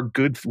 There are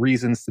good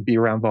reasons to be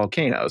around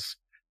volcanoes.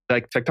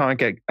 Like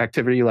tectonic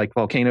activity, like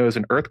volcanoes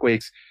and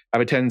earthquakes,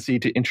 have a tendency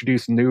to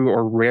introduce new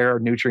or rare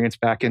nutrients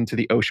back into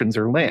the oceans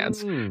or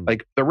lands.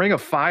 Like the Ring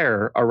of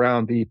Fire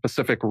around the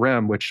Pacific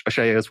Rim, which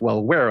Ashaya is well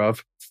aware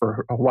of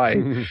for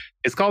Hawaii,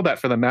 is called that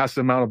for the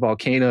massive amount of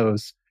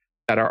volcanoes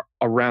that are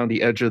around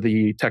the edge of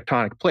the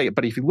tectonic plate.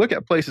 But if you look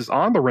at places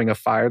on the Ring of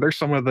Fire, there's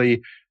some of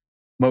the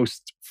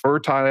most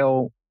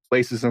fertile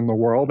places in the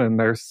world, and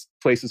there's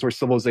places where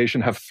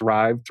civilization have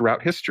thrived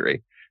throughout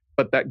history.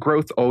 But that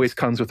growth always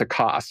comes with a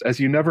cost, as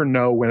you never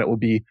know when it will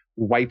be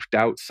wiped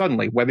out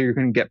suddenly, whether you're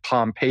going to get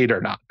Pompeii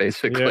or not,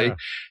 basically. Yeah.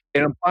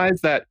 It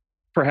implies that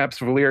perhaps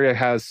Valyria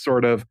has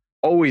sort of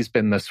always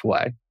been this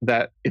way,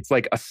 that it's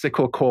like a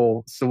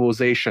cyclical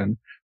civilization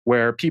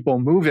where people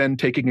move in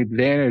taking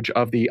advantage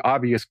of the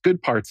obvious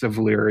good parts of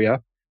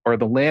Valyria, or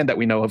the land that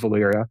we know of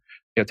Valyria,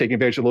 taking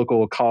advantage of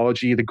local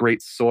ecology, the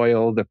great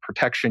soil, the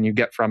protection you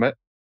get from it.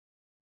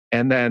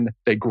 and then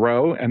they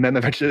grow, and then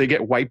eventually they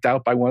get wiped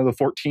out by one of the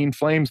 14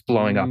 flames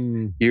blowing up.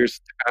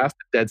 Years pass,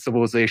 the dead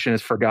civilization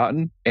is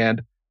forgotten,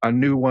 and a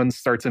new one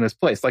starts in its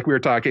place. Like we were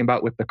talking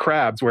about with the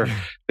crabs, where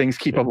things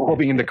keep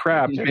evolving into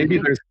crabs. Maybe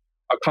there's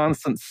a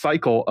constant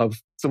cycle of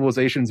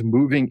civilizations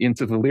moving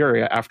into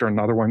Valyria after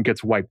another one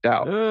gets wiped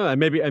out. And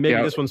maybe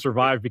this one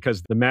survived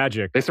because the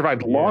magic. They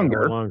survived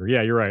longer.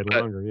 Yeah, you're right.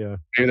 Longer, yeah.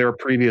 Maybe there were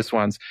previous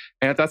ones.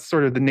 And that's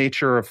sort of the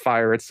nature of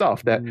fire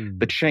itself, that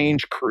the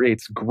change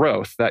creates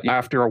growth, that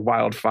after a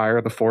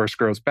wildfire, the forest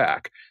grows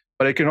back.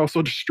 But it can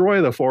also destroy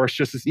the forest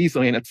just as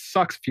easily, and it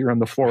sucks if you're in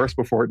the forest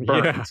before it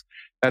burns. Yeah.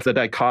 That's a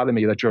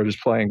dichotomy that George is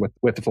playing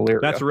with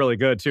Valyria. That's really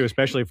good too,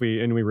 especially if we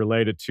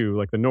relate it to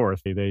like the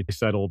North. They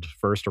settled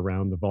first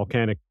around the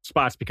volcanic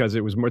spots because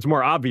it's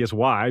more obvious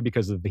why,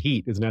 because of the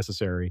heat is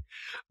necessary.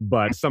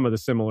 But some of the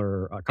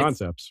similar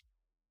concepts,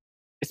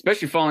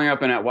 especially following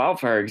up on that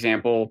wildfire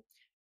example.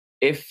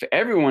 If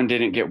everyone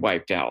didn't get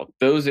wiped out,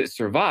 those that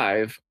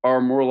survive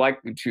are more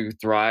likely to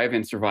thrive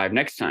and survive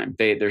next time.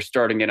 They're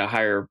starting at a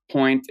higher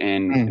point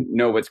and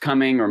know what's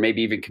coming, or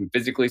maybe even can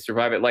physically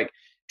survive it. Like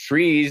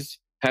trees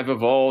have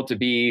evolved to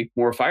be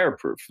more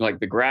fireproof. Like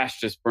the grass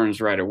just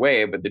burns right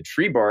away, but the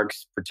tree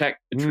barks protect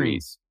the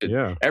trees.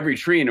 Yeah. Every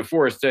tree in a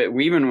forest,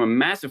 even when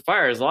massive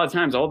fires, a lot of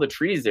times all the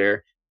trees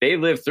there, they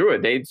live through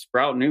it. They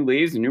sprout new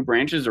leaves and new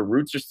branches, or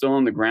roots are still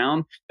in the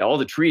ground. All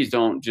the trees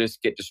don't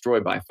just get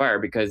destroyed by fire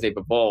because they've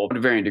evolved to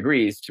varying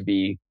degrees to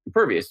be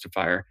impervious to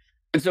fire.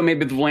 And so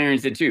maybe the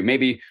Valyrians did too.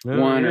 Maybe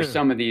one or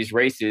some of these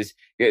races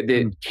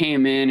that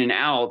came in and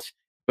out,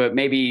 but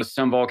maybe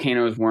some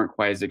volcanoes weren't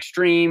quite as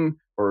extreme,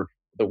 or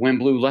the wind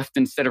blew left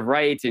instead of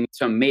right, and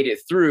some made it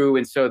through.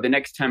 And so the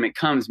next time it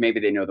comes, maybe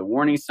they know the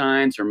warning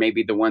signs, or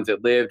maybe the ones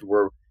that lived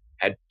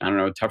had, I don't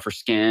know, tougher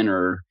skin,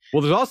 or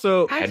there's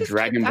also had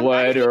dragon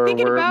blood, or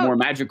were more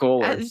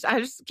magical. I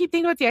just keep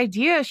thinking about the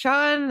idea,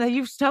 Sean, that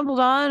you've stumbled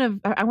on.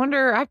 I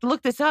wonder, I have to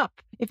look this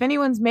up, if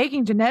anyone's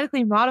making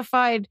genetically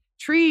modified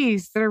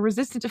trees that are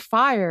resistant to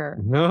fire.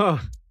 No.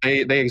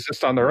 They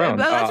exist on their own.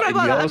 That's what I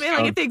thought. I mean,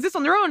 like, if they exist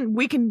on their own,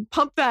 we can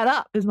pump that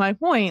up, is my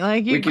point.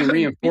 Like, we can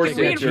reinforce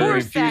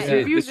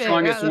the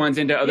strongest ones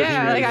into other trees.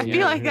 Like, I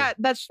feel like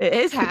that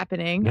is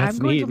happening. That's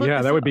neat.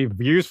 That would be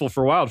useful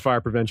for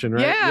wildfire prevention,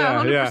 right?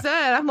 Yeah,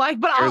 100%. I'm like,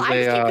 but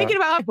I just keep thinking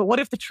about, but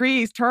what if the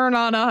trees turn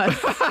on us?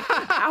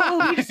 How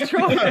will we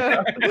destroy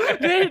them?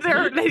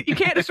 You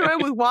can't destroy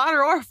them with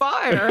water or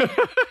fire.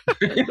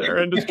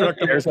 They're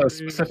indestructible. There's a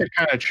specific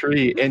kind of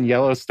tree in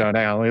Yellowstone.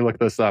 Let me look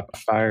this up.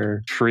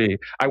 Fire tree.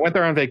 I went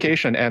there on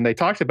vacation, and they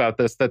talked about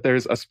this, that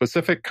there's a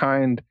specific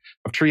kind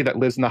of tree that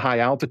lives in the high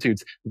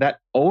altitudes that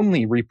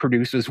only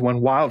reproduces when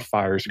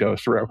wildfires go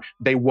through.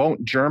 They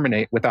won't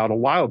germinate without a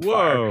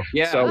wildfire. Whoa.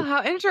 Yeah. So,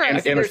 how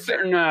interesting. There's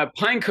certain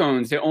pine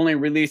cones that only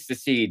release the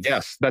seeds.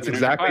 Yes, that's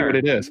exactly what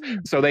it is.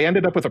 So they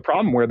ended up with a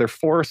problem where their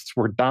forests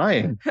were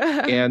dying,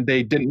 and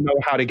they didn't know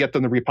how to get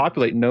them to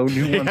repopulate. No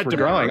new ones were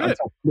growing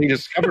until they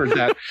discovered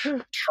that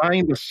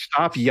trying to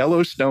stop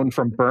Yellowstone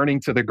from burning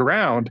to the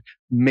ground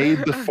made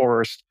the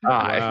forest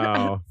die.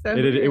 Wow.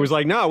 It was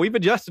like, no, we've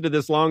adjusted to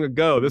this long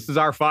ago. This is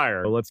our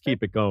fire. Let's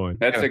keep it going.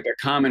 That's like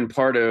a common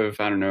part of,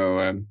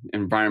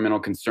 environmental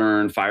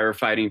concern,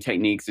 firefighting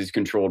techniques is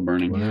controlled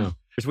burning. Wow.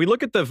 As we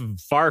look at the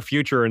far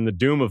future and the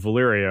doom of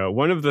Valyria,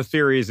 one of the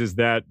theories is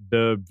that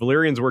the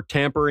Valyrians were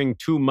tampering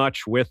too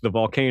much with the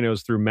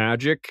volcanoes through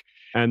magic,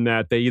 and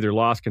that they either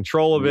lost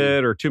control of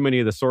it, or too many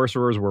of the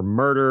sorcerers were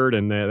murdered,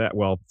 and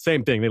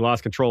same thing, they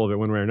lost control of it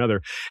one way or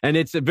another. And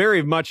it's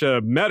very much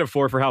a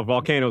metaphor for how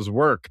volcanoes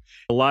work.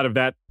 A lot of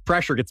that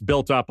pressure gets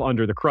built up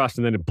under the crust,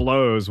 and then it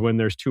blows when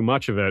there's too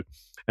much of it.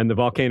 And the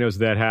volcanoes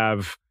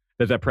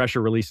that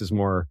pressure releases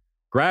more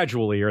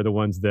gradually are the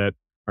ones that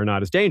are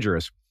not as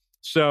dangerous.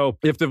 So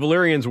if the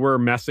Valyrians were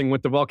messing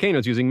with the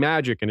volcanoes using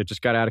magic and it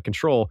just got out of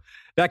control,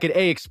 that could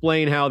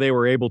explain how they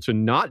were able to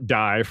not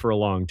die for a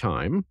long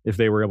time, if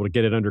they were able to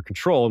get it under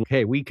control. And,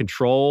 hey, we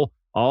control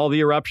all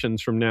the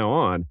eruptions from now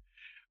on.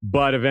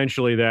 But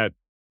eventually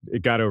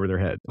it got over their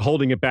head.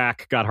 Holding it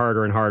back got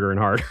harder and harder and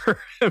harder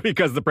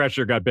because the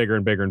pressure got bigger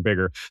and bigger and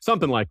bigger.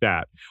 Something like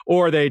that.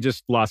 Or they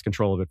just lost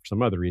control of it for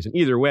some other reason.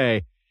 Either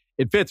way,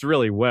 it fits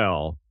really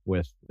well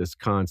with this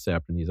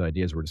concept and these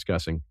ideas we're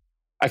discussing.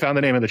 I found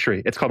the name of the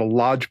tree. It's called a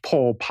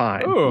lodgepole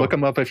pine. Ooh. Look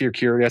them up if you're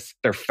curious.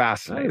 They're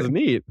fascinating. That is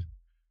neat.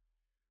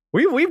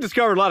 We've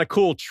discovered a lot of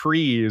cool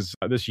trees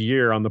this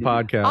year on the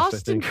podcast.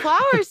 Austin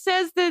Flowers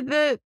says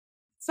that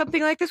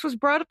something like this was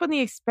brought up on The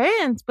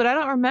Expanse, but I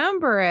don't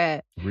remember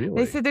it. Really?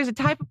 They said there's a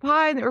type of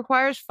pine that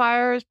requires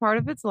fire as part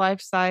of its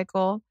life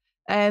cycle,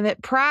 and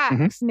that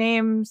Prax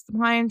names the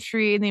pine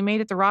tree, and they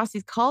made it the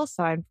Rossi's call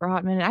sign for a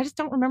hot minute. I just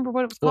don't remember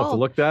what it was called. We'll have to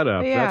look that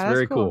up. Yeah, that's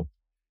very cool.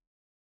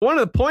 One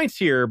of the points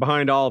here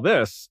behind all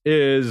this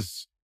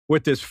is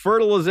with this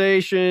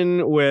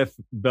fertilization, with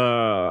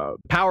the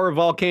power of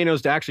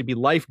volcanoes to actually be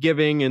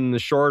life-giving in the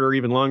short or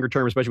even longer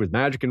term, especially with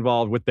magic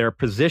involved, with their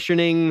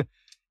positioning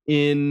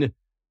in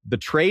the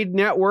trade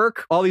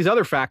network, all these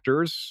other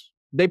factors,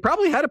 they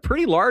probably had a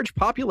pretty large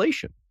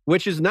population,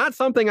 which is not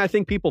something I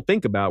think people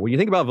think about. When you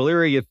think about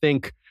Valyria, you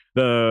think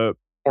the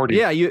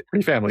 40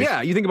 families.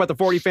 Yeah, you think about the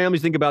 40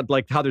 families, think about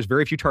like how there's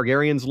very few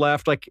Targaryens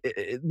left. Like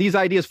these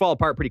ideas fall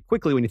apart pretty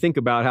quickly when you think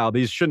about how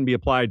these shouldn't be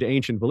applied to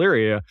ancient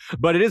Valyria.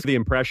 But it is the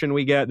impression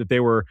we get that they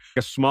were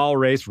a small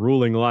race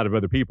ruling a lot of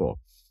other people.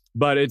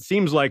 But it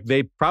seems like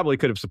they probably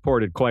could have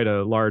supported quite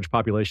a large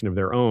population of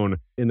their own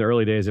in the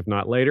early days, if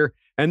not later.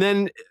 And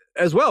then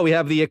as well, we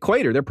have the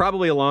equator. They're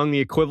probably along the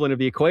equivalent of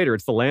the equator.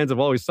 It's the lands of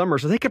always summer.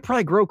 So they could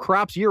probably grow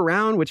crops year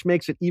round, which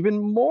makes it even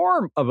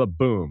more of a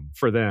boom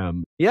for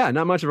them. Yeah,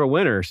 not much of a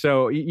winter.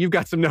 So you've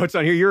got some notes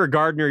on here. You're a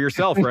gardener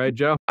yourself, right,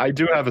 Joe? I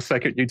do have a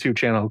second YouTube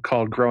channel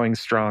called Growing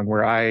Strong,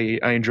 where I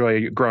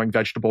enjoy growing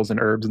vegetables and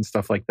herbs and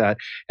stuff like that.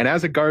 And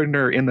as a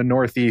gardener in the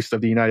Northeast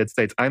of the United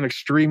States, I'm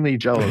extremely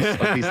jealous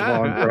of these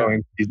long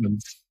growing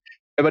seasons.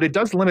 But it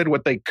does limit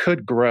what they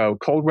could grow.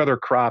 Cold weather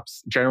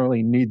crops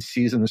generally need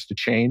seasons to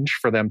change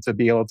for them to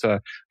be able to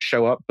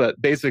show up.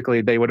 But basically,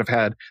 they would have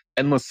had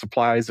endless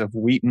supplies of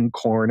wheat and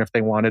corn if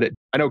they wanted it.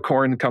 I know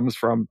corn comes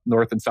from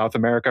North and South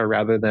America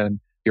rather than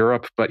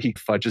Europe, but he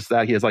fudges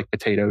that. He has like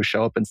potatoes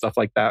show up and stuff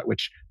like that,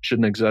 which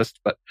shouldn't exist.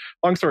 But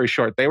long story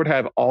short, they would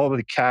have all of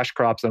the cash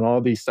crops and all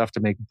of these stuff to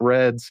make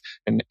breads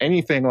and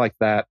anything like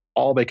that,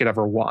 all they could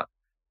ever want.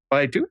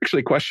 But I do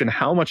actually question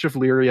how much of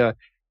Valyria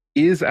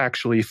is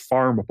actually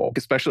farmable,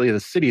 especially the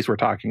cities we're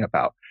talking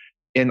about.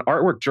 In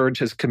artwork George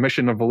has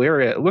commissioned of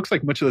Valyria, it looks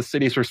like much of the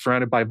cities were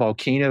surrounded by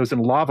volcanoes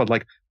and lava,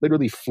 like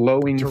literally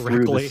flowing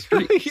through the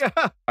streets.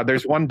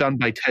 There's one done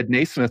by Ted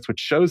Naismith,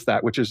 which shows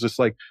that, which is just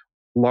like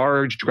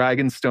large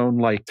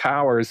dragonstone-like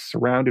towers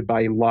surrounded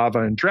by lava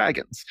and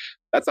dragons.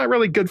 That's not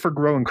really good for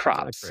growing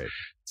crops.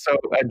 So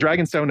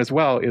Dragonstone as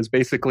well is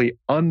basically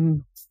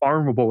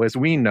unfarmable as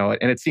we know it,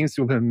 and it seems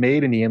to have been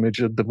made in the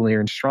image of the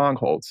Valyrian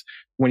strongholds.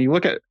 When you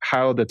look at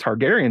how the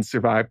Targaryens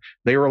survived,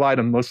 they relied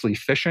on mostly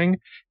fishing,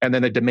 and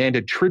then they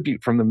demanded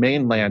tribute from the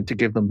mainland to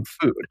give them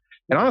food.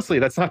 And honestly,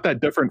 that's not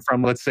that different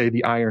from, let's say,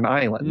 the Iron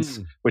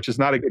Islands, which is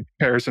not a good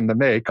comparison to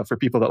make for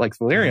people that like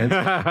Valyrians.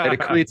 And it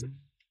creates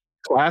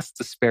class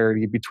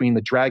disparity between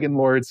the dragon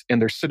lords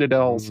and their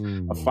citadels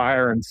of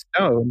fire and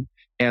stone,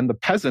 and the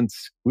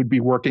peasants would be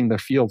working the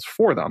fields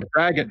for them.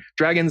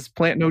 Dragons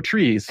plant no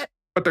trees,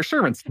 but they're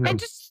servants. And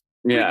just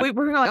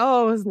we're like,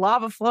 oh, it was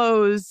lava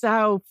flows,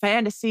 how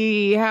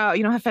fantasy, how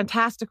how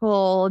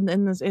fantastical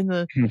in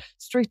the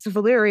streets of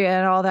Valyria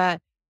and all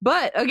that.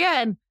 But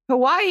again,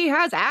 Hawaii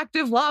has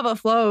active lava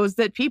flows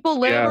that people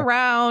live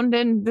around,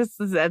 and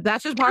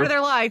that's just part of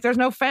their life. There's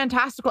no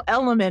fantastical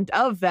element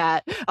of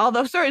that.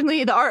 Although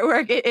certainly the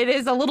artwork, it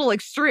is a little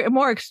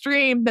more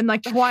extreme than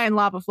like the Hawaiian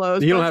lava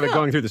flows. You don't have it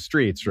going through the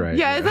streets, right?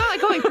 Yeah, it's not like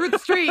going through the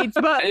streets,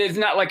 but it's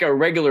not like a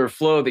regular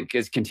flow that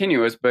is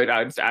continuous. But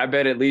I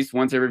bet at least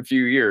once every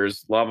few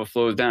years, lava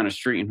flows down a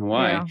street in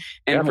Hawaii,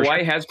 and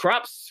Hawaii has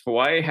crops.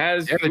 Hawaii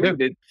has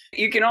food.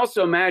 You can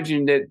also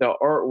imagine that the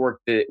artwork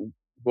that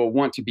will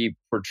want to be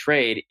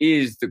portrayed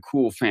is the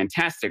cool,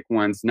 fantastic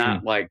ones,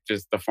 not like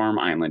just the farm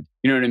island.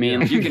 You know what I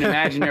mean? You can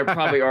imagine there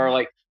probably are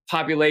like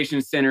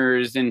population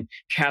centers and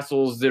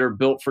castles that are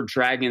built for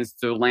dragons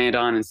to land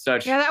on and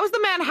such. Yeah, that was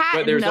the Manhattan.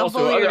 But there's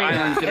also other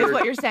islands that is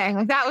what you're saying.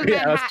 Like that was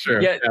Manhattan. That's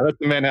true. Yeah, that's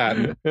the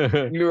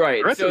Manhattan. You're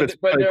right. So,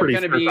 but there are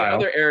going to be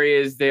other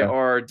areas that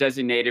are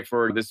designated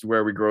for this is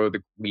where we grow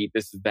the wheat.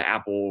 This is the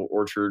apple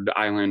orchard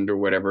island or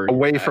whatever.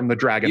 Away from the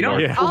dragon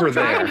lord. Over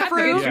there. You have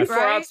to get too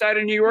far outside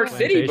of New York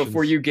City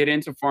before you get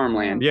into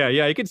farmland. Yeah.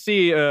 You could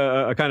see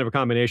a kind of a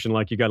combination.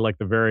 Like you got like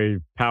the very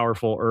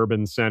powerful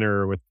urban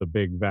center with the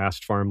big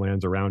vast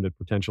farmlands around it,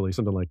 potentially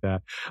something like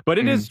that. But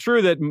it is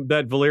true that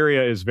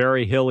Valyria is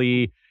very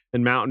hilly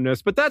and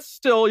mountainous, but that's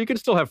still, you can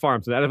still have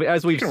farms.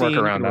 As we've seen, work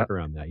around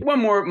that. One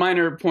more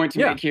minor point to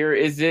make here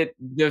is that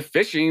the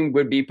fishing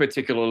would be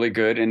particularally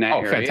good in that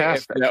area.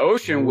 Fantastic. If the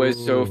ocean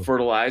was so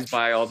fertilized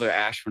by all the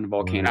ash from the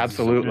volcanoes.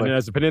 Absolutely. And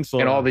as a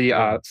peninsula. And all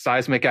the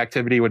seismic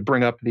activity would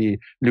bring up the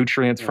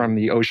nutrients from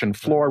the ocean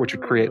floor, which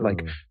would create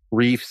like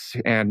reefs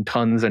and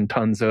tons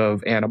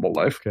of animal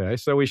life. Okay,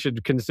 so we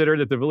should consider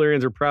that the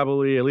Valyrians are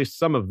probably, at least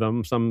some of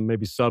them, some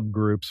maybe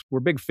subgroups, were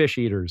big fish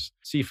eaters,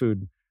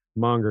 seafood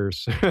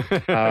mongers.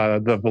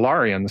 The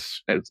Valarians,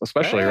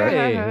 especially, right?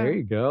 Hey, there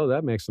you go.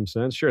 That makes some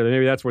sense. Sure,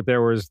 maybe that's what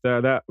there was.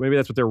 Maybe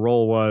that's what their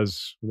role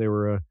was. They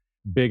were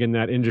big in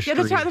that industry.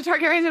 Yeah, the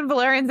Targaryens and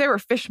Valerians, they were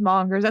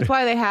fishmongers. That's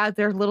why they had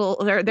their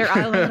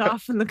island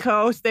off in the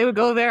coast. They would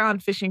go there on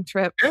fishing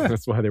trips. Yeah.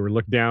 That's why they were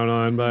looked down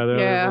on by the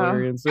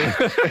Valerians.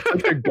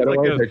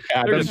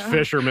 They're just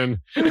fishermen.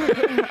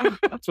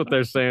 That's what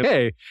they're saying.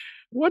 Hey,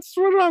 what's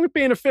wrong with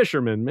being a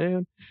fisherman,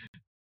 man?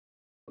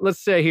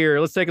 Let's take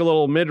a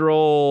little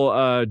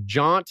mid-roll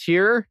jaunt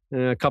here.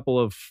 A couple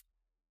of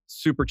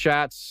super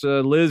chats.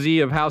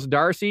 Lizzie of House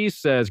Darcy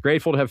says,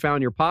 grateful to have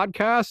found your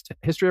podcast,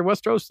 History of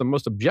Westeros, the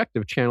most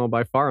objective channel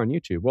by far on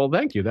YouTube. Well,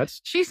 thank you.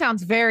 She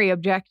sounds very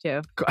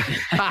objective.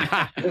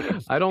 I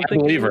don't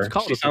think believe her.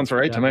 She sounds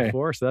right to me.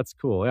 Before, so that's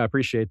cool. Yeah, I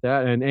appreciate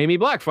that. And Amy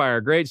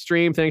Blackfire, great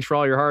stream. Thanks for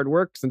all your hard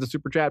work. Send a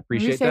super chat.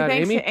 Appreciate that,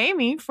 thanks Amy. To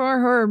Amy for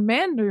her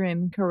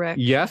Mandarin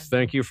correction. Yes,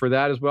 thank you for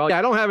that as well. Yeah,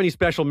 I don't have any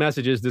special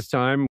messages this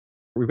time.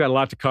 We've got a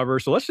lot to cover,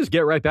 so let's just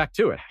get right back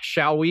to it,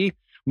 shall we?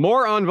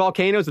 more on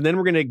volcanoes, and then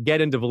we're going to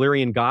get into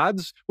Valyrian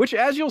gods, which,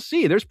 as you'll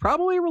see, there's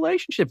probably a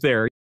relationship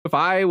there. If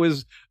I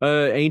was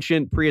an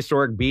ancient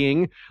prehistoric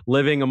being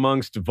living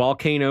amongst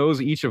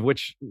volcanoes, each of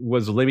which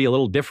was maybe a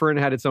little different,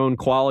 had its own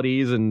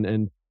qualities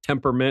and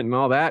temperament and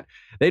all that,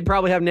 they'd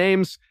probably have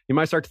names. You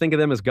might start to think of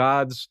them as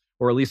gods,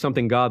 or at least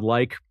something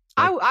godlike.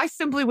 I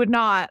simply would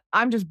not.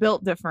 I'm just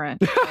built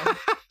different.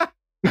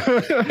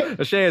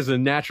 Shay is a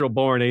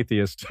natural-born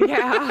atheist.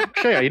 Yeah.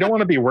 Shay, you don't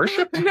want to be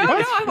worshipped? No,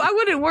 I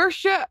wouldn't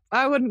worship.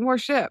 I wouldn't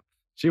worship.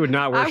 She would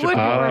not worship. I would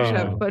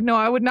worship, but no,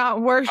 I would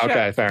not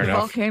worship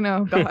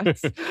volcano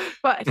gods.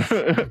 But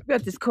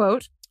got this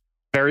quote.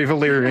 Very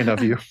Valyrian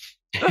of you.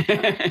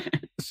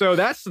 So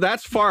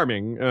that's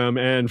farming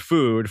and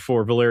food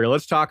for Valyria.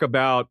 Let's talk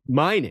about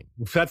mining.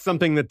 That's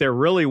something that they're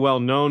really well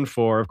known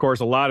for. Of course,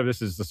 a lot of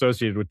this is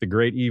associated with the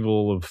great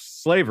evil of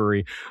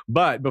slavery.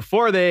 But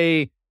before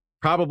they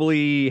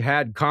probably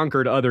had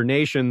conquered other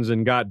nations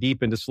and got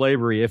deep into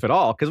slavery, if at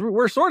all, because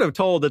we're sort of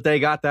told that they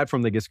got that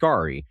from the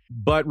Giscari.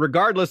 But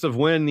regardless of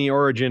when the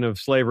origin of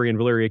slavery in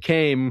Valyria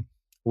came,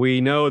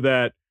 we know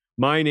that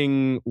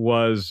mining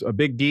was a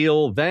big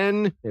deal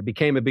then. It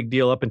became a big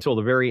deal up until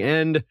the very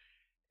end.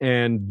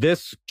 And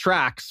this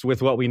tracks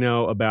with what we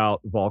know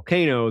about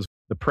volcanoes.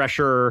 The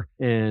pressure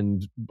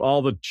and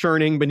all the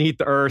churning beneath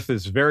the earth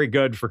is very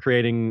good for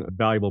creating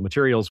valuable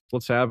materials.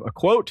 Let's have a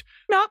quote.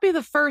 Not be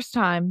the first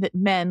time that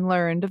men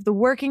learned of the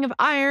working of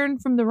iron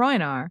from the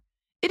Rhoynar.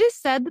 It is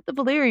said that the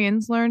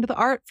Valyrians learned the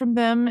art from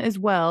them as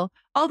well,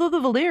 although the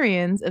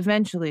Valyrians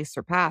eventually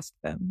surpassed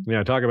them.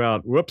 Yeah, talk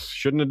about, whoops,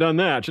 shouldn't have done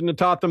that. Shouldn't have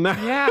taught them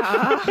that.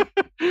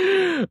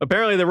 Yeah.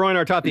 Apparently the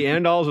Rhoynar taught the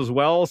Andals as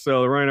well,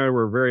 so the Rhoynar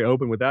were very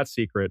open with that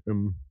secret.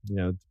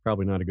 It's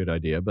probably not a good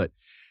idea, but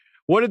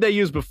what did they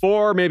use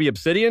before? Maybe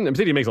obsidian?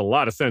 Obsidian makes a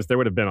lot of sense. There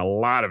would have been a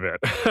lot of it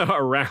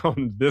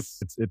around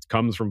this. It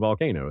comes from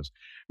volcanoes.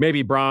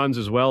 Maybe bronze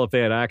as well, if they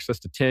had access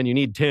to tin. You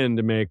need tin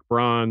to make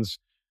bronze.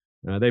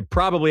 They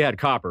probably had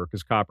copper,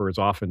 because copper is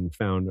often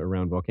found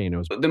around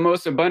volcanoes. The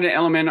most abundant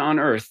element on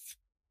Earth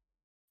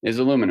is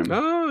aluminum.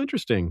 Oh,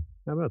 interesting.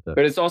 How about that?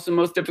 But it's also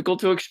most difficult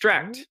to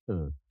extract.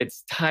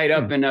 It's tied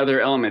up in other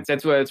elements.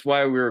 That's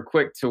why we were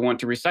quick to want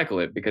to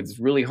recycle it, because it's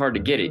really hard to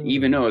get it,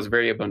 even though it's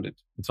very abundant.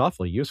 It's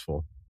awfully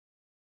useful.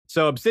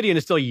 So obsidian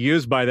is still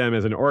used by them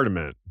as an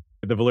ornament.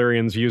 The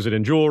Valyrians use it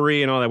in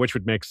jewelry and all that, which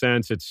would make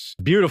sense. It's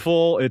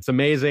beautiful, it's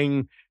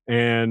amazing,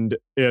 and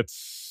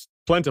it's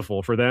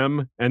plentiful for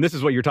them. And this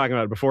is what you're talking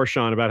about before,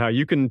 Sean, about how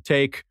you can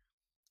take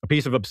a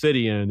piece of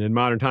obsidian in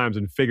modern times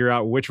and figure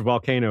out which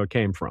volcano it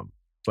came from.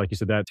 Like you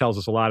said, that tells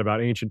us a lot about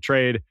ancient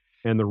trade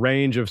and the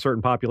range of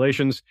certain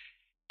populations.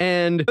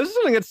 And this is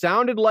something that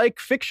sounded like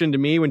fiction to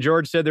me when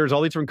George said there's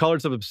all these different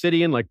colors of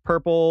obsidian, like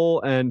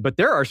purple, but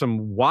there are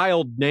some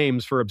wild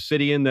names for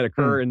obsidian that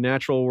occur in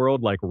natural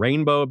world, like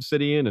rainbow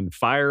obsidian and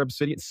fire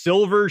obsidian,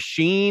 silver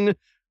sheen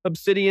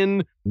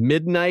obsidian,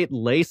 midnight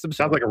lace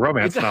obsidian. Sounds like a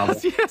romance novel.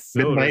 Yes,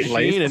 midnight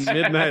lace and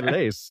midnight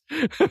lace.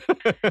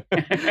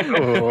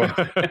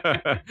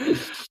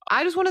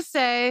 I just want to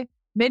say,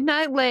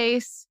 Midnight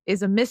Lace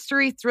is a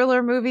mystery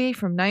thriller movie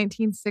from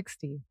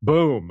 1960.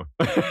 Boom.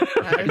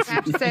 I just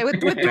have to say, with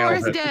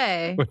Doris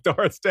Day. With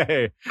Doris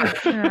Day.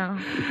 Yeah.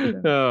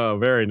 Oh,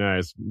 very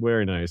nice.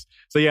 Very nice.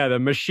 So yeah, the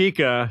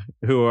Mexica,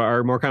 who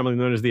are more commonly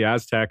known as the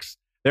Aztecs,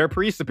 their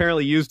priests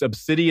apparently used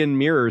obsidian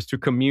mirrors to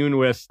commune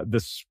with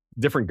this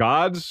different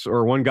gods,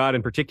 or one god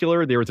in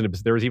particular. There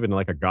was even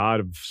like a god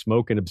of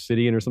smoke and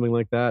obsidian or something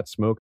like that.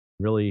 Smoke.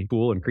 Really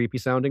cool and creepy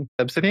sounding.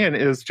 Obsidian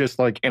is just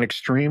like an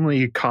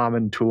extremely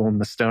common tool in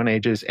the Stone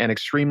Ages and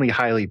extremely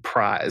highly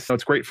prized. So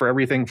it's great for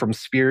everything from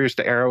spears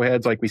to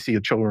arrowheads, like we see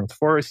the Children of the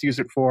Forest use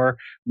it for,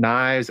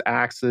 knives,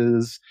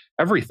 axes,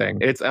 everything.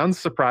 It's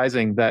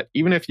unsurprising that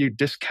even if you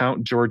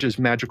discount George's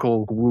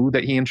magical woo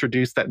that he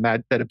introduced,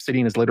 that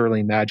obsidian is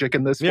literally magic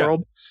in this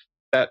world,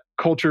 that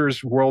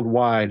cultures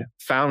worldwide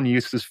found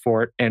uses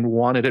for it and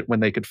wanted it when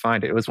they could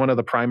find it. It was one of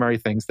the primary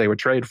things they would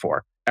trade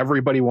for.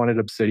 Everybody wanted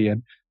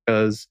obsidian,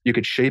 because you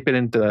could shape it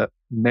into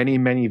many,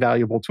 many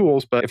valuable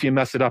tools. But if you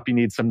mess it up, you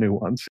need some new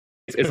ones.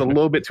 It's a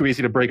little bit too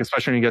easy to break,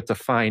 especially when you get to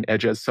fine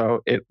edges.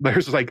 So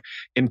there's like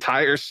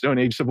entire Stone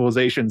Age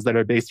civilizations that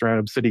are based around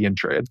obsidian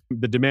trade.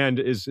 The demand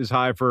is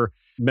high for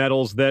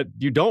metals that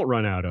you don't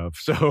run out of,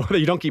 so that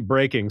you don't keep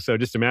breaking. So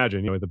just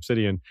imagine, with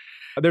obsidian.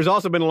 There's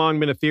also been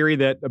a theory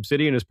that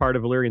obsidian is part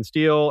of Valyrian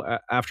steel.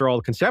 After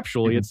all,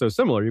 conceptually, it's so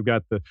similar. You've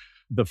got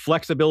the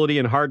flexibility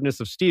and hardness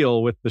of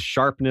steel with the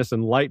sharpness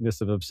and lightness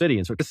of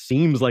obsidian. So it just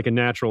seems like a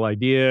natural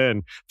idea,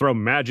 and throw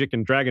magic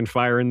and dragon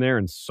fire in there,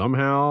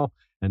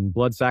 and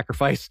blood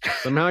sacrifice,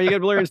 somehow you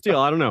get Valyrian steel.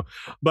 I don't know.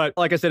 But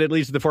like I said, it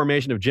leads to the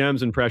formation of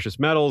gems and precious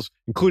metals,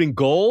 including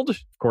gold.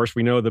 Of course,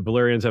 we know the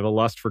Valyrians have a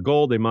lust for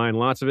gold. They mine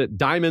lots of it.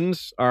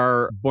 Diamonds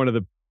are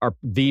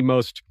the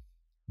most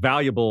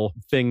valuable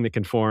thing that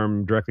can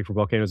form directly from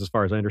volcanoes, as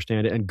far as I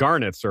understand it. And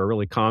garnets are a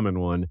really common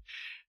one.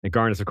 And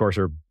garnets, of course,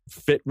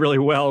 fit really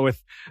well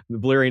with the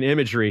Valyrian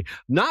imagery.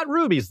 Not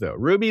rubies, though.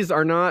 Rubies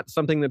are not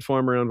something that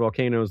form around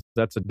volcanoes.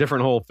 That's a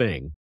different whole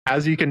thing.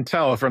 As you can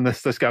tell from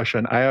this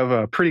discussion, I have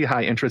a pretty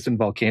high interest in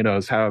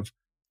volcanoes, have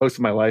most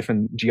of my life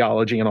in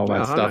geology and all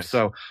that stuff. Nice.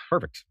 So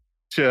perfect.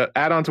 To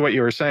add on to what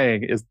you were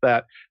saying is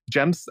that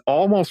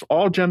almost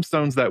all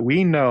gemstones that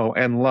we know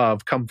and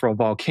love come from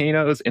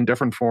volcanoes in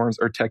different forms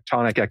or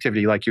tectonic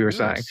activity, like you were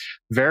saying.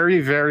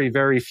 Very, very,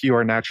 very few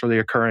are naturally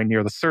occurring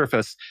near the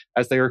surface,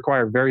 as they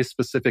require very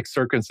specific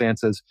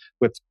circumstances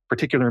with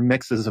particular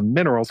mixes of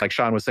minerals, like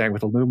Sean was saying,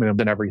 with aluminum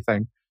and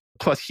everything,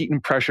 plus heat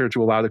and pressure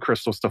to allow the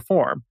crystals to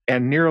form.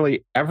 And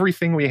nearly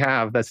everything we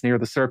have that's near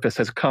the surface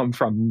has come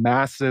from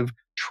massive,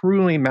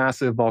 truly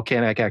massive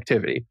volcanic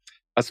activity.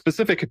 A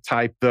specific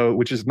type, though,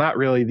 which is not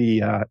really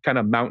the kind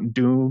of Mount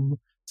Doom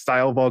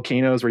style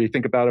volcanoes where you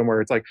think about them,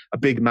 where it's like a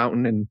big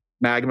mountain and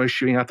magma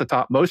shooting out the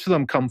top. Most of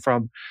them come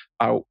from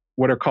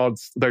what are called,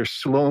 they're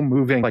slow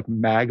moving like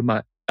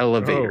magma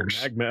elevators.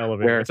 Oh, magma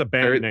elevator. It's a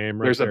band name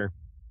right there.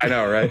 I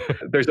know, right?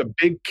 There's a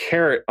big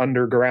carrot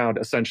underground,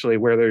 essentially,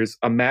 where there's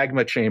a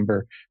magma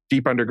chamber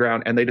deep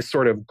underground, and they just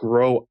sort of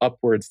grow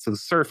upwards to the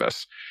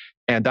surface.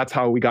 And that's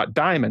how we got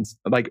diamonds.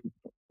 Like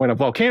when a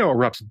volcano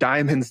erupts,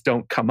 diamonds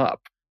don't come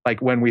up. Like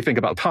when we think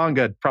about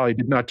Tonga, it probably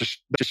did not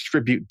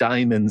distribute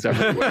diamonds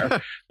everywhere.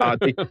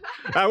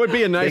 That would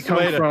be a nice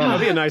way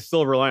that'd be a nice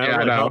silver line. Yeah,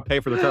 I help pay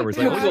for the cover. It's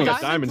like, we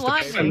got diamonds to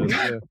pay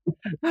for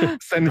this.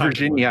 Send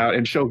Virginia out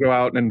and she'll go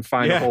out and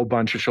find a whole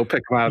bunch and she'll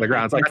pick them out of the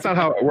ground. It's like, that's not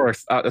how it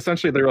works.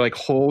 Essentially, they're like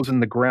holes in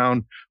the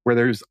ground where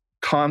there's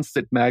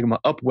constant magma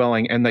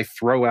upwelling, and they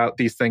throw out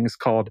these things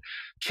called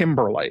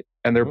kimberlite.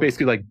 And they're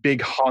basically like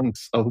big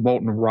hunks of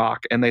molten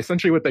rock. And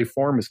essentially what they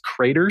form is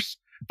craters,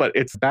 but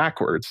it's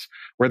backwards,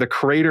 where the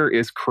crater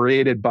is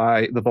created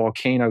by the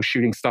volcano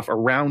shooting stuff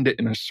around it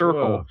in a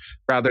circle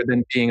rather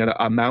than being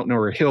a mountain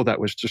or a hill that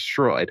was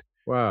destroyed.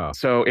 Wow.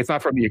 So it's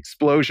not from the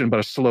explosion, but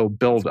a slow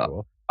buildup.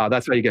 Cool.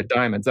 That's how you get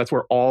diamonds. That's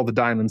where all the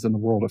diamonds in the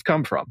world have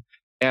come from.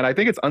 And I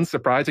think it's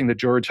unsurprising that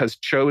George has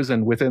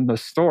chosen within the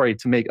story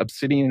to make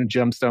obsidian and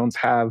gemstones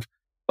have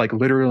like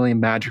literally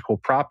magical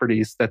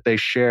properties that they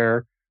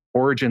share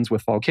origins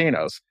with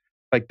volcanoes.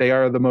 Like they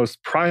are the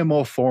most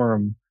primal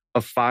form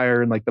of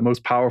fire and like the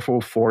most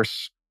powerful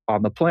force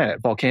on the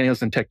planet.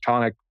 Volcanoes and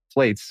tectonic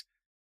plates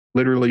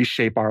literally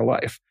shape our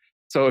life.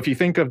 So if you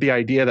think of the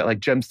idea that like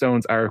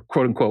gemstones are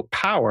quote unquote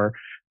power,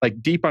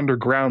 like deep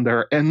underground, there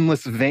are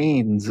endless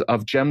veins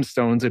of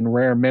gemstones and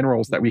rare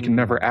minerals that we can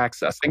never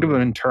access. Think of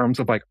them in terms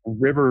of like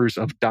rivers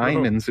of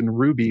diamonds and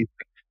rubies,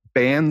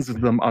 bands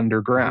of them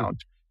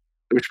underground,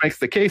 which makes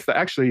the case that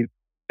actually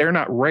they're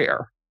not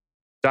rare.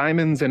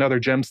 Diamonds and other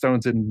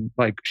gemstones and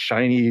like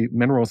shiny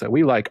minerals that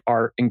we like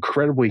are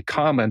incredibly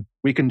common.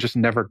 We can just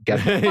never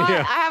get them. But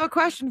I have a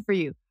question for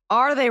you.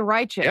 Are they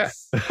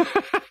righteous?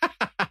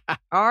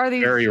 Are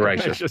these very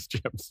righteous? Just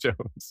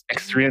gemstones.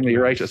 Extremely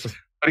righteous.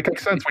 But it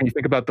makes sense when you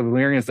think about the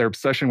Valyrians, their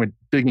obsession with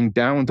digging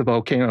down to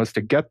volcanoes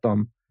to get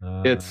them.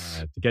 It's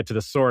to get to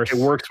the source. It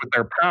works with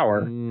their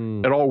power.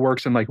 It all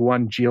works in like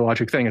one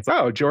geologic thing. It's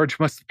George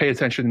must have paid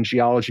attention in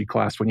geology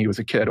class when he was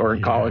a kid or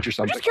in college or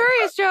something. I'm just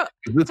curious, Joe.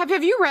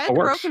 Have you read the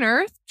Broken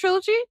Earth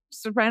trilogy?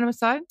 Just a random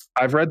aside.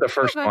 I've read the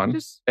first one,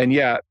 and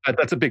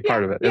that's a big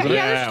part of it, isn't it?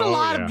 Yeah, there's just a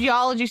lot of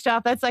geology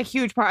stuff. That's a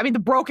huge part. I mean, the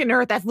Broken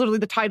Earth, that's literally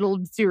the title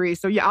of the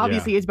series. So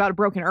obviously it's about a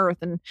broken earth,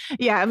 and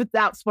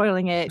without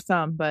spoiling it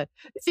some, but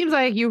it seems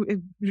like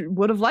you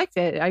would have liked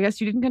it. I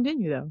guess you didn't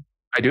continue though.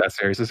 I do that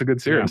series. It's a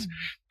good series.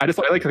 I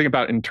like to think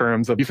about it in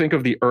terms of, you think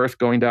of the earth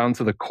going down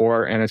to the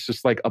core and it's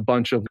just like a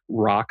bunch of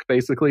rock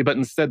basically, but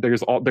instead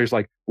there's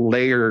like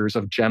layers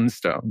of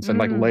gemstones and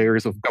like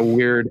layers of a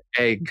weird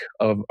egg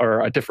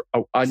or a different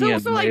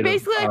onion. So like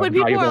basically like when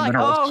people are like,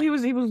 minerals.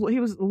 He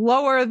was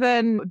lower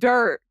than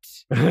dirt.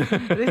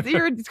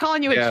 It's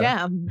calling you a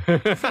gem.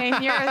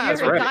 Saying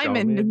you're a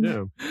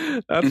diamond.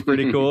 That's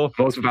pretty cool.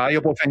 Most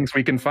valuable things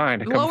we can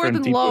find. Lower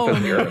than low.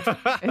 Within the earth.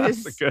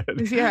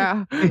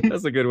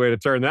 That's a good way to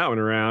turn that one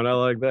around. I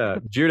like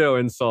that. Judo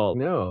insult.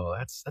 No,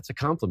 that's a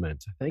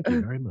compliment. Thank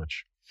you very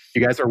much.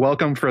 You guys are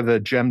welcome for the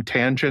gem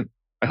tangent.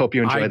 I hope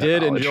you enjoyed that. I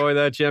did enjoy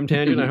that gem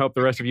tangent. I hope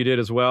the rest of you did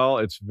as well.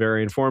 It's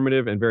very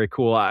informative and very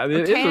cool.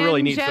 It's a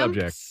really neat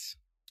subject.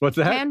 What's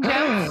that?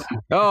 Tangents.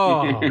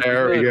 Oh,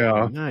 there we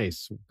go.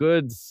 Nice.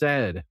 Good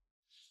said.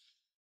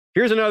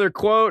 Here's another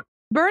quote.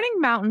 Burning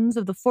mountains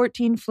of the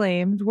 14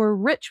 Flames were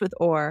rich with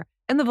ore,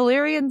 and the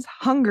Valyrians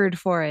hungered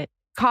for it.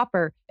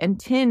 Copper and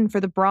tin for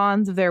the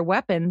bronze of their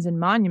weapons and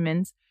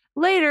monuments,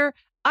 later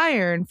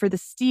iron for the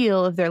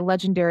steel of their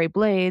legendary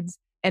blades,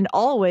 and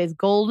always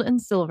gold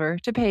and silver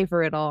to pay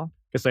for it all.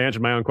 Guess I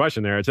answered my own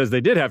question there. It says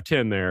they did have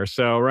tin there,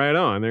 so right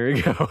on. There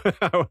you go.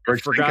 I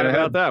forgot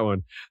about that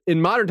one.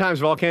 In modern times,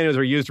 volcanoes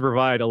are used to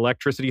provide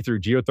electricity through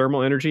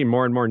geothermal energy.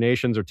 More and more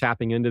nations are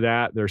tapping into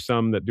that. There's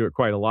some that do it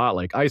quite a lot,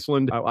 like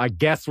Iceland. I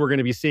guess we're going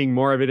to be seeing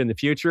more of it in the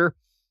future.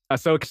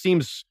 So it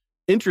seems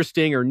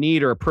interesting or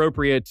neat or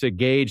appropriate to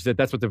gauge that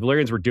that's what the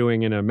Valyrians were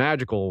doing in a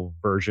magical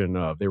version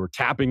of. They were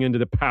tapping into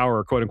the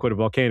power, quote unquote, of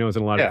volcanoes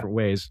in a lot of different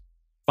ways.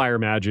 Fire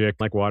magic,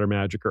 like water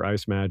magic or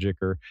ice magic,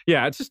 or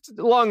it's just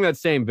along that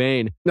same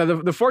vein. Now,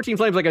 the 14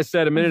 Flames, like I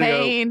said a minute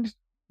ago.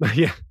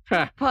 Yeah.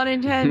 Pun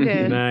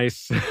intended.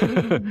 Nice.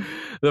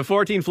 The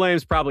 14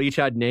 flames probably each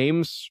had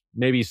names,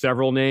 maybe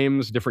several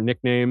names, different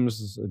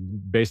nicknames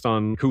based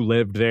on who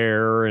lived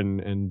there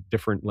and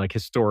different like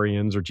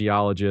historians or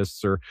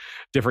geologists or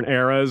different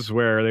eras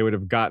where they would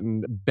have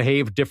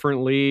behaved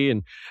differently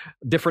and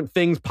different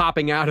things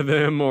popping out of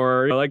them,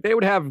 or like they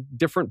would have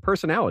different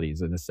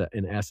personalities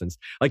in essence.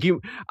 Like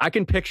I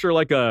can picture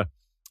like a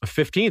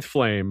 15th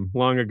flame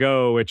long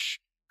ago, which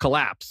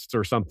collapsed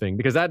or something,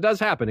 because that does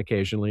happen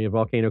occasionally. A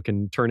volcano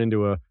can turn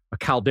into a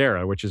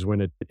caldera, which is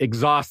when it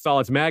exhausts all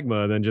its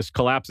magma and then just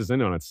collapses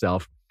in on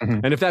itself.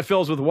 Mm-hmm. And if that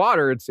fills with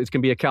water, it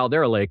can be a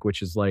caldera lake,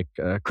 which is like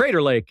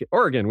Crater Lake,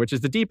 Oregon, which is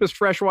the deepest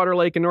freshwater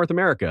lake in North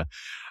America.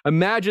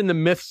 Imagine the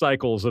myth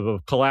cycles of a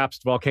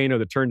collapsed volcano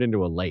that turned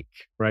into a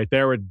lake, right?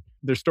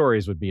 Their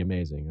stories would be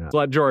amazing.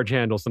 Let George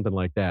handle something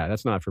like that.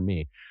 That's not for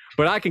me.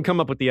 But I can come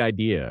up with the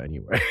idea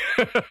anyway.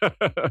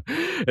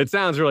 It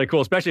sounds really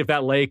cool, especially if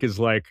that lake is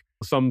like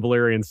some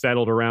Valyrian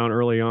settled around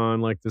early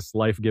on, like this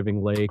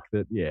life-giving lake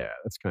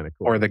that's kind of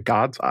cool. Or the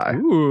God's Eye.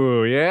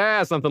 Ooh,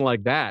 yeah, something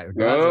like that.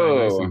 God's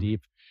Eye, nice and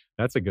deep.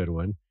 That's a good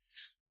one.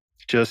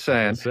 Just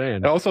saying.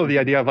 And also the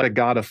idea of like a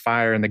god of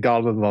fire and the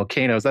god of the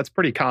volcanoes, that's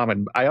pretty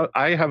common.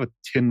 I have a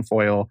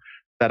tinfoil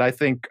that I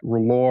think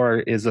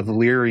R'hllor is a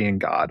Valyrian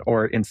god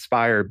or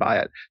inspired by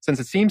it,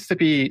 since it seems to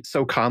be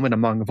so common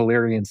among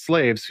Valyrian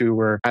slaves who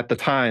were at the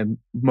time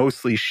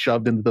mostly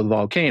shoved into the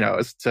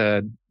volcanoes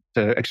to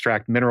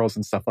extract minerals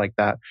and stuff like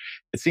that.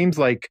 It seems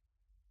like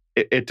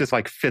it just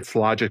like fits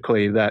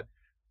logically that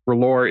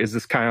R'hllor is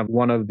this kind of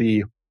one of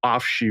the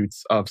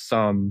offshoots of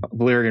some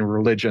Valyrian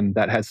religion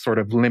that has sort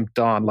of limped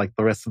on like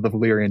the rest of the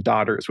Valyrian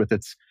daughters with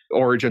its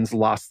origins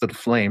lost to the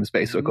flames,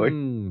 basically.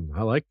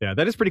 I like that.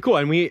 That is pretty cool.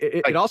 And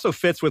it also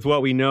fits with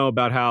what we know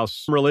about how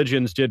some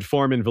religions did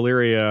form in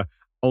Valyria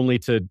only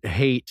to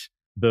hate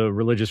the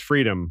religious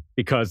freedom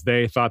because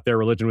they thought their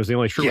religion was the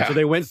only true one. So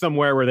they went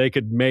somewhere where they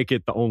could make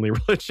it the only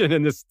religion.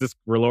 And this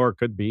R'hllor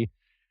could be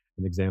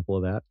an example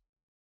of that.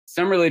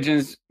 Some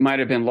religions might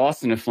have been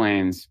lost in the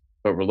flames,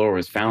 but R'hllor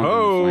was found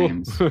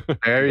in the flames.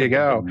 There you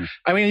go.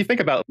 I mean, you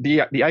think about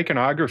the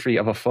iconography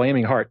of a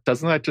flaming heart.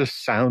 Doesn't that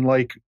just sound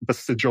like the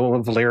sigil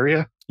of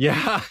Valyria?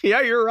 Yeah,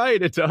 you're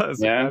right. It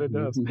does. Yeah, it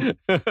does.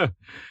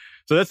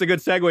 So that's a good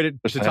segue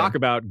to talk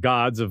about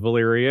gods of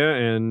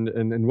Valyria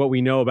and what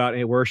we know about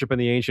worship in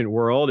the ancient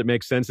world. It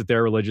makes sense that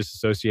their religious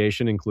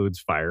association includes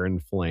fire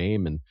and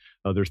flame and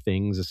other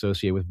things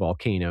associated with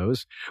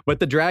volcanoes. But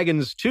the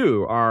dragons,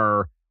 too,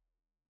 are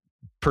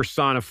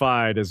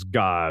personified as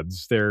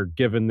gods. They're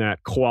given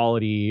that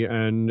quality.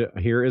 And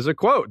here is a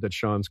quote that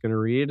Sean's going to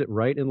read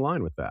right in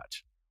line with that.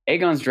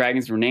 Aegon's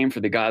dragons were named for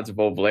the gods of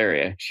old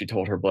Valyria, she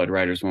told her blood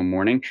riders one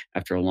morning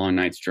after a long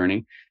night's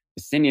journey.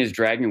 Visenia's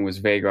dragon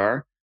was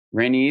Vhagar,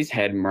 Rhaenys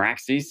had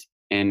Meraxes,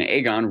 and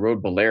Aegon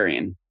rode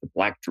Balerion, the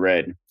Black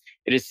Dread.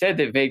 It is said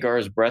that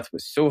Vhagar's breath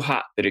was so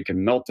hot that it could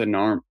melt a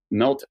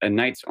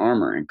knight's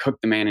armor and cook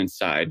the man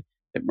inside,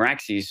 that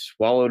Meraxes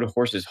swallowed a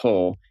horse's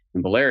whole,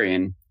 and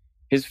Balerion,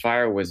 his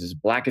fire was as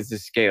black as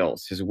his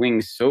scales, his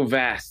wings so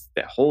vast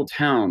that whole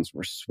towns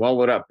were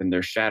swallowed up in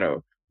their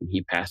shadow when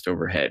he passed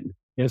overhead.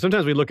 Yeah,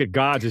 sometimes we look at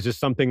gods as just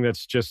something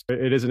that's just,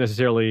 it isn't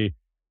necessarily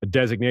a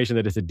designation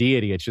that it's a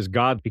deity. It's just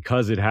God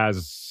because it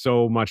has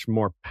so much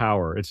more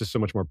power. It's just so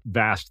much more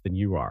vast than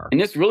you are. And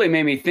this really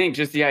made me think,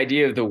 just the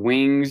idea of the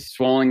wings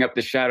swallowing up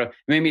the shadow, it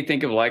made me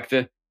think of like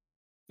the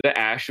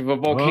ash of a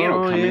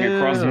volcano coming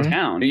across the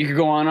town. You could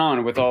go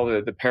on with all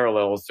the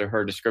parallels to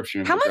her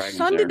description of how much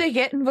sun did they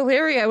get in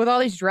Valyria with all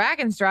these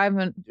dragons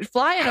flying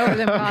over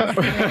them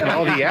constantly?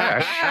 All the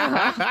ash.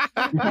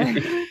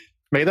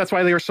 Maybe that's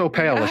why they were so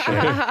pale.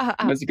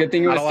 That's a good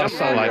thing it was a lot of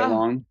sunlight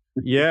long.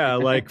 Yeah,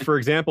 like for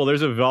example,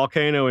 there's a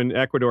volcano in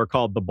Ecuador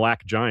called the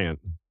Black Giant.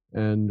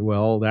 And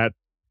well, that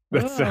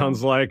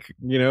sounds like,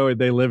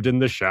 they lived in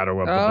the shadow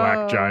of the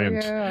Black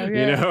Giant.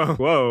 Yeah.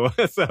 Whoa.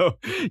 So,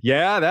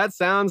 yeah, that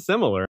sounds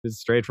similar. It's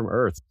straight from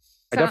Earth.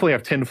 I definitely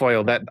have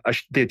tinfoil that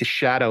the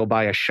shadow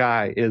by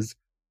Asshai is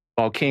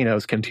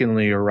volcanoes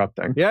continually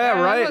erupting.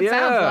 Yeah, right. Yeah,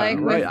 sounds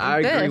like right. I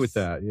agree with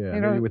that. Yeah,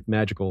 maybe with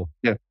magical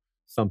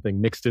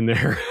something mixed in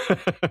there.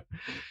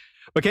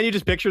 But can you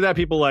just picture that?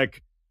 People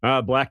like,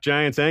 Black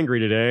Giant's angry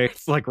today.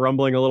 It's like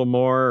rumbling a little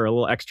more, or a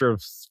little extra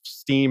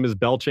steam is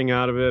belching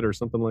out of it or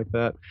something like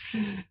that.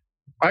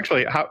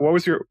 Actually,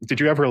 did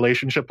you have a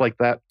relationship like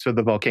that to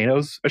the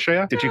volcanoes,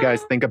 Ashaya? Did you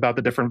guys think about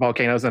the different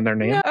volcanoes and their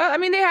names? Yeah, I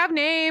mean, they have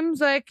names.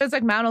 Like, there's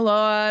like Mauna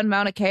Loa and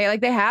Mauna Kea. Like,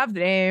 they have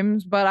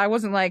names, but I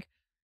wasn't like,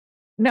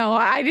 no,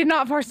 I did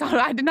not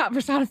personify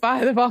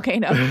the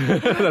volcano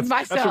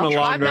myself.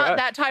 I'm not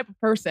that type of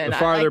person. The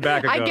farther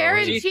back I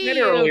guarantee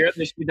you. Earlier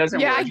that she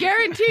doesn't I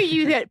guarantee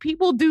you that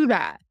people do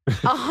that.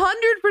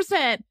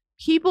 100%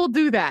 people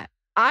do that.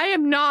 I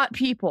am not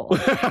people.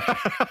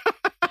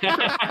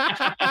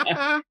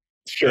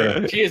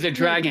 Sure. She is a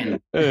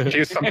dragon. She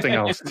is something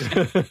else.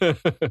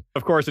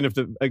 Of course, and with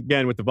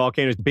the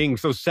volcanoes being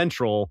so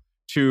central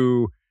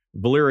to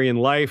Valyrian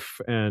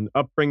life and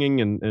upbringing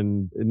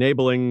and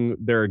enabling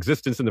their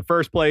existence in the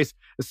first place,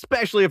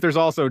 especially if there's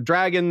also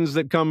dragons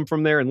that come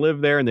from there and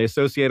live there and they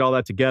associate all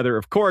that together.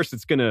 Of course,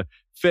 it's going to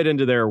fit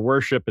into their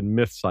worship and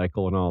myth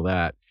cycle and all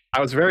that.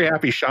 I was very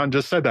happy Sean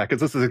just said that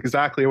because this is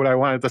exactly what I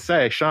wanted to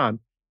say. Sean,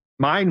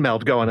 mind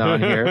meld going on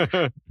here.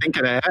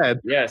 Thinking ahead.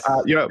 Yes.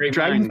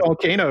 Dragon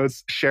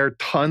volcanoes share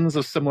tons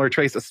of similar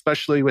traits,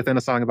 especially within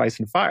A Song of Ice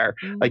and Fire.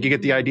 Like you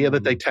get the idea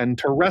that they tend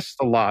to rest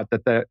a lot,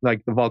 that the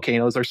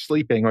volcanoes are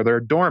sleeping or they're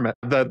dormant.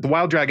 The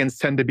wild dragons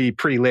tend to be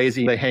pretty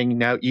lazy. They're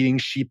hanging out, eating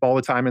sheep all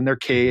the time in their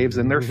caves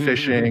and they're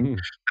fishing.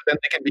 But then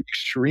they can be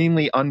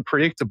extremely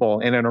unpredictable.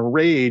 And in a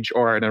rage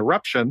or an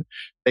eruption,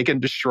 they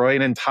can destroy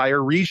an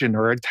entire region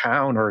or a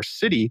town or a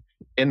city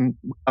in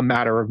a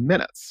matter of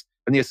minutes.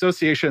 And the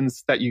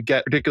associations that you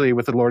get, particularly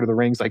with the Lord of the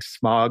Rings, like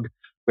Smaug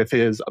with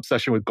his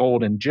obsession with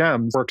gold and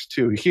gems, works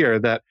too here,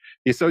 that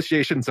the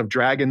associations of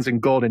dragons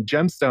and gold and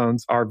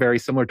gemstones are very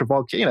similar to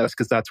volcanoes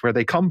because that's where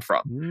they come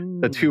from.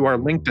 The two are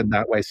linked in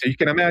that way. So you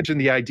can imagine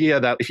the idea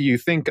that if you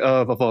think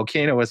of a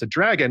volcano as a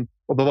dragon,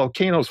 well, the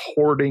volcano's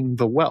hoarding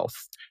the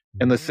wealth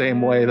in the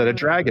same way that a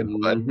dragon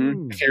would.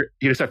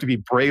 You just have to be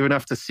brave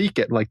enough to seek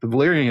it, like the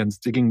Valyrians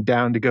digging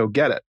down to go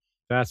get it.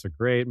 That's a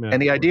great metaphor.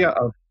 And the idea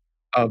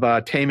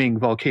of taming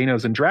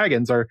volcanoes and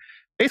dragons are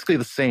basically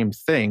the same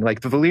thing.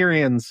 Like the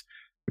Valyrians,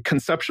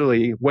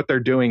 conceptually, what they're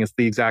doing is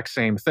the exact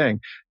same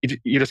thing.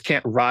 You just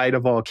can't ride a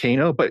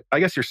volcano, but I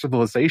guess your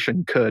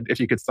civilization could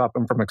if you could stop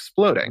them from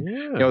exploding.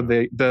 Yeah.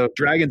 The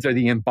dragons are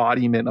the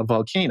embodiment of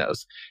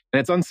volcanoes. And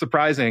it's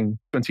unsurprising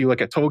once you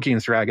look at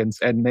Tolkien's dragons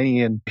and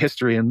many in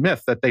history and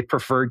myth that they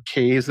preferred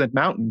caves and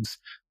mountains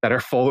that are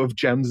full of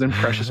gems and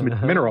precious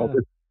minerals.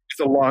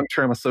 It's a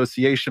long-term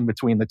association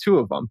between the two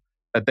of them,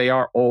 that they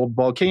are old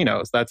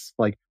volcanoes. That's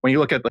like when you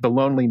look at the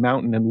Lonely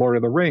Mountain in Lord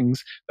of the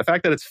Rings, the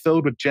fact that it's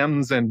filled with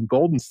gems and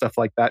gold and stuff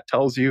like that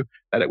tells you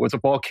that it was a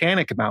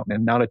volcanic mountain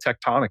and not a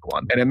tectonic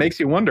one. And it makes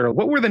you wonder,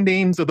 what were the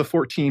names of the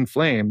 14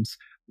 flames?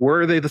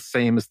 Were they the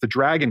same as the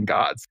dragon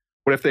gods?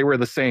 What if they were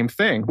the same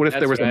thing? What if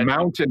there was a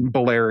mountain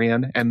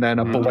Balerion and then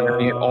a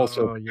Balerion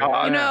also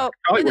god?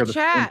 In the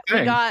chat,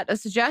 we got a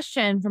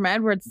suggestion from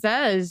Edward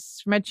Says,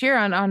 from Ed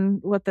Sheeran on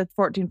what the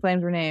 14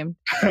 flames were named.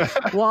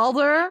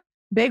 Walder,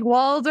 Big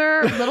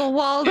Walder, Little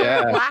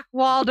Walder, Black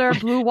Walder,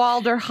 Blue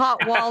Walder,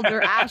 Hot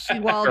Walder, Ashy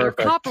Walder,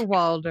 Copper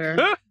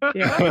Walder.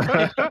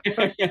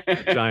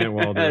 Giant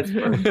Walder.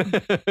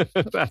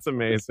 That's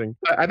amazing.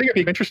 I think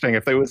it'd be interesting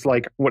if there was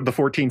like what the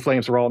 14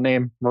 flames were all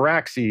named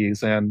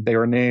Meraxes and they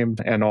were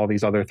named and all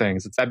these other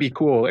things. That'd be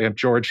cool if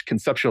George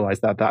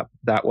conceptualized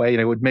that way.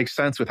 And it would make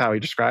sense with how he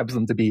describes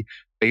them to be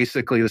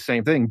basically the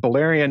same thing.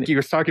 Balerion, he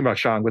was talking about,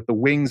 Sean, with the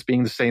wings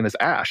being the same as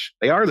Ash.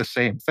 They are the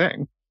same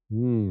thing.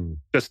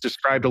 Just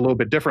described a little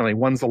bit differently.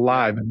 One's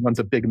alive and one's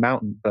a big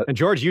mountain. And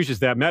George uses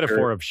that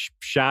metaphor of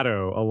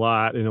shadow a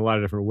lot in a lot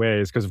of different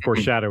ways because, of course,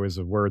 shadow is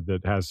a word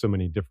that has so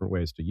many different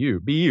ways to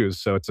be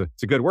used. So it's a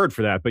good word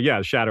for that. But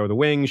yeah, shadow of the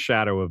wings,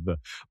 shadow of the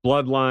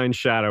bloodline,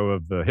 shadow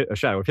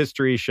of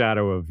history,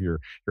 shadow of your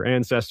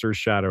ancestors,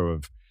 shadow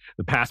of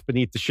the past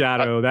beneath the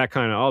shadow, that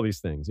kind of all these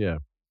things. Yeah.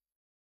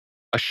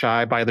 A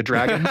shy by the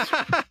dragons.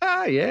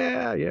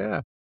 Yeah.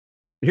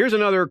 Here's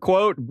another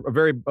quote,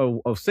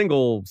 a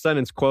single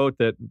sentence quote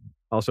that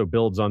also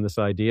builds on this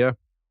idea.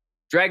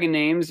 Dragon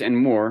names and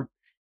more.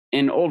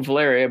 In old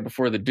Valyria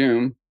before the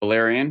Doom,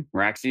 Balerion,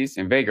 Meraxes,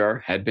 and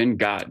Vhagar had been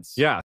gods.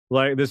 Yeah,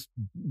 like this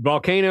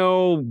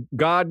volcano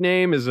god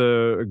name is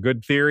a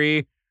good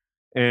theory.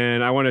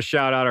 And I want to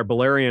shout out our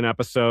Balerion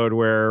episode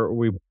where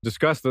we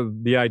discussed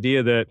the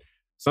idea that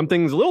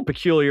something's a little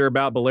peculiar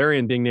about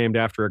Balerion being named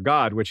after a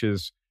god, which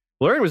is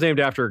Balerion was named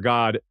after a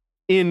god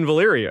in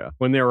Valyria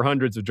when there were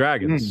hundreds of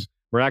dragons.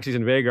 Meraxes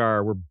and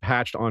Vhagar were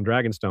hatched on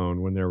Dragonstone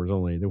when they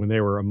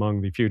were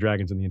among the few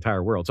dragons in the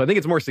entire world. So I think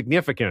it's more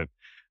significant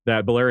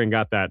that Balerion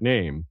got that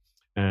name.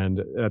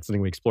 And that's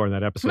something we explore in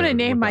that episode. I'm going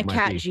to name my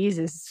cat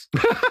Jesus.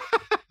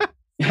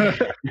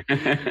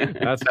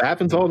 That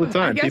happens all the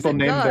time. People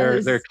name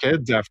their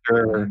kids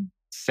after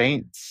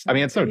saints. I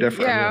mean, it's no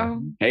different. Yeah.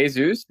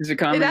 Jesus is a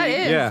common That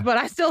is, but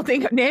I still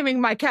think naming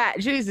my cat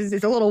Jesus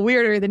is a little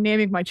weirder than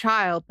naming my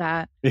child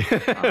that.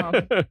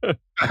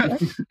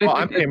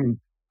 Well,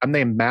 I'm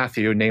named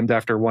Matthew, named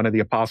after one of the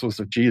apostles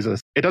of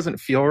Jesus. It doesn't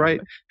feel right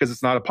because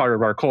it's not a part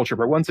of our culture,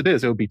 but once it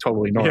is, it would be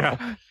totally normal.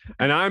 Yeah.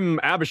 And I'm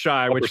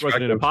Abishai, which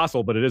wasn't an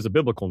apostle, but it is a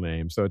biblical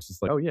name. So it's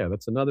just like, oh yeah,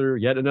 that's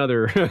yet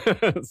another,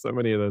 so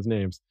many of those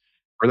names.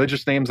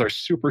 Religious names are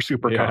super,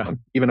 super common,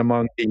 even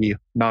among the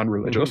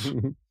non-religious.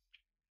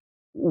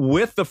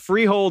 With the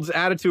freehold's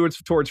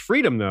attitudes towards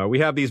freedom, though, we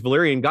have these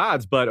Valyrian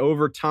gods, but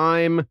over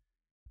time,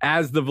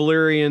 as the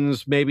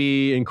Valyrians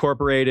maybe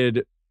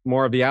incorporated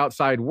more of the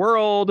outside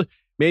world,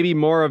 maybe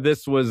more of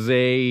this was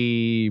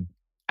a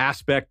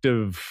aspect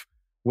of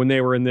when they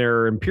were in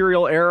their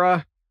imperial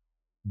era.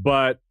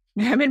 But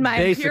I'm in my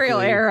imperial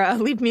era.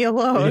 Leave me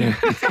alone.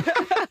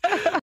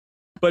 Yeah.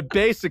 But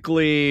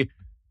basically,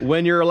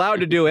 when you're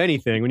allowed to do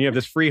anything, when you have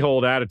this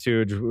freehold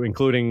attitude,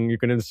 including you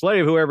can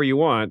enslave whoever you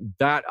want,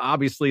 that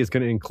obviously is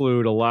going to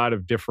include a lot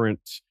of different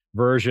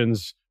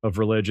versions of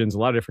religions, a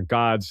lot of different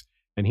gods.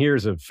 And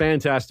here's a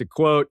fantastic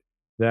quote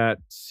that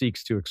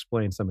seeks to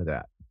explain some of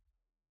that.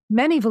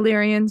 Many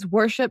Valyrians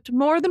worshipped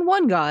more than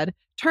one god,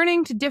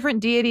 turning to different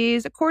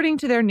deities according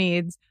to their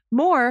needs.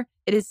 More,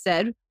 it is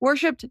said,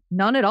 worshipped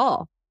none at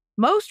all.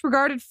 Most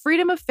regarded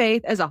freedom of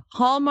faith as a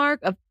hallmark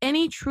of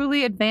any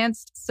truly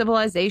advanced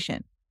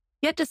civilization.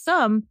 Yet to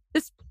some,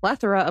 this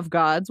plethora of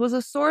gods was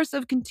a source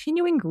of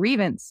continuing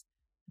grievance.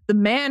 The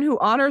man who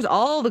honors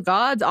all the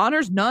gods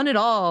honors none at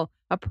all,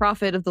 a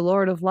prophet of the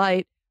Lord of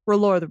Light,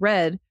 R'hllor the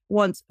Red,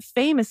 once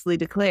famously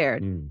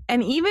declared.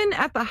 And even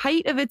at the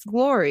height of its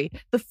glory,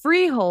 the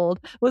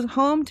Freehold was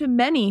home to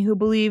many who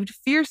believed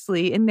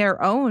fiercely in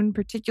their own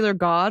particular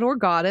god or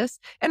goddess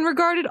and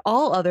regarded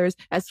all others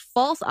as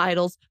false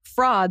idols,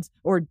 frauds,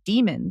 or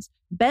demons,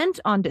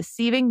 bent on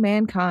deceiving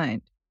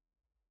mankind.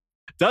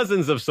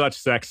 Dozens of such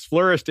sects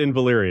flourished in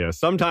Valyria,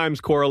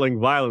 sometimes quarreling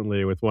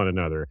violently with one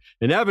another.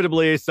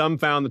 Inevitably, some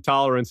found the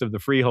tolerance of the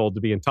Freehold to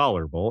be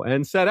intolerable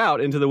and set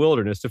out into the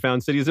wilderness to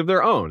found cities of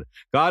their own,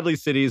 godly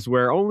cities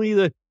where only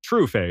the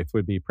true faith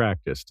would be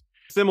practiced.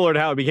 Similar to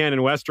how it began in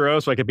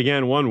Westeros, like it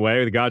began one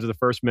way, the gods of the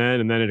first men,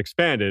 and then it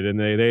expanded, and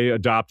they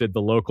adopted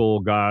the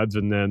local gods,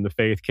 and then the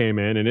faith came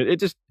in, and it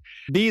just...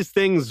 These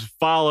things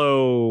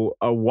follow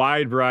a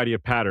wide variety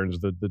of patterns.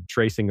 The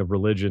tracing of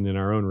religion in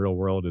our own real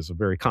world is a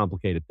very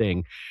complicated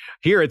thing.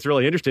 Here, it's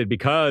really interesting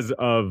because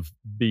of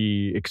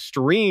the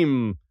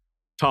extreme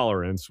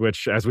tolerance,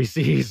 which, as we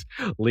see,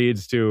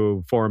 leads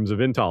to forms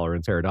of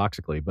intolerance,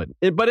 paradoxically, but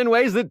in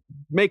ways that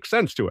make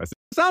sense to us.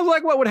 It sounds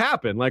like what would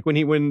happen. Like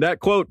when that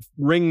quote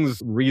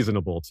rings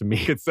reasonable to me,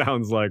 it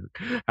sounds like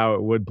how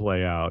it would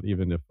play out,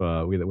 even if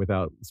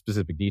without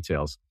specific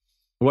details.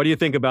 What do you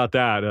think about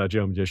that,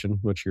 Joe Magician?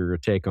 What's your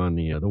take on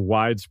the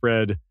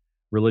widespread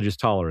religious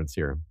tolerance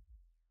here?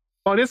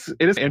 Well, it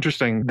is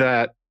interesting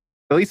that,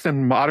 at least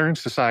in modern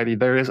society,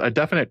 there is a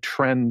definite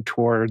trend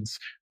towards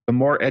the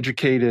more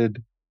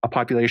educated a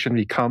population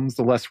becomes,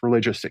 the less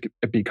religious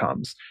it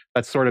becomes.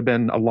 That's sort of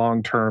been a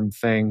long-term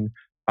thing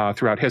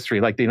throughout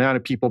history. Like the amount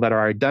of people that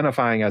are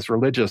identifying as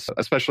religious,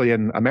 especially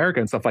in America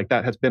and stuff like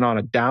that, has been on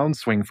a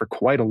downswing for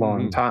quite a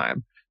long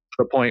time, to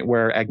the point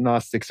where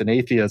agnostics and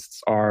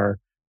atheists are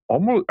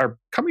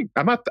coming.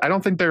 I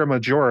don't think they're a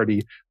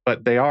majority,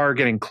 but they are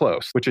getting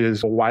close, which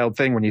is a wild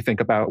thing when you think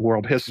about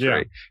world history.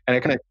 Yeah. And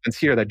it kind of makes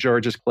here that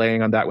George is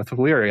playing on that with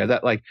Valyria,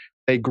 that like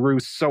they grew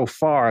so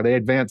far, they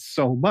advanced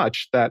so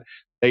much that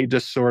they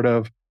just sort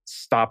of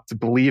stopped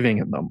believing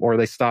in them, or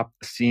they stopped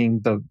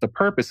seeing the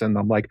purpose in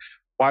them. Like,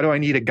 why do I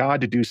need a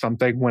god to do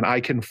something when I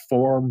can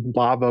form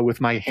lava with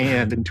my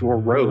hand into a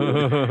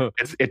road?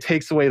 It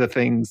takes away the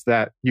things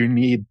that you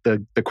need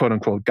the quote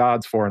unquote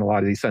gods for in a lot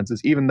of these senses,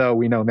 even though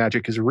we know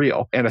magic is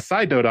real. And a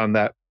side note on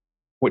that,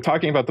 we're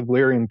talking about the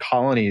Valyrian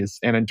colonies,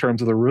 and in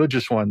terms of the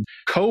religious ones,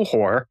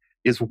 Qohor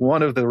is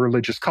one of the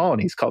religious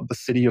colonies called the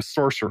City of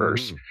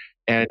Sorcerers.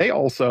 And they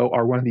also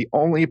are one of the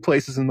only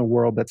places in the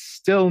world that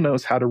still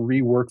knows how to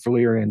rework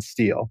Valyrian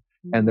steel.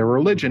 And their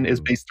religion is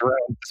based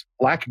around this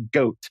black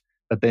goat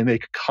that they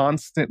make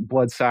constant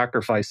blood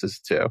sacrifices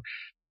to.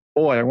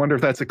 Boy, I wonder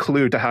if that's a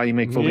clue to how you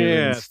make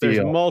Valyrian steel.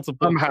 There's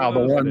multiple somehow the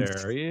ones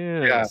there.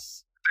 Yes. Yeah,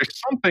 there's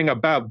something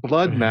about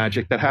blood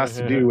magic that has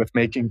to do with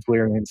making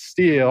Valyrian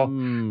steel.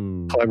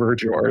 Clever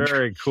George.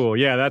 Very cool.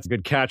 Yeah, that's a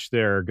good catch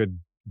there. Good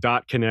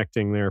dot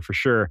connecting there for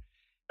sure.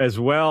 As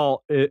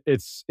well,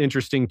 it's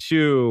interesting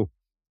too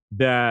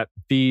that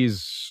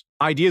these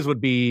ideas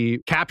would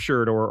be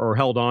captured or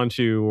held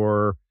onto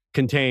or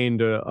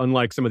contained,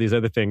 unlike some of these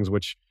other things,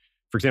 which,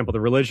 for example,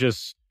 the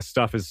religious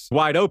stuff is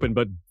wide open,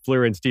 but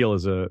Valyrian steel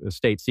is a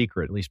state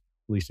secret, at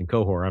least in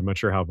Qohor. I'm not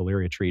sure how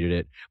Valyria treated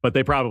it, but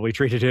they probably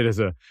treated it as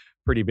a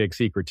pretty big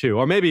secret too.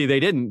 Or maybe they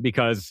didn't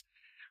because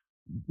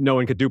no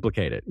one could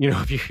duplicate it. You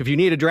know, if you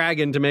need a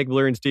dragon to make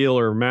Valyrian steel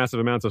or massive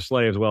amounts of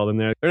slaves, well, then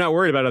they're not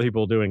worried about other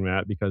people doing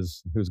that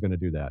because who's going to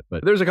do that?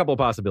 But there's a couple of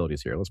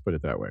possibilities here. Let's put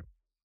it that way.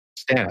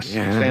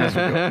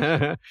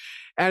 Stannis.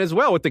 And as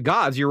well with the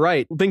gods, you're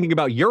right. Thinking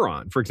about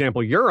Euron, for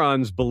example,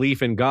 Euron's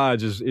belief in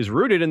gods is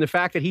rooted in the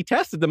fact that he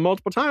tested them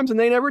multiple times and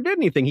they never did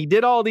anything. He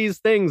did all these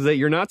things that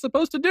you're not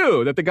supposed to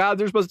do, that the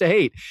gods are supposed to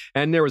hate,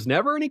 and there was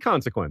never any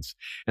consequence.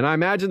 And I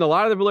imagine a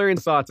lot of the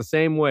Valyrians saw it the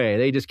same way.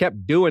 They just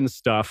kept doing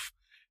stuff.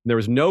 And there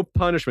was no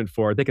punishment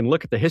for it. They can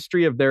look at the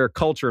history of their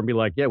culture and be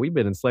like, yeah, we've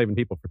been enslaving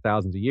people for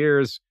thousands of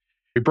years.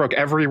 We broke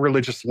every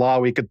religious law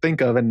we could think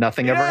of and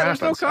nothing ever happens.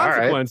 There's no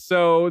consequence. Right.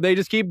 So they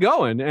just keep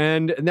going.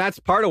 And that's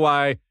part of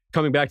why,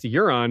 coming back to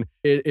Euron,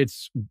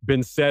 it's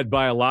been said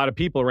by a lot of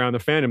people around the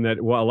fandom that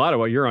a lot of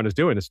what Euron is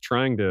doing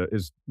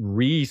is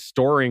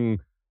restoring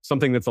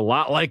something that's a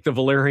lot like the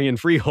Valyrian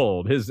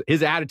Freehold.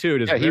 His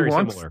attitude is very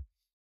similar.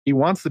 He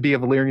wants to be a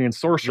Valyrian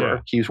sorcerer.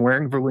 Yeah. He's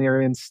wearing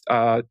Valyrian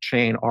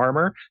chain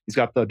armor. He's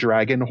got the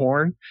dragon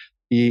horn.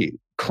 He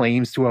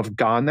claims to have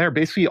gone there.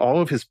 Basically,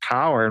 all of his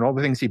power and all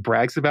the things he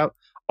brags about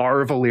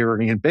are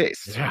Valyrian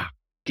based. Yeah.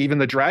 Even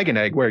the dragon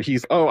egg, where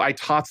he's, I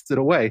tossed it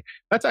away.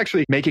 That's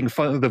actually making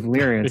fun of the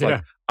Valyrians. Yeah.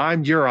 Like,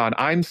 I'm Euron.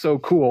 I'm so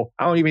cool.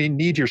 I don't even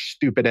need your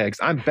stupid eggs.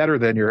 I'm better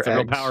than your eggs. It's a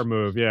real power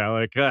move. Yeah.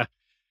 Like,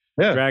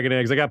 dragon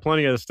eggs. I got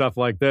plenty of stuff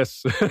like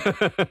this.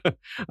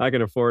 I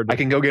can afford it. I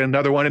can go get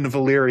another one in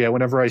Valyria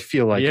whenever I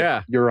feel like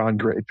it. You're on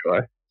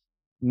Greyjoy.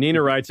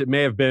 Nina writes, it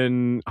may have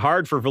been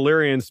hard for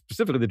Valyrians,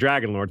 specifically the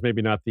Dragon Lords,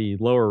 maybe not the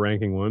lower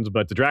ranking ones,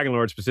 but the Dragon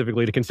Lords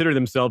specifically, to consider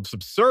themselves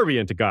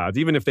subservient to gods.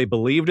 Even if they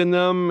believed in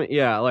them,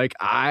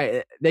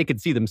 they could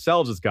see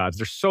themselves as gods.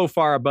 They're so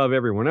far above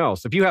everyone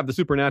else. If you have the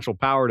supernatural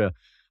power to,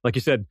 like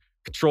you said,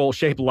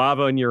 shape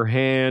lava in your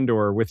hand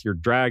or with your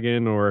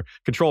dragon, or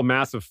control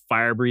massive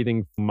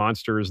fire-breathing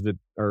monsters that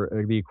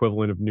are the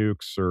equivalent of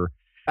nukes, or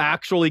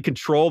actually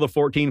control the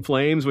 14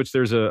 flames, which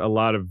there's a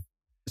lot of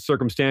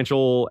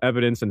circumstantial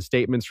evidence and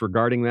statements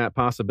regarding that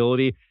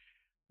possibility,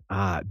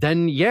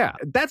 then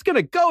that's going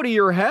to go to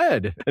your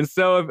head. And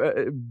so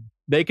if,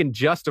 they can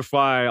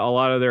justify a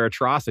lot of their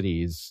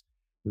atrocities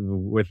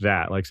with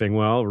that, like saying,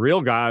 well, real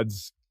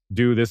gods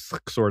do this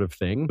sort of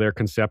thing. Their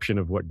conception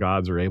of what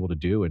gods are able to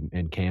do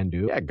and can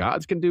do. Yeah,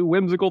 gods can do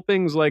whimsical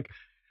things like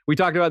we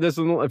talked about this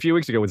a few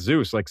weeks ago with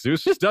Zeus. Like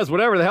Zeus just does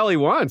whatever the hell he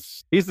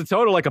wants. He's the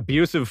total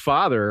abusive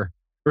father.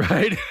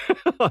 Right?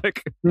 I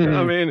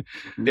mean,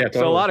 totally.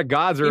 So a lot of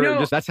gods are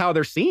just, that's how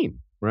they're seen,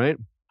 right?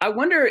 I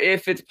wonder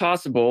if it's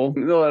possible, a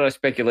lot of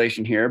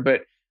speculation here,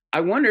 but I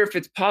wonder if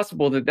it's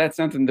possible that that's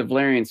something the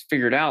Valyrians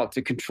figured out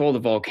to control the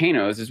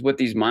volcanoes, is what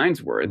these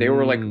mines were. They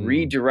were like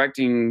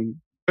redirecting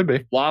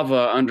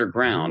lava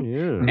underground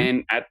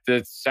and at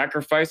the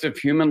sacrifice of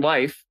human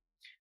life,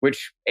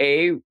 which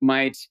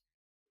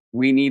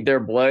we need their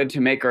blood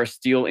to make our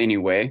steel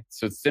anyway.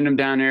 So send them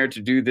down there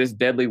to do this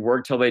deadly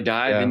work till they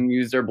die, then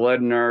use their blood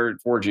in our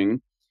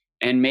forging.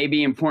 And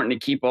maybe important to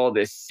keep all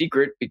this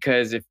secret,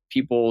 because if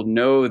people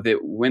know that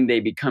when they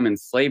become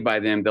enslaved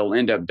by them, they'll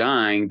end up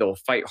dying, they'll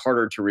fight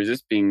harder to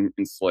resist being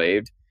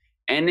enslaved.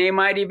 And they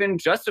might even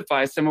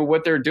justify some of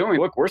what they're doing.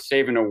 Look, we're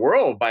saving the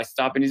world by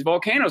stopping these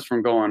volcanoes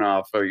from going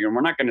off. So,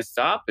 we're not going to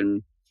stop.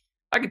 And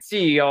I could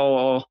see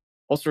all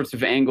sorts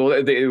of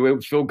angle. They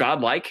would feel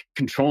godlike,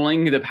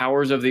 controlling the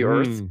powers of the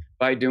earth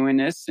by doing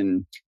this,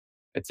 and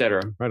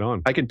etc. Right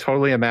on. I could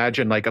totally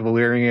imagine like a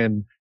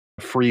Valyrian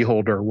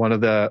freeholder, one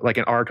of the, like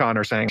an Archon,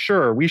 are saying,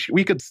 sure,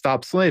 we could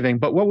stop slaving,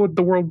 but what would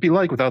the world be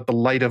like without the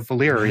light of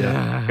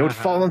Valyria? It would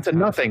fall into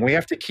nothing. We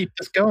have to keep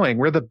this going.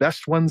 We're the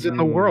best ones in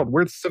the world.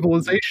 We're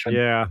civilization.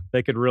 Yeah,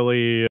 they could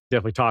really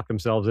definitely talk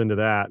themselves into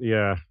that.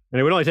 Yeah. And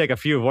it would only take a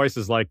few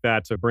voices like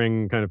that to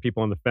bring kind of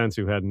people on the fence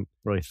who hadn't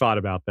really thought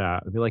about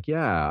that. They'd be like,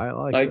 I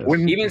like this.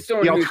 Even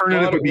someone the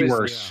alternative would be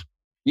worse.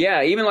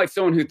 Yeah, even like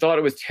someone who thought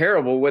it was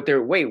terrible,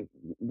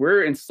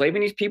 we're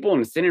enslaving these people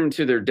and sending them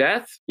to their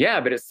death? Yeah,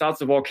 but it stops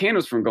the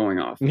volcanoes from going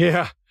off.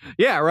 Yeah,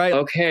 right.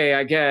 Okay,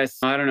 I guess.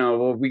 I don't know.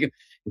 Well,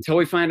 until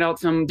we find out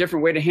some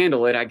different way to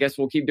handle it, I guess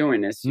we'll keep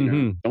doing this.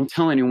 Don't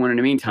tell anyone in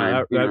the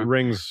meantime. That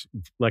rings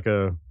like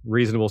a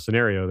reasonable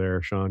scenario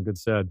there, Sean. Good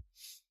said.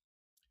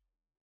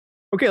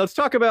 Okay, let's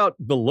talk about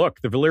the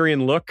look, the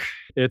Valyrian look.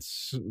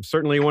 It's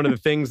certainly one of the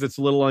things that's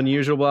a little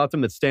unusual about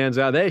them that stands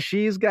out. Hey,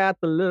 she's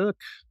got the look.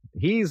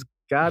 He's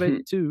got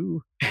it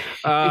too.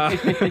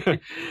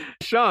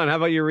 Sean, how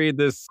about you read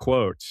this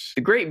quote?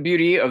 The great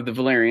beauty of the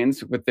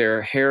Valyrians, with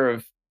their hair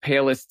of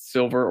palest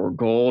silver or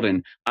gold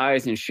and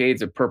eyes in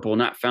shades of purple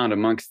not found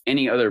amongst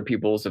any other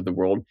peoples of the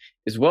world,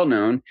 is well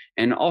known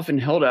and often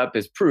held up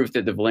as proof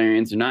that the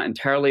Valyrians are not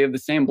entirely of the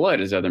same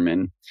blood as other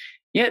men.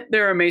 Yet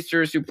there are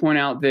maesters who point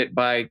out that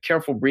by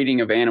careful breeding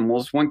of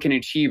animals, one can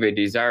achieve a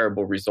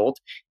desirable result,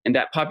 and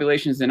that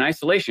populations in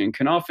isolation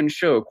can often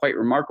show quite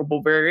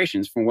remarkable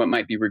variations from what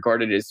might be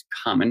regarded as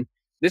common.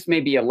 This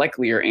may be a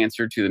likelier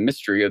answer to the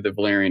mystery of the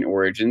Valyrian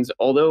origins,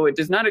 although it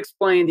does not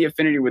explain the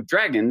affinity with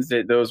dragons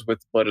that those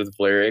with the blood of the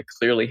Valyria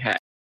clearly have.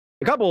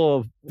 A couple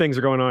of things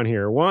are going on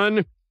here.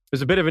 One,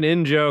 there's a bit of an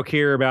in-joke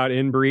here about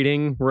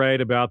inbreeding, right?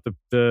 About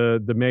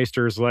the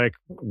maesters like,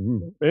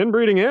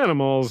 inbreeding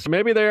animals,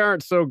 maybe they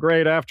aren't so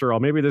great after all.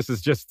 Maybe this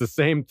is just the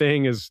same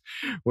thing as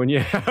when you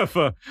have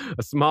a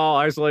small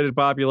isolated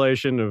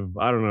population of,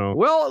 I don't know.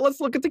 Well, let's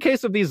look at the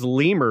case of these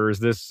lemurs,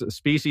 this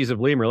species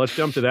of lemur. Let's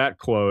jump to that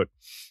quote.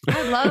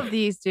 I love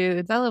these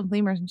dudes. I love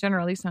lemurs in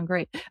general. These sound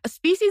great. A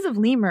species of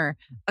lemur,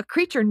 a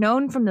creature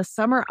known from the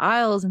Summer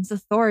Isles and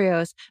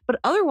Sithorios, but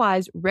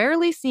otherwise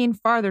rarely seen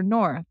farther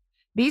north.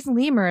 These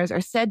lemurs are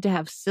said to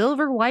have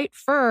silver white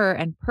fur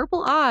and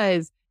purple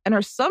eyes and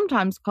are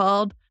sometimes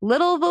called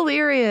little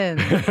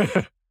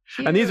Valyrians.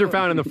 And these are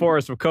found in the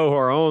forest of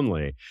Qohor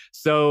only.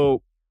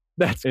 So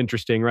that's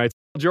interesting, right?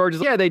 George,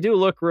 they do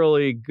look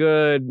really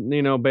good,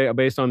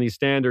 based on these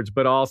standards,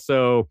 but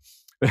also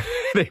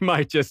they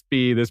might just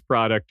be this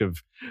product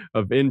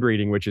of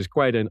inbreeding, which is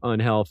quite an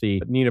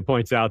unhealthy. Nina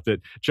points out that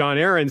Jon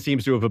Arryn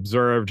seems to have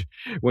observed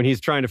when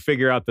he's trying to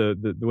figure out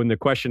when the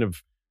question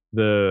of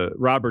the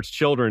Robert's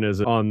children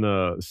is on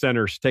the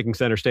taking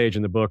center stage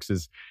in the books,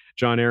 is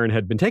Jon Arryn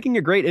had been taking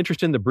a great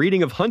interest in the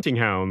breeding of hunting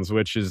hounds,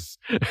 which is,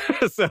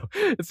 so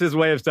it's his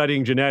way of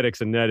studying genetics,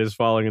 and Ned is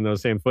following in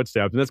those same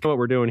footsteps. And that's what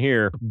we're doing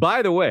here.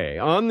 By the way,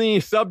 on the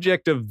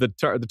subject of the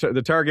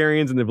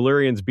Targaryens and the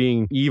Valyrians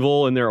being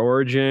evil in their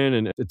origin,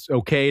 and it's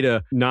okay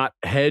to not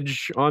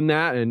hedge on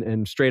that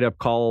and straight up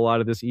call a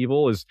lot of this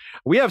evil, is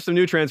we have some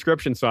new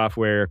transcription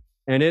software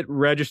and it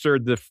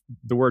registered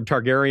the word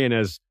Targaryen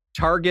as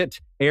target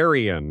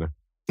Aryan.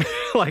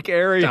 Like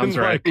Aryan,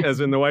 right. like as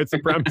in the white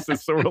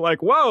supremacists. So we're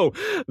like, whoa,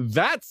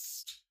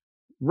 that's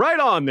right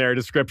on there.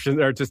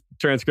 Description or just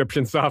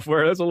transcription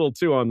software. That's a little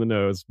too on the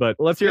nose. But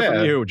let's hear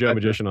from you, Joe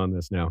Magician, on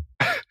this now.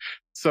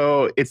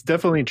 So it's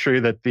definitely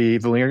true that the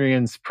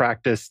Valyrians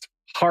practiced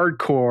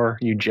hardcore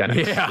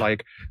eugenics,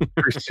 like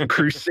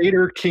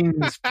Crusader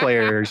Kings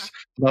players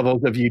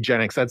levels of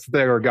eugenics. That's what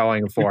they were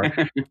going for.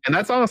 And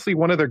that's honestly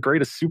one of their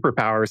greatest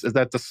superpowers, is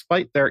that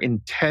despite their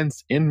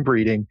intense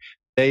inbreeding,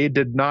 they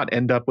did not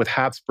end up with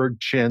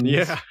Habsburg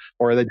chins,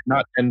 or they did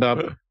not end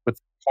up with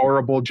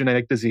horrible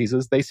genetic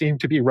diseases. They seem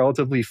to be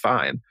relatively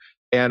fine.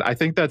 And I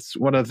think that's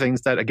one of the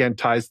things that, again,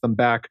 ties them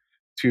back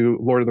to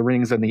Lord of the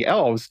Rings and the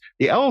elves.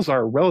 The elves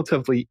are a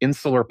relatively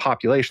insular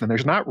population, and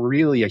there's not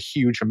really a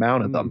huge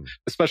amount of them,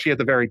 especially at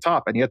the very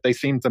top. And yet they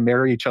seem to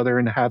marry each other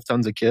and have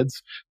tons of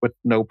kids with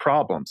no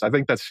problems. I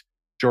think that's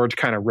George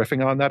kind of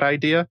riffing on that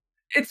idea.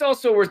 It's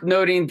also worth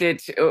noting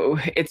that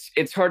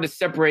it's hard to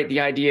separate the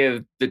idea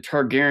of the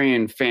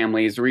Targaryen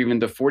families or even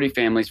the 40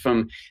 families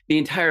from the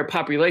entire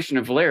population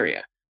of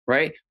Valyria,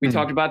 right? We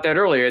talked about that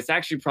earlier. It's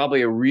actually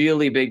probably a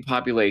really big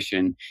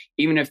population.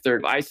 Even if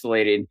they're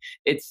isolated,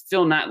 it's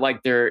still not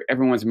like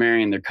everyone's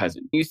marrying their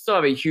cousin. You still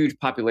have a huge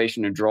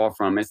population to draw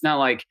from. It's not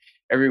like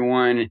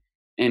everyone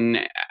in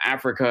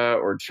Africa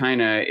or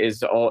China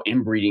is all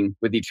inbreeding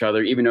with each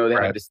other, even though they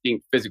have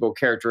distinct physical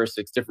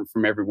characteristics different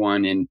from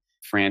everyone in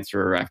France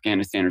or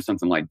Afghanistan or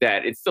something like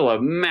that. It's still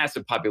a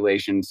massive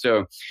population.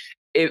 So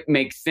it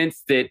makes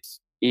sense that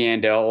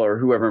Eandel or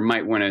whoever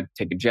might want to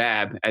take a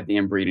jab at the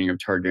inbreeding of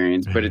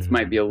Targaryens, but it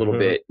might be a little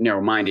bit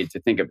narrow-minded to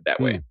think of it that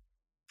way.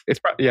 It's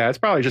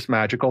probably just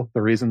magical,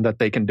 the reason that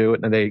they can do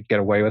it and they get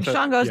away with it.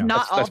 Sean goes,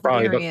 not all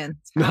Valyrians.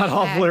 Not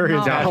all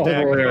Valyrians. Not all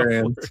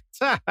Valyrians.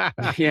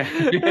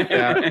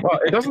 Well,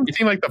 it doesn't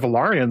seem like the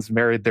Valyrians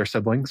married their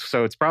siblings,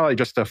 so it's probably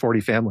just a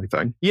 40 family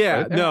thing.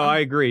 Yeah, right? No, I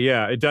agree.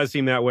 Yeah, it does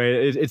seem that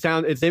way.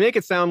 They make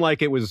it sound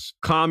like it was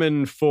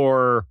common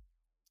for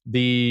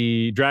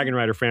the Dragon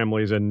Rider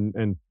families,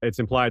 and it's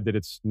implied that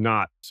it's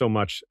not so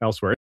much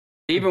elsewhere.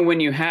 Even when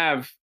you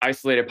have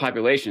isolated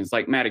populations,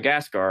 like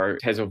Madagascar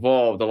has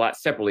evolved a lot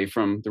separately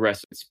from the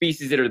rest of the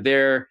species that are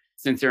there,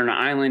 since they're on an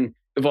island,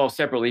 evolved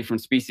separately from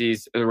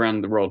species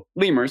around the world.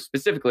 Lemurs,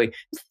 specifically,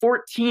 there's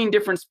 14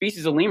 different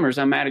species of lemurs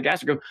on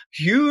Madagascar.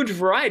 Huge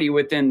variety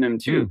within them,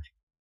 too.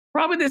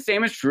 Probably the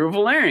same is true of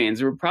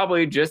Valyrians. We're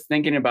probably just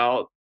thinking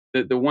about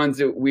the ones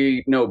that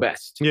we know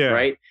best,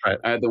 right?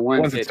 The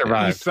ones that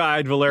survive. East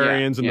side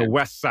Valyrians and the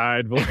west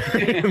side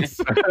Valyrians.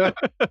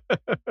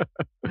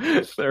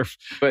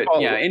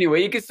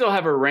 Anyway, you can still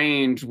have a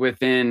range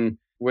within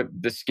what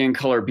the skin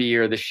color be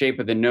or the shape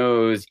of the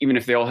nose, even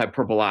if they all have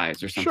purple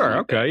eyes or something. Sure,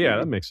 okay,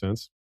 that makes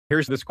sense.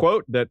 Here's this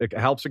quote that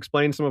helps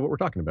explain some of what we're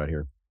talking about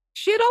here.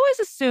 She had always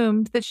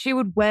assumed that she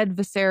would wed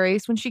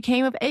Viserys when she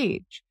came of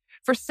age.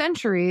 For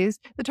centuries,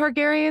 the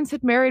Targaryens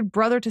had married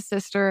brother to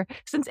sister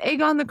since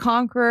Aegon the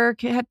Conqueror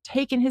had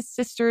taken his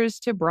sisters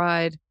to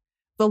bride.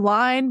 The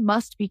line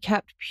must be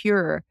kept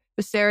pure,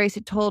 Viserys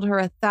had told her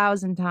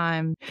 1,000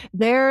 times.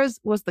 Theirs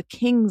was the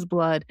king's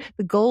blood,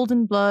 the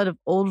golden blood of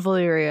old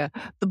Valyria,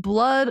 the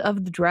blood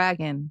of the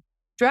dragon.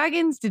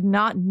 Dragons did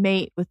not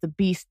mate with the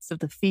beasts of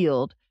the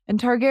field, and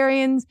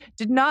Targaryens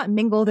did not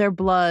mingle their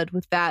blood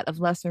with that of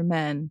lesser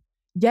men.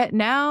 Yet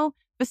now,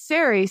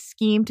 Viserys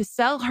schemed to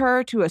sell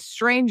her to a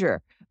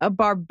stranger, a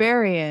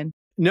barbarian.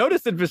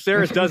 Notice that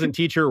Viserys doesn't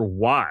teach her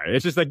why.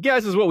 It's just like,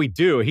 this is what we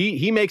do.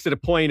 He makes it a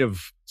point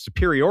of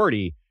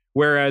superiority,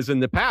 whereas in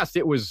the past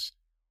it was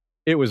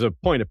a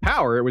point of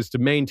power. It was to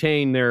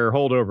maintain their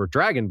holdover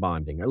dragon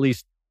bonding. At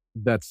least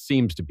that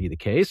seems to be the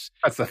case.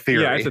 That's a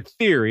theory. Yeah, it's a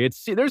theory.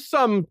 There's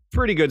some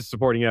pretty good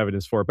supporting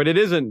evidence for it, but it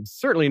isn't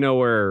certainly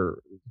nowhere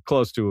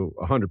close to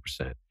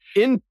 100%.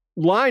 In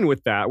line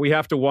with that, we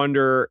have to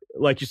wonder,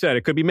 like you said,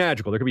 it could be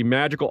magical. There could be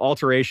magical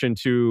alteration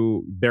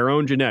to their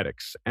own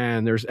genetics.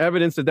 And there's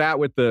evidence of that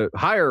with the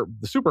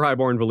super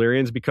highborn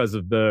Valyrians because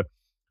of the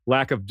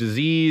lack of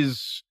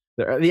disease,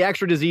 the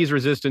extra disease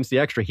resistance, the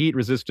extra heat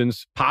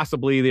resistance,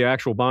 possibly the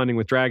actual bonding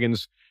with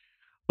dragons.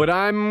 But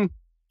I'm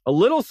a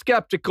little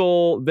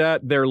skeptical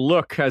that their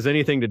look has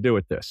anything to do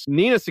with this.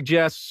 Nina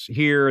suggests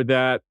here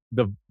that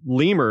the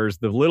lemurs,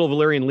 the little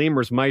Valyrian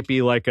lemurs, might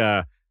be like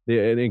an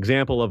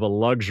example of a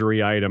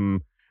luxury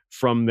item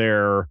from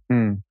their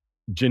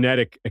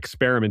genetic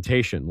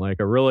experimentation. Like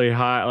a really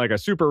high, like a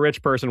super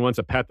rich person wants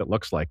a pet that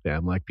looks like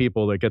them. Like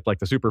people that get like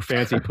the super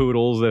fancy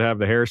poodles that have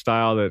the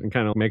hairstyle that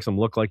kind of makes them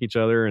look like each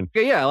other. And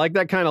yeah, like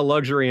that kind of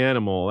luxury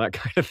animal, that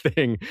kind of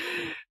thing.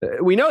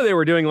 We know they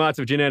were doing lots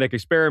of genetic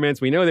experiments.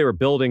 We know they were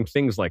building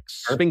things like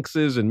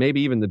sphinxes and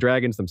maybe even the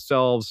dragons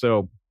themselves.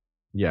 So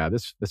yeah,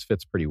 this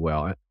fits pretty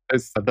well.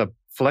 Is the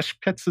flesh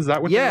pits, is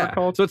that what they were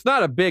called? So it's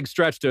not a big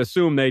stretch to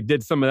assume they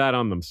did some of that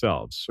on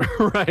themselves,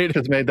 right?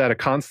 It's made that a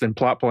constant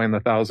plot point in the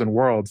Thousand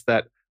Worlds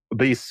that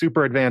these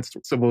super advanced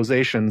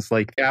civilizations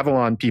like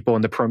Avalon people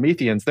and the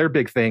Prometheans, their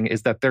big thing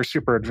is that they're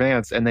super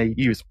advanced and they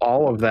use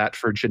all of that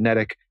for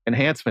genetic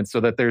enhancement so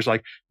that there's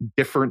like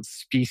different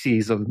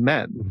species of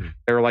men. Mm-hmm.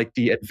 They're like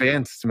the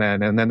advanced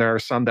men. And then there are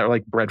some that are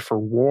like bred for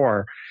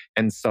war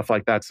and stuff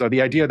like that. So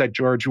the idea that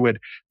George would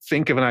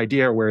think of an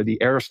idea where the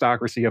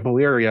aristocracy of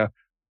Illyria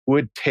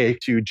would take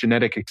to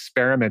genetic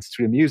experiments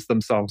to amuse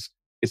themselves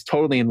is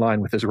totally in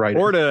line with his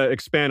writing. Or to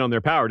expand on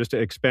their power, just to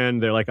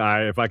expand their, like,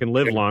 if I can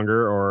live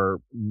longer or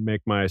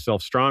make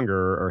myself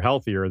stronger or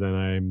healthier,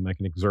 then I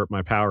can exert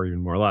my power even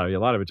more. A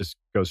lot of it just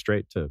goes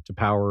straight to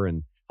power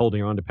and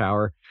holding on to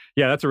power.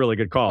 Yeah, that's a really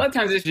good call. A lot of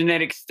times this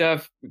genetic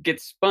stuff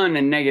gets spun in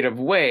a negative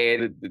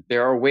way.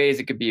 There are ways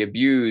it could be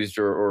abused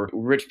or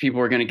rich people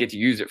are going to get to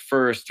use it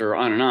first or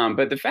on and on.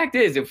 But the fact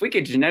is, if we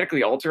could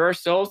genetically alter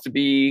ourselves to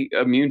be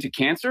immune to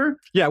cancer,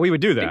 yeah, we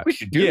would do that. I think we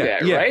should do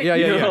that, right? Yeah,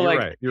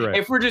 you're right.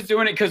 If we're just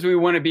doing it because we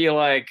want to be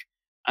like,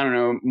 I don't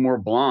know, more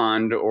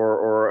blonde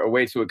or a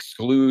way to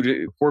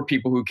exclude poor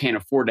people who can't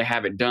afford to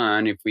have it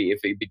done. If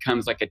it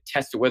becomes like a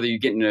test of whether you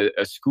get into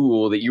a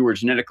school that you were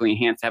genetically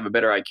enhanced to have a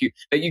better IQ,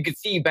 that you could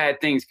see bad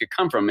things could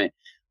come from it.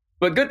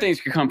 But good things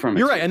could come from it.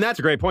 You're right. And that's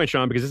a great point,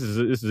 Sean, because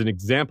this is an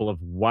example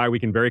of why we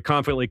can very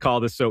confidently call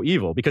this so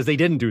evil, because they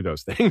didn't do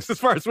those things as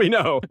far as we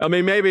know. I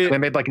mean, maybe they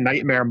made like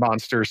nightmare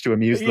monsters to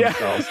amuse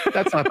themselves.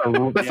 That's not the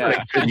rule. That's not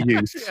a good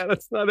use. Yeah,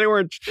 that's not, they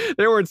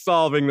weren't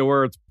solving the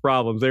world's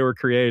problems. They were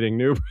creating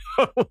new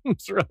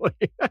problems, really.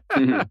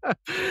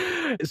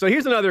 Mm-hmm. So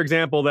here's another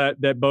example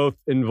that both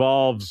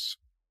involves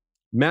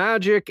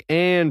magic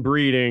and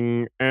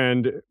breeding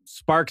and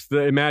sparks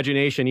the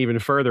imagination even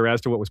further as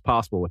to what was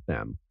possible with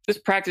them. This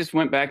practice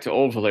went back to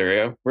Old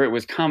Valyria, where it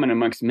was common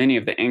amongst many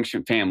of the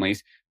ancient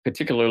families,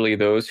 particularly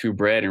those who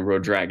bred and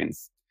rode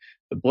dragons.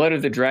 The blood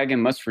of the dragon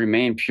must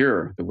remain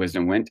pure, the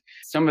wisdom went.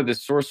 Some of the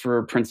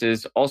sorcerer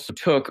princes also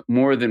took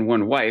more than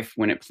one wife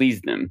when it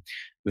pleased them,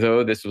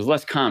 though this was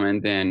less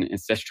common than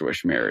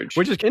incestuous marriage.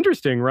 Which is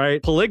interesting,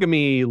 right?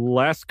 Polygamy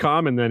less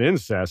common than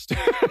incest.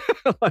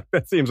 Like,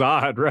 that seems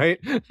odd, right?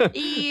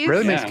 Ease.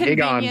 Really makes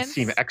Aegon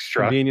seem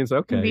extra. Convenience,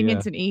 okay.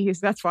 Convenience and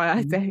ease. That's why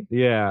I say.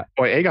 Yeah.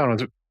 Boy,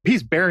 Aegon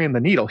he's burying the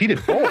needle. He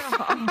did both.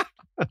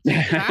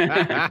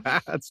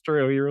 That's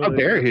true. He really How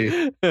dare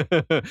he?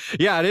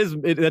 Yeah, it is.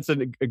 That's a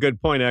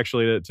good point,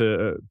 actually,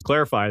 to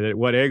clarify that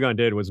what Aegon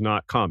did was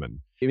not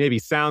common. It maybe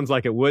sounds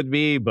like it would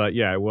be, but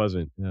yeah, it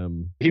wasn't.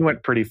 He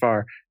went pretty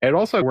far. It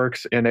also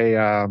works in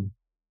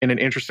an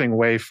interesting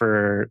way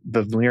for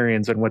the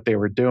Valyrians and what they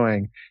were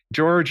doing.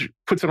 George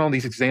puts in all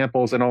these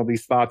examples and all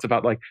these thoughts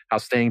about like how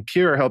staying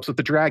pure helps with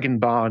the dragon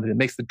bond and it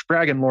makes the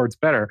dragon lords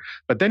better.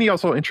 But then he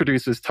also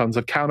introduces tons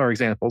of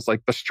counterexamples,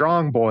 like the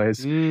strong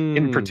boys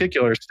in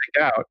particular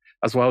stick out,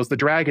 as well as the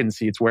dragon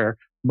seeds, where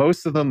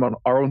most of them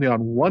are only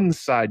on one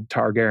side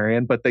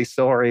Targaryen, but they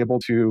still are able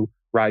to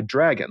ride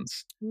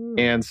dragons.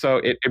 And so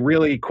it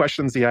really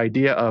questions the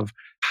idea of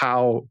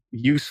how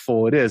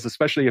useful it is,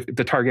 especially if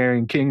the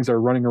Targaryen kings are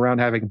running around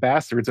having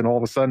bastards and all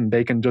of a sudden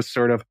they can just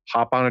sort of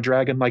hop on a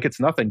dragon like it's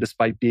nothing,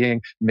 despite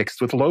being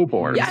mixed with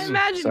lowborns. Yeah,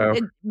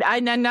 I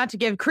imagine, not to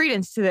give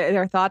credence to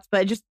their thoughts,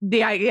 but just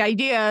the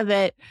idea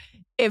that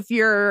if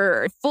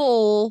you're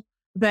full,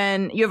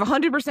 then you have a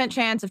 100%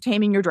 chance of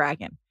taming your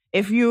dragon.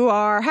 If you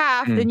are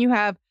half, then you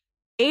have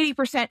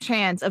 80%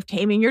 chance of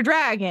taming your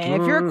dragon.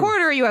 If you're a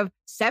quarter, you have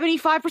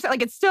 75%.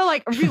 Like, it's still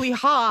like really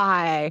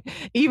high.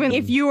 Even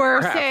if you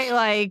were, say,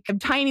 like a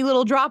tiny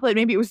little droplet,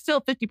 maybe it was still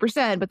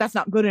 50%, but that's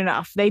not good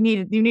enough. You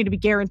need to be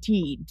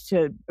guaranteed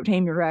to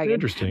tame your dragon.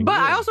 Interesting. But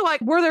I also like,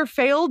 were there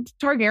failed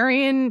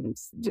Targaryen?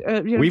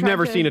 We've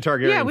never seen a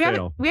Targaryen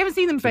fail. We haven't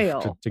seen them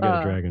fail. To get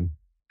a dragon.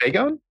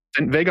 Vagon?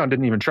 Vagon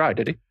didn't even try,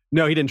 did he?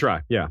 No, he didn't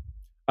try. Yeah.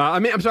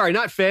 I'm sorry,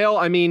 not fail.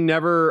 I mean,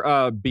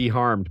 never be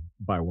harmed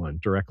by one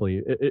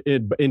directly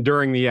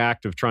during the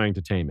act of trying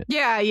to tame it.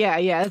 Yeah.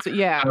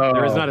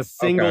 There is not a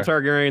single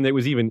Targaryen that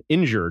was even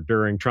injured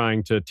during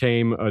trying to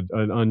tame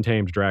an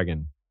untamed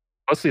dragon.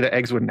 Mostly the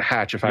eggs wouldn't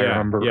hatch, if I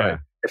remember right.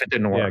 If it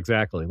didn't work. Yeah,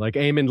 exactly. Like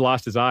Aemond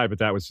lost his eye, but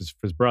that was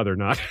his brother,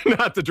 not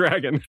the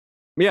dragon.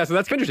 Yeah, so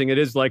that's interesting. It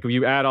is like, if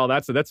you add all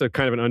that, so that's a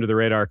kind of an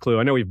under-the-radar clue.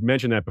 I know we've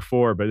mentioned that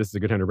before, but this is a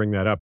good time to bring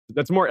that up.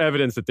 That's more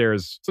evidence that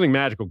there's something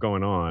magical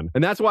going on.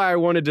 And that's why I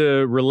wanted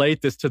to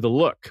relate this to the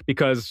look,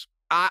 because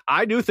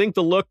I do think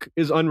the look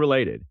is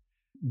unrelated.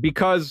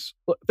 Because,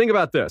 think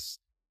about this.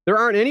 There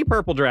aren't any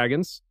purple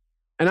dragons,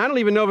 and I don't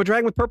even know of a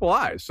dragon with purple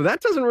eyes. So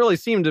that doesn't really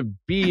seem to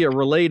be a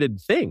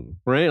related thing,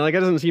 right? Like, it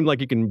doesn't seem like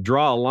you can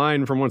draw a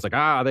line from one. It's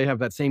like, they have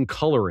that same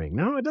coloring.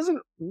 No, it doesn't.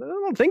 I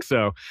don't think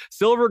so.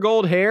 Silver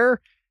gold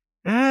hair.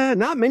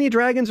 Not many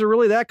dragons are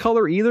really that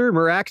color either.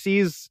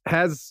 Meraxes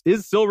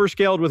is silver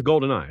scaled with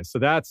golden eyes. So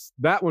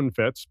that one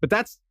fits. But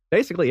that's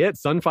basically it.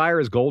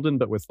 Sunfire is golden,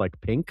 but with like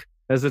pink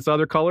as its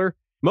other color.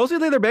 Mostly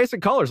they're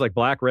basic colors like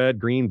black, red,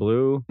 green,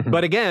 blue.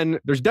 But again,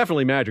 there's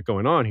definitely magic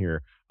going on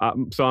here.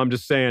 So I'm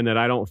just saying that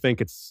I don't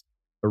think it's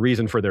a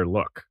reason for their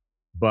look.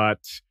 But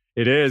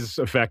it is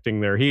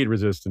affecting their heat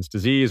resistance,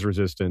 disease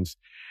resistance.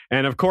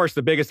 And of course,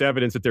 the biggest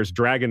evidence that there's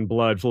dragon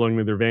blood flowing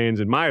through their veins,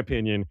 in my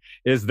opinion,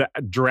 is the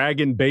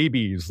dragon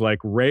babies like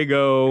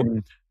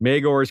Rhaego,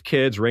 Maegor's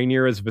kids,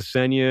 Rhaenyra's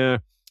Visenya.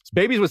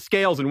 Babies with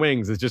scales and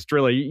wings is just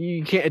really,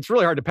 you can't, it's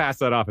really hard to pass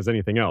that off as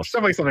anything else.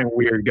 Definitely something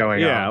weird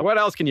going on. Yeah, what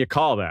else can you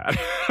call that?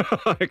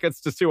 Like,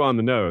 it's just too on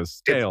the nose.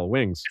 Scale,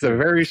 wings. It's a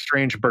very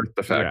strange birth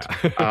defect.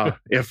 Yeah.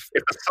 If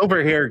the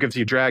silver hair gives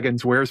you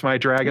dragons, where's my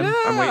dragon? Yeah,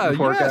 I'm waiting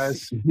for it,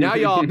 guys. Now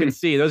y'all can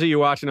see, those of you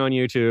watching on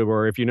YouTube,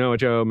 or if you know what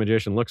Joe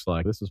Magician looks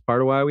like, this is part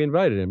of why we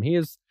invited him. He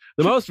is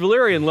the most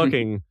Valyrian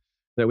looking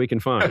that we can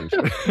find.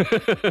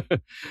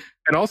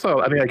 And also,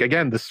 I mean, like,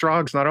 again, the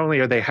Strongs, not only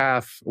are they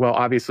half, well,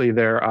 obviously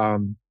they're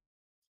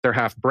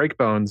half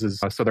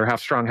Breakbones, so they're half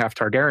strong, half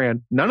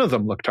Targaryen. None of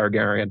them look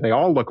Targaryen. They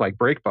all look like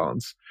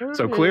Breakbones.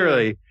 So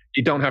clearly,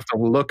 you don't have to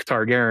look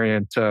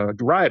Targaryen to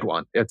ride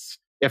one.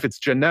 If it's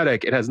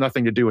genetic, it has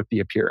nothing to do with the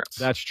appearance.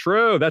 That's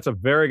true. That's a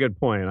very good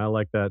point. I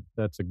like that.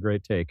 That's a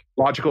great take.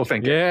 Logical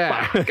thinking.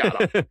 Yeah. Wow,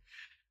 got it.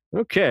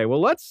 Okay,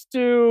 well, let's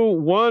do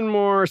one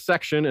more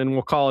section and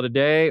we'll call it a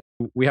day.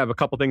 We have a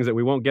couple things that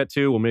we won't get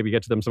to. We'll maybe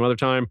get to them some other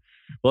time.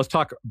 But let's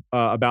talk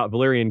about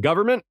Valyrian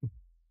government.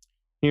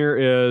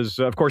 Here is,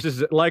 of course, this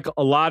is like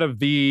a lot of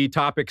the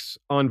topics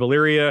on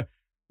Valyria.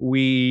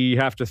 We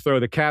have to throw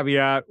the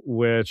caveat,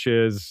 which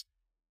is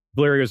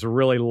Valyria is a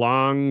really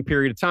long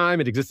period of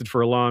time. It existed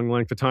for a long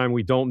length of time.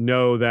 We don't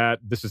know that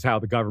this is how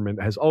the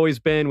government has always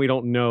been. We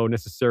don't know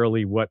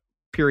necessarily what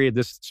period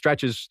this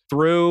stretches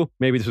through.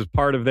 Maybe this was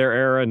part of their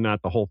era and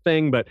not the whole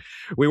thing, but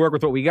we work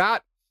with what we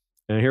got.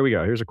 And here we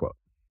go. Here's a quote.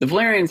 The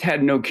Valyrians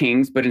had no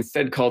kings, but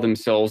instead called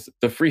themselves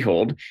the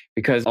Freehold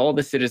because all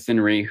the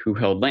citizenry who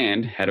held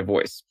land had a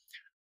voice.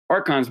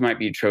 Archons might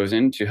be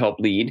chosen to help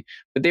lead,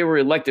 but they were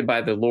elected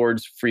by the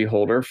Lord's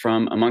Freeholder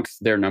from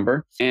amongst their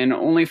number, and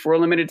only for a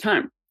limited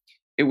time.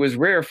 It was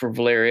rare for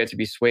Valyria to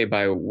be swayed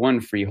by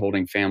one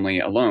freeholding family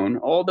alone,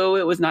 although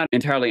it was not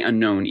entirely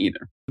unknown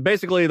either.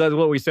 Basically, that's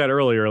what we said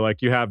earlier.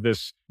 Like, you have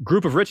this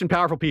group of rich and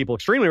powerful people,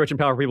 extremely rich and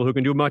powerful people who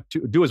can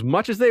do as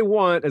much as they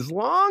want, as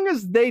long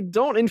as they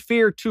don't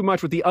interfere too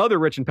much with the other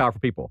rich and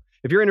powerful people.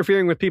 If you're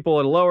interfering with people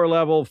at a lower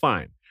level,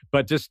 fine.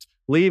 But just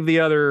leave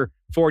the other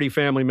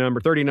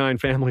 39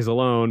 families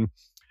alone.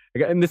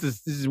 And this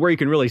is where you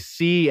can really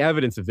see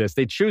evidence of this.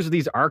 They choose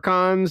these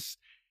archons,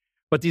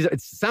 but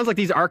it sounds like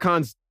these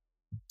archons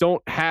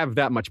don't have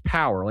that much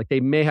power. Like,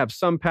 they may have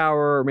some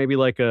power, maybe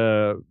like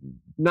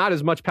not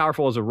as much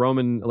powerful as a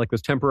Roman, like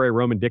those temporary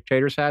Roman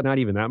dictators had, not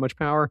even that much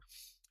power.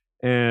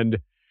 And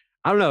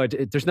I don't know,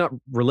 there's not,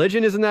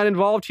 religion isn't that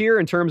involved here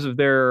in terms of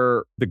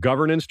the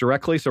governance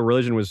directly. So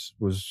religion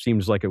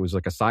seems like it was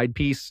like a side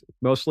piece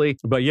mostly.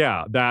 But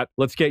yeah,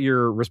 let's get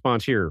your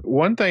response here.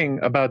 One thing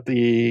about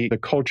the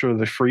culture of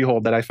the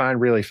Freehold that I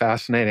find really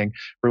fascinating,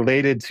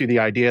 related to the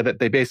idea that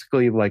they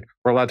basically like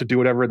were allowed to do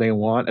whatever they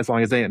want as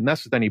long as they didn't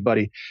mess with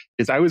anybody,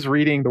 is I was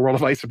reading The World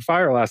of Ice and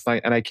Fire last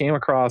night, and I came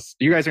across,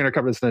 you guys are going to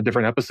cover this in a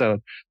different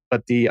episode,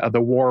 but the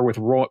war with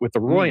the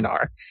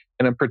Rhoynar,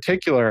 and in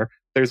particular,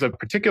 there's a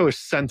particular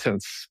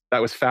sentence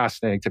that was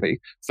fascinating to me.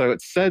 So it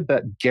said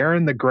that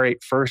Garren the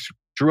Great first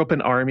drew up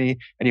an army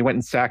and he went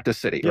and sacked a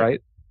city,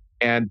 right?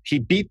 And he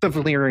beat the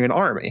Valyrian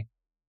army,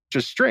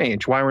 which is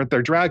strange. Why weren't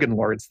there dragon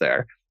lords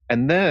there?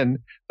 And then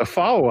the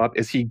follow-up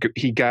is he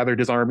gathered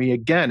his army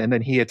again, and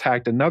then he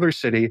attacked another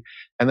city.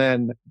 And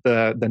then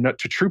the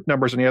troop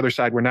numbers on the other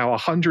side were now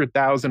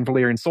 100,000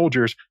 Valyrian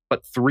soldiers,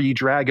 but 3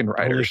 dragon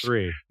riders.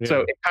 Only 3. Yeah.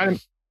 So it kind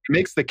of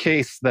makes the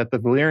case that the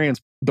Valyrians,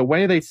 the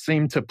way they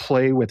seem to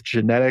play with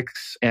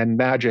genetics and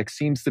magic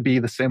seems to be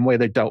the same way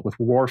they dealt with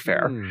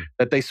warfare,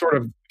 that they sort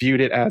of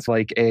viewed it as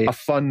like a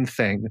fun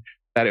thing,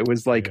 that it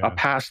was like a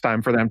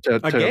pastime for them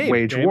to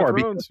wage war.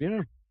 Thrones,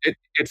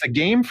 it's a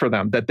game for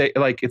them, that they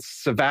like,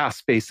 it's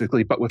Savas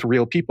basically, but with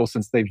real people,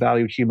 since they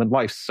valued human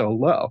life so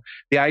low.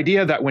 The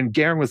idea that when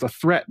Garren was a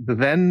threat,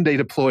 then they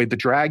deployed the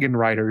dragon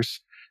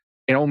riders,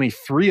 and only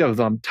 3 of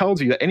them,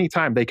 tells you that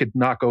anytime they could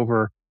knock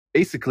over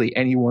basically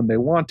anyone they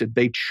wanted,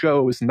 they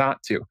chose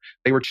not to.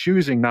 They were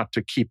choosing not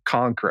to keep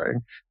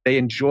conquering. They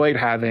enjoyed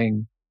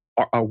having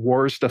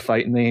wars to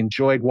fight, and they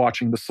enjoyed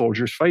watching the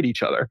soldiers fight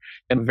each other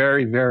in a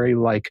very, very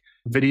like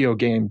video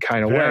game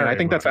kind of way. And I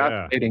think that's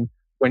fascinating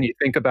when you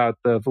think about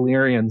the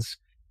Valyrians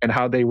and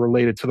how they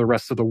related to the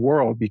rest of the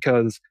world,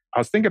 because I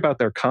was thinking about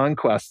their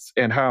conquests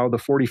and how the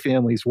 40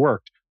 families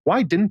worked.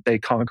 Why didn't they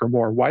conquer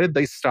more? Why did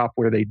they stop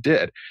where they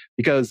did?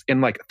 Because in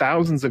like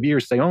thousands of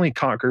years, they only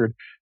conquered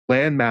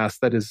landmass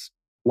that is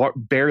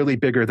barely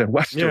bigger than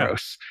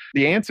Westeros.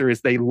 The answer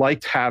is they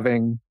liked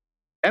having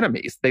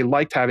enemies. They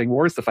liked having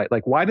wars to fight.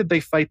 Like, why did they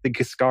fight the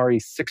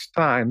Giscari 6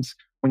 times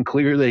when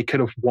clearly they could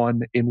have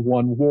won in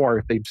one war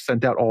if they'd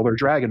sent out all their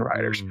dragon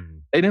riders?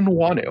 They didn't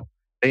want to.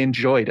 They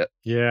enjoyed it.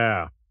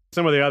 Yeah.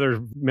 Some of the other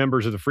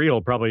members of the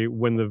Freehold probably,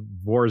 when the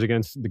wars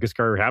against the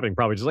Giscari were happening,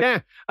 probably just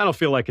like, I don't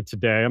feel like it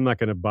today. I'm not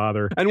going to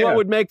bother. And what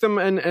would make them,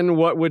 and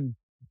what would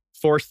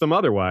force them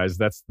otherwise?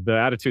 That's the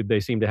attitude they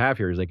seem to have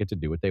here, is they get to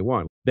do what they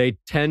want. They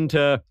tend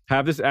to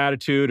have this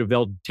attitude of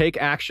they'll take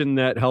action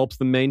that helps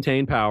them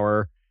maintain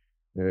power,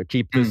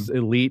 keep this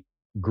elite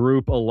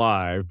group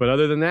alive. But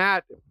other than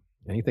that,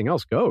 anything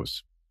else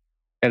goes.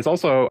 And it's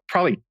also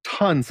probably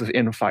tons of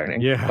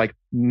infighting, like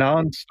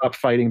nonstop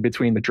fighting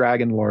between the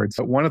Dragon Lords.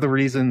 But one of the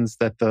reasons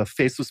that the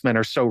Faceless Men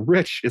are so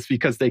rich is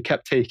because they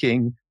kept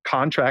taking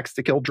contracts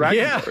to kill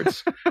Dragon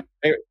Lords.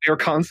 They were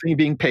constantly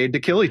being paid to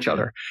kill each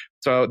other.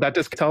 So that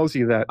just tells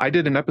you that I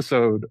did an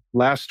episode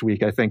last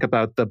week, I think,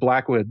 about the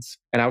Blackwoods.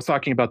 And I was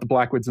talking about the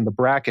Blackwoods and the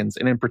Brackens.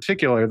 And in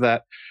particular,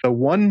 that the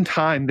one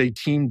time they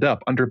teamed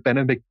up under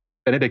Benedict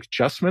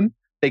Justman,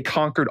 they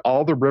conquered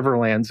all the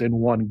Riverlands in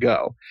one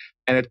go.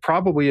 And it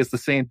probably is the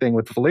same thing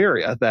with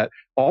Valyria, that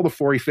all the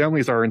Forey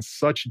families are in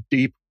such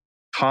deep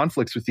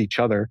conflicts with each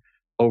other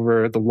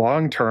over the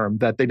long term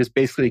that they just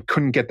basically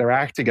couldn't get their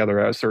act together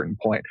at a certain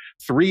point.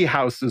 Three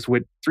houses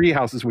would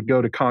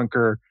go to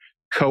conquer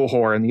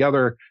Qohor, and the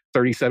other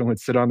 37 would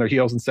sit on their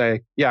heels and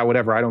say, yeah,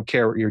 whatever, I don't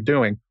care what you're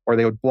doing. Or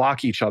they would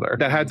block each other.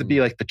 That had to be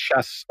like the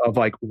chess of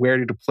like where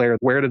to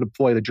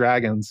deploy the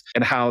dragons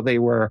and how they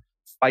were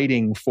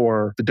fighting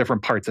for the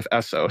different parts of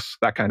Essos,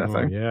 that kind of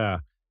thing. Yeah.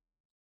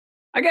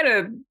 I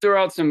gotta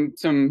throw out some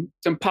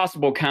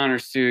possible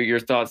counters to your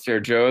thoughts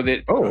there, Joe.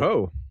 That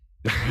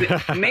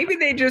maybe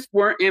they just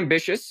weren't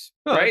ambitious,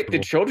 right? Cool. The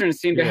children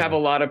seemed to have a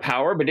lot of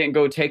power, but didn't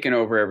go taking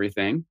over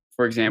everything.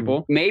 For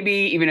example, maybe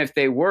even if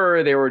they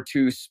were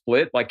too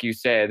split, like you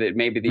said, that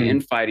maybe the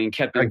infighting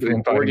kept them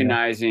from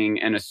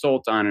organizing an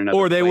assault on another.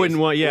 Or they wouldn't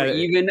want, or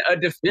even a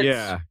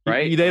defense,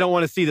 right? They don't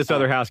want to see this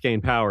other house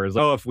gain powers.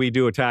 Like, if we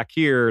do attack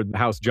here,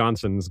 House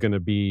Johnson's going to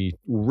be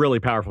really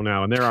powerful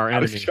now, and they're our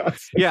enemy.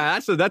 Yeah,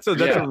 that's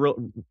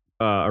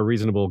a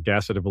reasonable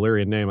guess at a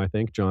Valyrian name, I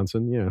think.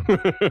 Johnson,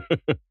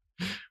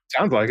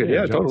 sounds like it.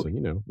 Yeah,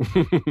 Johnson,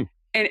 totally.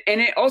 And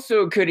it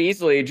also could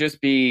easily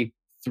just be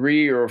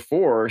 3 or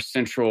 4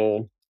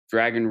 central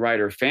Dragon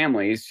Rider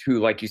families who,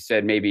 like you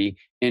said, maybe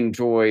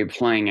enjoy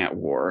playing at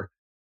war,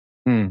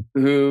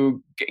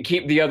 who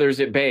keep the others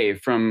at bay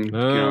from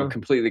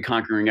completely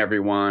conquering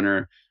everyone.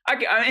 Or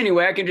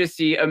I can just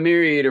see a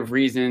myriad of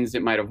reasons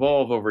it might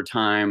evolve over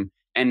time,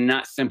 and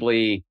not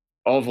simply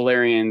all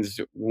Valyrians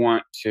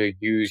want to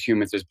use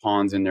humans as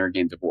pawns in their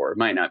games of war. It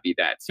might not be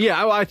that. So.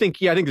 Yeah, I think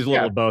there's a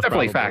little of both.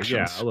 Definitely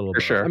factions. Yeah, a little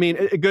for sure. I mean,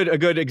 a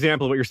good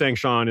example of what you're saying,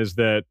 Sean, is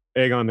that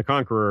Aegon the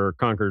Conqueror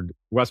conquered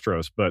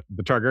Westeros, but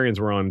the Targaryens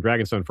were on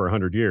Dragonstone for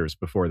 100 years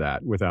before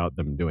that without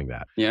them doing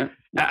that. Yeah.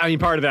 I mean,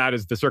 part of that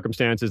is the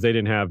circumstances. They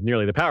didn't have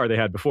nearly the power they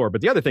had before. But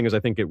the other thing is, I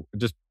think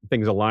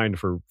things aligned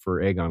for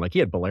Aegon. Like, he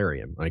had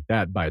Balerion. Like,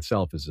 that by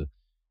itself is a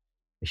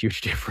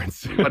huge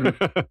difference.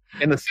 But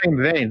in the same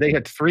vein, they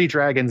had 3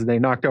 dragons and they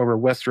knocked over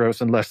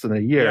Westeros in less than a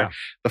year. Yeah.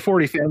 The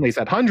 40 families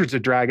had hundreds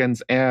of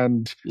dragons,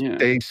 and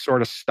they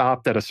sort of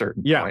stopped at a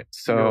certain point.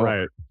 So,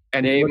 right.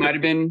 And they might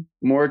have been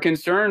more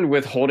concerned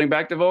with holding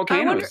back the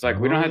volcanoes.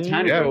 We don't have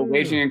time to go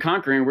waging and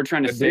conquering. We're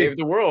trying to save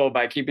the world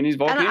by keeping these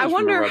volcanoes. And I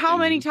wonder how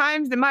many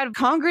times they might have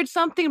conquered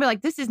something and be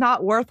like, this is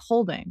not worth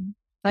holding.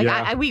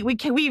 Like, we've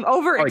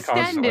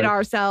overextended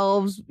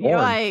ourselves.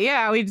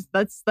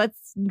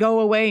 Let's go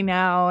away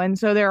now. And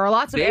so there are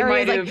lots of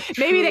areas, like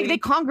maybe they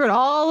conquered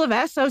all of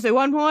Essos at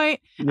one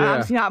point.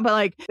 Obviously not, but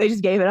like they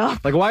just gave it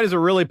up. Like, why does a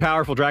really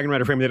powerful Dragon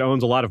Rider family that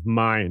owns a lot of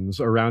mines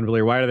around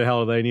Valyria, why the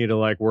hell do they need to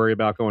like worry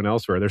about going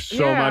elsewhere? There's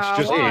so much,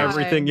 just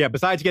everything. Yeah,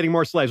 besides getting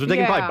more slaves, which they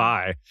can probably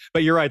buy.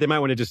 But you're right, they might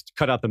want to just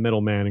cut out the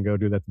middleman and go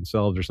do that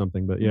themselves or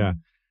something. But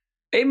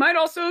they might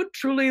also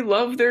truly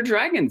love their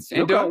dragons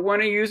and don't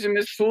want to use them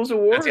as tools of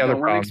war. They don't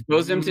want to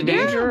expose them to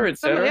danger,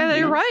 etc. Yeah,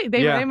 you're right.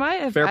 They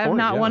might have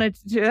not wanted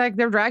to, like,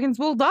 their dragons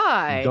will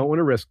die. You don't want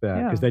to risk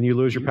that because then you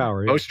lose your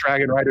power. Most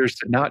Dragon Riders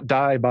did not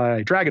die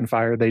by dragon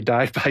fire. They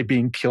died by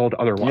being killed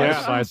otherwise.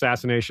 Yeah, by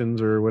assassinations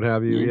or what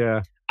have you.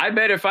 Yeah. I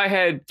bet if I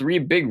had 3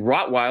 big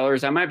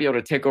Rottweilers, I might be able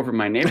to take over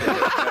my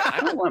neighborhood. I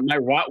don't want my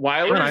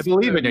Rottweilers I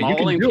believe in it. You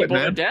can do it,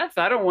 man. To death.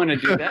 I don't want to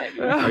do that.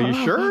 Are you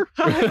sure?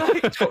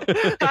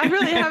 I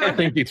really have. I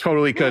think you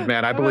totally could,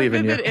 man. I believe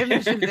in you.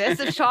 Image of this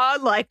of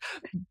Sean like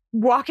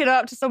walking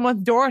up to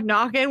someone's door,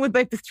 knocking with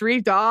like the 3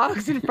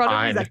 dogs in front of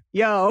him. He's like,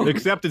 "Yo!"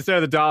 Except instead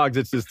of the dogs,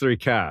 it's his 3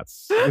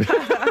 cats.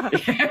 Not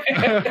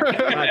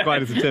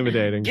quite as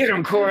intimidating. Get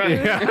him, Cora.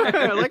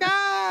 Like,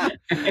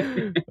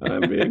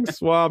 I'm being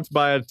swamped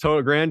by a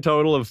grand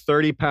total of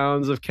 30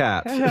 pounds of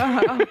cats.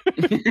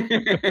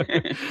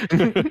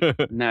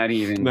 Not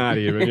even.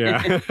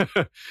 Yeah.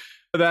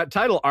 That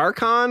title,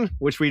 Archon,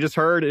 which we just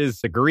heard, is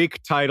a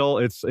Greek title.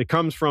 It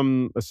comes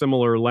from a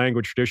similar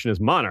language tradition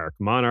as monarch.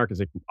 Monarch is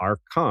like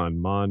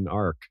archon,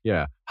 monarch.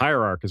 Yeah,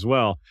 hierarch as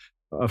well.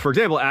 For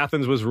example,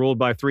 Athens was ruled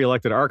by 3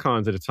 elected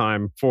archons at a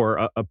time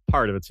for a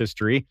part of its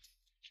history.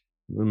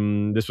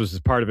 This was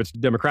part of its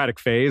democratic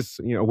phase,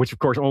 which of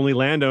course only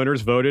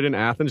landowners voted in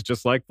Athens,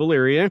 just like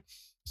Valyria.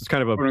 It's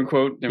kind of a quote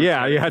unquote.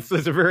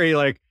 It's a very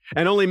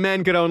and only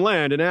men could own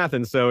land in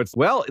Athens. So it's,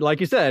 well, like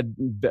you said,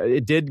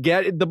 it did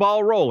get the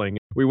ball rolling.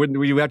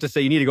 We have to say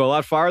you need to go a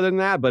lot farther than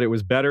that, but it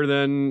was better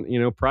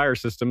than, prior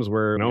systems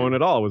where no one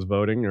at all was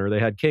voting or they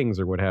had kings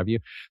or what have you.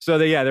 So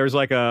there was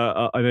like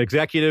an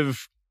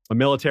executive, a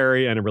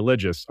military, and a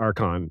religious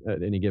archon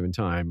at any given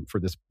time for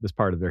this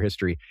part of their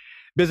history.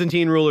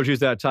 Byzantine rulers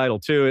used that title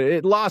too.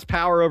 It lost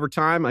power over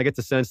time. I get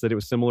the sense that it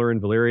was similar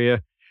in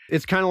Valyria.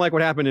 It's kind of like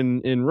what happened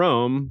in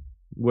Rome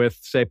with,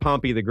 say,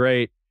 Pompey the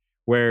Great,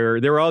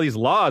 where there were all these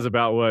laws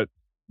about what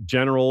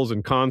generals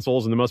and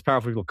consuls and the most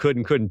powerful people could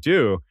and couldn't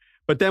do.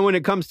 But then when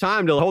it comes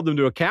time to hold them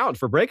to account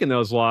for breaking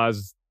those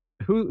laws,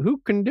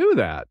 who can do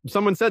that?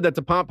 Someone said that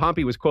to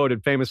Pompey was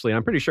quoted famously.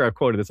 I'm pretty sure I've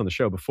quoted this on the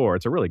show before.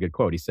 It's a really good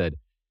quote. He said,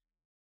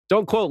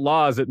 "Don't quote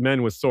laws at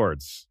men with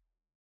swords."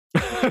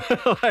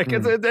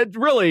 It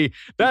really,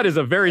 that is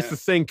a very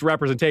succinct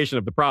representation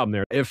of the problem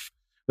there. If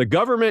the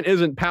government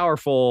isn't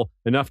powerful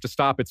enough to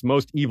stop its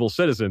most evil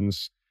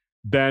citizens,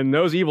 then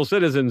those evil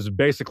citizens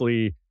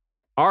basically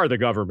are the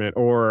government,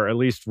 or at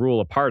least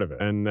rule a part of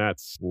it. And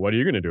that's, what are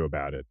you going to do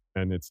about it?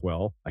 And it's,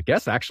 well, I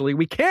guess actually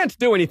we can't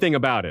do anything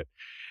about it.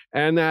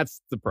 And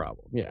that's the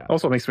problem. Yeah.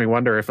 Also makes me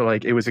wonder if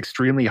it was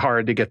extremely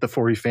hard to get the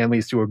 40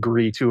 families to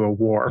agree to a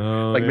war.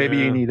 Maybe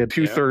you needed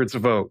 2/3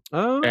 vote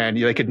and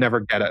they could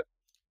never get it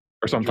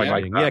or something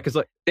like that. Yeah, because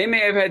they may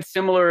have had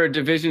similar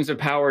divisions of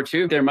power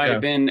too. There might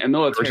have been a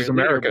military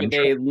leader, but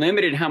they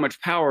limited how much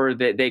power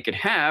that they could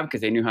have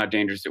because they knew how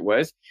dangerous it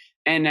was.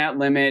 And that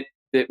limit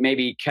that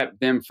maybe kept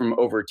them from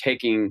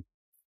overtaking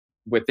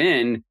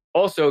within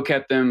also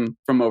kept them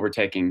from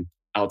overtaking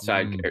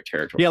outside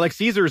territory. Yeah, like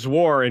Caesar's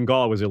war in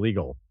Gaul was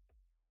illegal.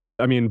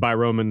 I mean, by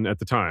Roman at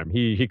the time.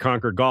 He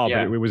conquered Gaul,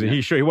 but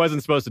he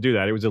wasn't supposed to do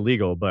that. It was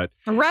illegal, but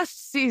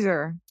arrest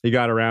Caesar. He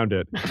got around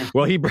it.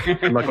 Well,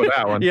 good luck with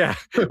that one. Yeah,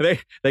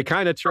 they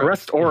kind of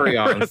arrest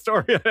Orion. Arrest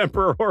Orion,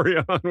 Emperor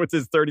Orion with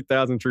his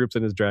 30,000 troops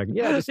and his dragon.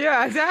 Yeah,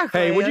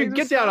 exactly. Hey, would you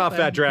get down off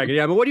that dragon?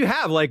 Yeah, but what do you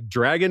have? Like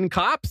dragon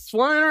cops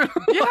flying around?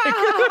 Yeah,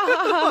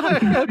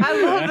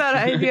 I love that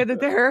idea that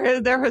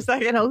there was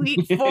like an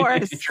elite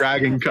force.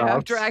 Dragon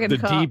cops. The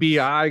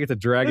DBI, get the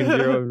Dragon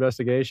Bureau of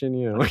Investigation.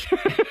 You know.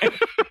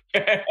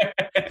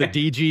 The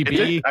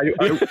DGB.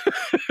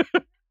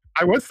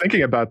 I was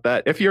thinking about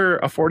that. If you're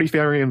a 40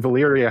 family in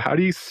Valyria, how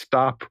do you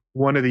stop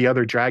one of the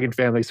other dragon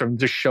families from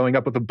just showing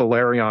up with a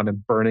Balerion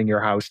and burning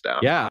your house down?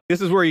 Yeah, this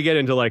is where you get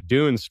into like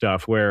Dune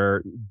stuff,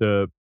 where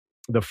the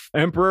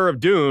Emperor of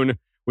Dune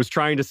was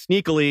trying to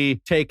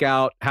sneakily take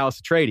out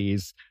House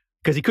Atreides,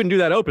 because he couldn't do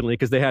that openly,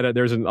 because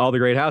all the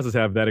great houses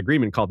have that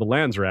agreement called the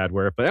Landsraad,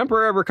 where if the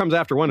Emperor ever comes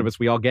after one of us,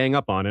 we all gang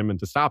up on him and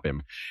to stop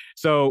him.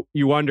 So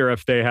you wonder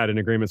if they had an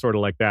agreement sort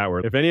of like that, where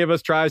if any of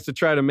us tries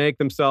to make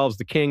themselves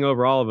the king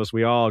over all of us,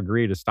 we all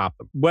agree to stop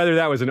them. Whether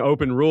that was an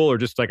open rule or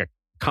just like a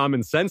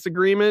common sense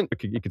agreement,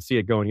 you could see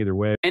it going either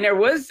way. And there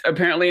was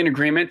apparently an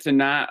agreement to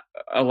not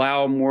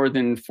allow more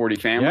than 40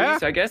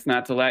 families, I guess,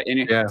 not to let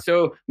any. Yeah.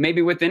 So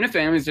maybe within the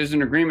families, there's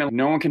an agreement.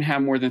 No one can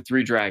have more than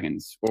 3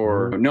 dragons,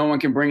 or no one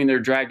can bring in their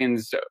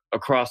dragons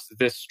across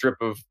this strip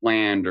of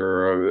land,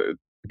 or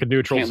like a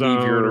neutral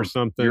zone or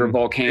something. Your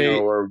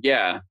volcano,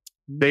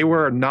 They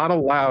were not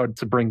allowed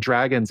to bring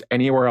dragons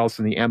anywhere else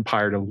in the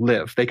Empire to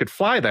live. They could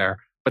fly there,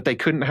 but they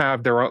couldn't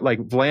have their own, like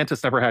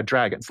Volantis never had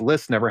dragons.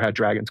 Lys never had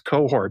dragons.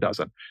 Qohor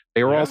doesn't.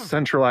 They were all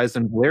centralized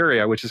in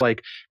Valyria, which is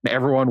like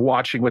everyone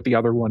watching what the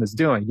other one is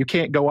doing. You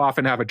can't go off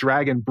and have a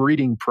dragon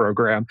breeding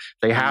program.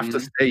 They have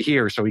to stay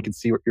here so we can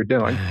see what you're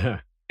doing.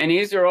 And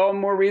these are all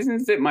more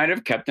reasons that might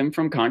have kept them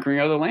from conquering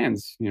other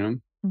lands, you know?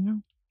 Mm-hmm.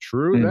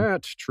 True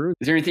that. True.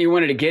 Is there anything you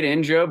wanted to get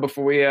in, Joe,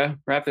 before we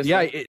wrap this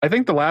up? I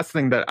think the last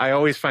thing that I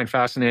always find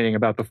fascinating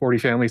about the 40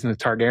 families and the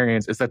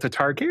Targaryens is that the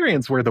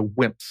Targaryens were the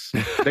wimps.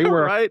 They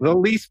were the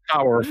least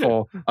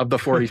powerful of the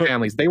 40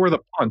 families. They were the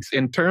punks.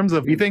 In terms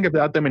of, you think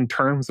about them in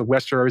terms of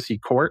Westerosi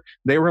court,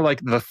 they were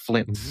like the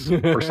Flints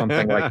or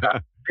something like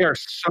that. They are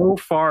so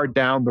far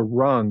down the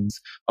rungs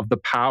of the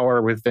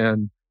power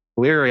within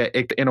Valyria.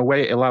 It, in a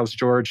way, allows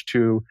George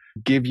to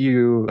give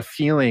you a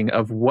feeling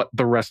of what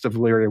the rest of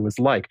Valyria was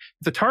like.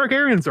 The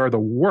Targaryens are the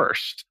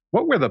worst.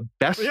 What were the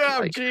best?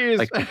 Yeah, geez.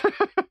 Like,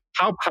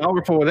 how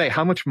powerful were they?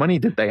 How much money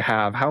did they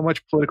have? How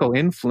much political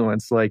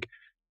influence? Like,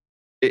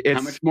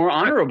 how much more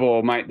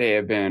honorable might they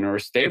have been, or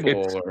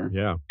stable?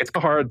 It's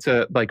hard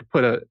to like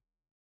put a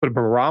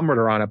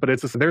barometer on it, but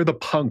it's just, they're the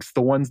punks,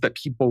 the ones that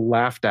people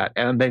laughed at,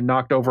 and they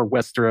knocked over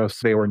Westeros.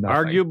 They were nothing.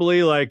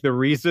 Arguably, like the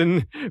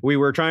reason we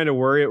were trying to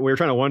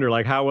wonder,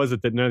 like, how was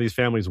it that none of these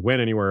families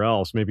went anywhere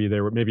else? Maybe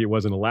it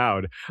wasn't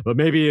allowed, but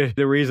maybe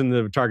the reason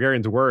the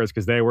Targaryens were is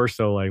because they were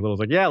so like little. It's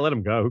like, yeah, let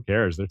them go. Who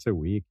cares? They're so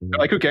weak. You know?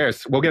 Like, who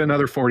cares? We'll get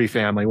another 40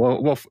 family.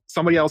 Well,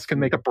 somebody else can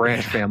make a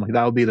branch family.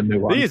 That'll be the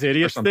new one. These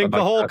idiots think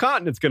the whole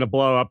continent's going to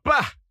blow up.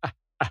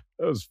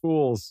 Those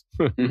fools.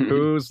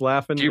 Who's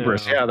laughing?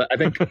 Hubris. Now? Yeah,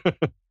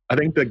 I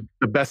think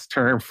the best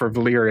term for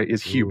Valyria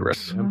is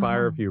hubris.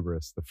 Empire of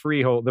hubris. The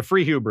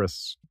free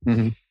hubris.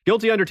 Mm-hmm.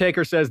 Guilty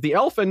Undertaker says the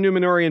elf and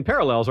Numenorian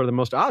parallels are the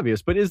most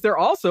obvious, but is there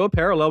also a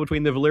parallel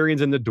between the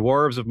Valyrians and the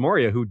dwarves of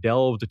Moria who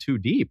delved too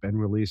deep and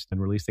released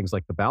things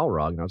like the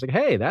Balrog? And I was like,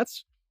 hey,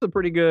 that's a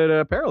pretty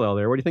good parallel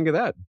there. What do you think of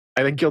that?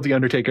 I think Guilty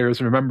Undertaker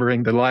is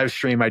remembering the live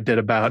stream I did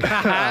about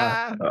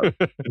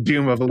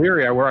Doom of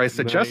Valyria, where I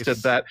suggested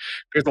that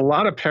there's a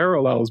lot of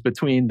parallels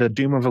between the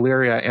Doom of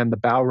Valyria and the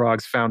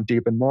Balrogs found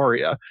deep in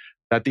Moria.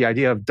 That the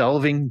idea of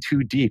delving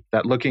too deep,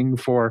 that looking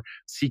for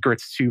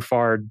secrets too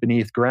far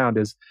beneath ground,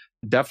 is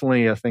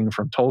definitely a thing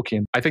from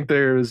Tolkien. I think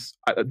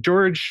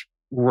George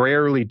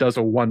rarely does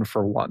a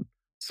 1-for-1.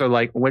 So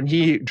like when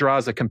he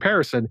draws a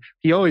comparison,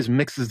 he always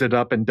mixes it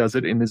up and does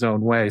it in his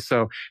own way.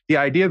 So the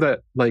idea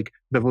that like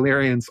the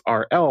Valyrians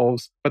are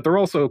elves, but they're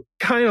also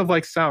kind of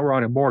like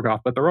Sauron and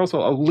Morgoth, but they're also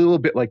a little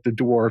bit like the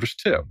dwarves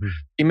too. Mm-hmm.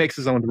 He makes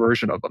his own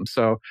version of them.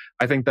 So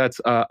I think that's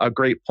a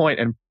great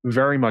point and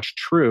very much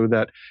true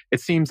that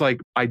it seems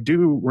like I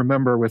do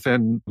remember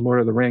within Lord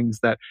of the Rings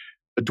that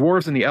the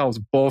dwarves and the elves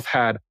both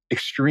had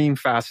extreme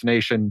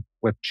fascination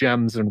with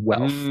gems and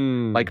wealth,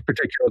 like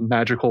particular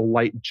magical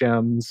light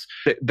gems.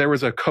 There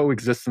was a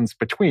coexistence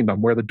between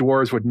them where the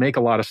dwarves would make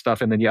a lot of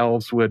stuff and then the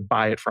elves would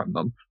buy it from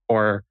them.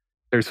 Or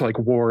there's like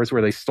wars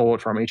where they stole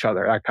it from each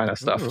other, that kind of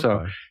stuff.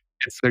 So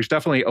there's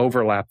definitely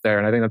overlap there.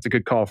 And I think that's a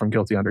good call from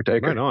Guilty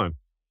Undertaker. Right on.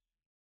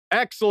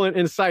 Excellent,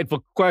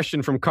 insightful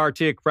question from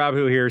Kartik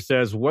Prabhu here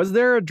says, was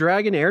there a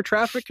dragon air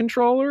traffic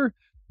controller?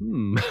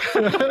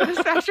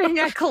 Especially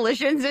at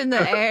collisions in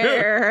the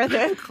air,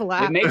 then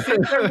collapse. It makes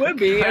sense there would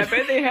be. I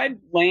bet they had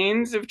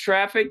lanes of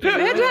traffic. They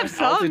had to have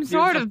some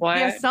sort of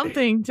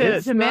something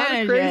to manage not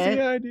a crazy it.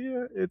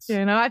 idea. It's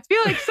I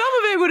feel like some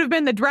of it would have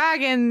been the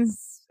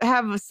dragons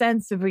have a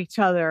sense of each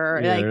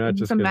other, like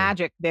some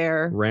magic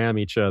there. Ram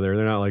each other.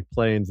 They're not like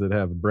planes that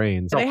have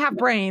brains. They have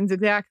brains,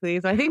 exactly.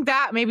 So I think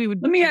that maybe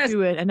would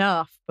do it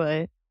enough,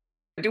 but.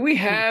 Do we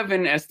have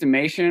an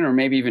estimation or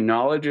maybe even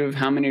knowledge of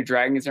how many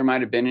dragons there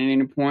might have been at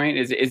any point?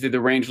 Is it the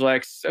range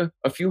like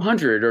a few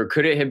hundred, or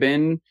could it have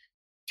been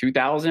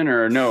 2,000,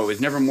 or no, it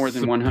was never more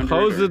than 100?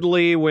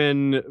 Supposedly,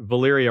 when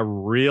Valyria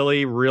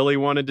really, really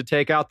wanted to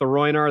take out the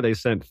Rhoynar, they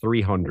sent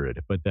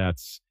 300, but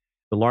that's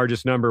the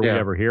largest number we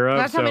ever hear of.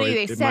 That's how many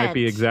they sent. It might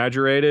be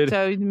exaggerated.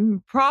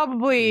 So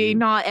probably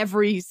not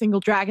every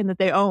single dragon that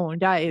they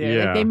owned either.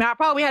 Yeah. Like they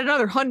probably had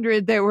another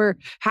 100 that were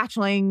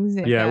hatchlings.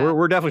 And,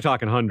 we're definitely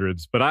talking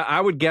hundreds, but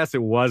I would guess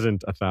it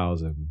wasn't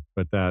 1,000.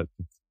 But that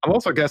I'm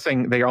also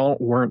guessing they all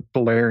weren't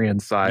Balerian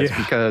size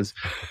because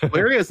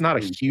Valyria is not a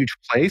huge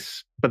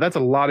place, but that's a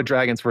lot of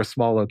dragons for a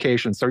small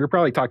location. So you're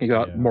probably talking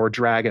about more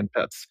dragon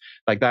pits,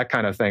 like that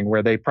kind of thing,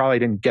 where they probably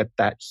didn't get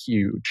that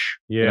huge.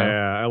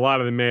 Yeah, a lot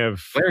of them may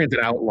have. Valerian's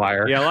an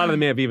outlier. Yeah, a lot of them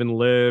may have even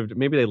lived.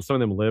 Maybe some of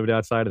them lived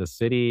outside of the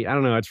city. I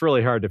don't know. It's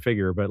really hard to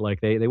figure, but like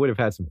they would have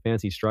had some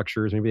fancy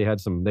structures. Maybe they had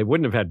some. They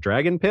wouldn't have had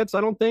dragon pits, I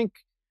don't think.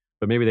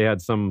 But maybe they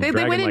had some. They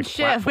went in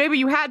shift. Maybe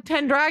you had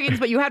 10 dragons,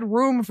 but you had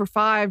room for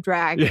 5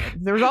 dragons. Yeah.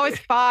 There was always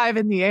 5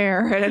 in the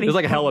air at any. There's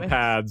like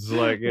helipads,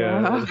 like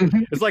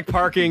it's like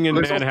parking in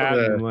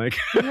Manhattan. Like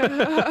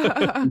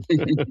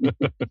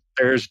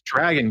there's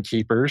dragon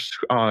keepers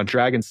on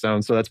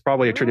Dragonstone, so that's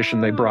probably a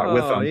tradition they brought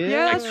with them.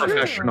 Yeah, like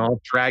professional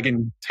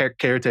dragon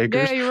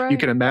caretakers. Yeah, you're right. You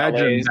can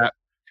imagine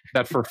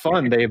that for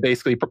fun, they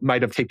basically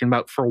might have taken them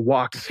out for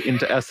walks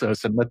into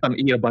Essos and let them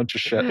eat a bunch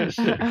of shit.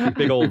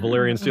 Big old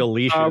Valyrian steel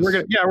leashes. We're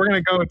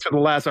gonna go to the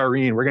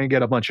Lazarine. We're gonna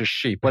get a bunch of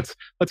sheep. Let's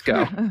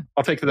go.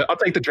 I'll take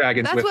the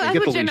dragons. That's with what, me.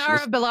 That's what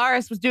Gennara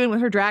Bellaris was doing with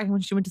her dragon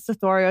when she went to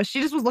Sothorio.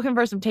 She just was looking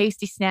for some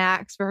tasty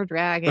snacks for her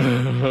dragon,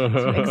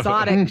 some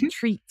exotic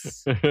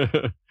treats.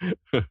 I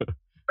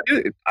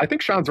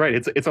think Sean's right.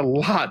 It's a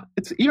lot.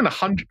 It's even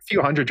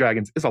few hundred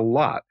dragons is a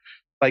lot.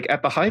 Like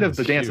at the height of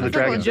the Dance of the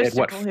Dragons, they had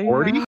what,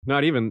 40?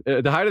 Not even.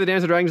 The height of the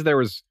Dance of the Dragons, there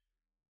was,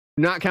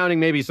 not counting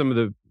maybe some of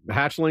the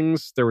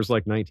hatchlings, there was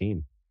like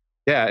 19.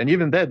 Yeah, and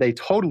even then, they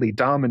totally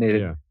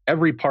dominated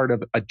every part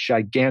of a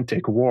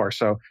gigantic war.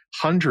 So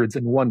hundreds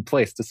in one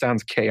place. This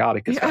sounds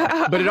chaotic as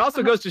hell. But it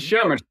also goes to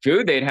show how much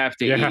food they'd have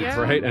to eat.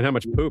 Right? And how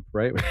much poop,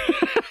 right?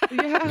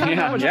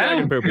 How much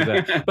dragon poop is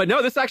that? But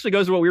no, this actually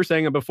goes to what we were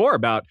saying before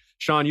about,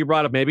 Sean, you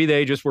brought up maybe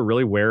they just were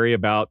really wary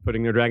about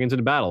putting their dragons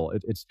into battle.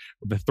 It's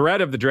the threat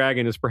of the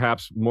dragon is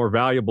perhaps more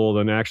valuable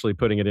than actually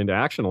putting it into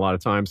action a lot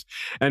of times.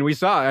 And we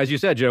saw, as you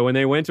said, Joe, when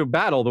they went to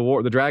battle,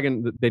 the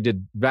dragon, they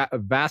did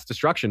vast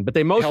destruction, but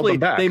they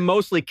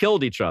mostly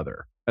killed each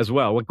other as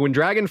well. When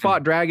dragon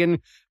fought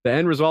dragon, the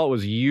end result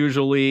was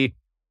usually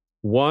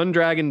one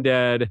dragon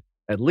dead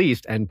at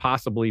least, and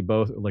possibly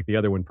both, like the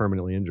other one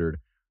permanently injured.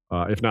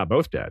 If not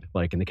both dead,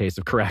 like in the case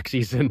of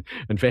Caraxes and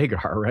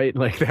Vhagar, right?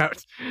 Like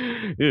that.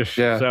 Yeah.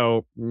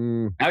 So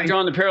I've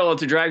drawn the parallel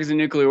to dragons and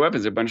nuclear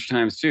weapons a bunch of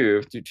times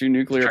too. If two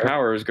nuclear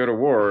powers go to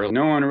war,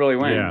 no one really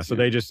wins. Yeah. So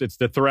it's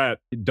the threat.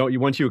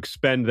 Once you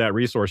expend that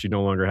resource, you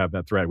no longer have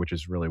that threat, which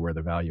is really where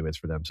the value is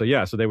for them. So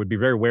yeah. So they would be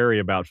very wary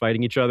about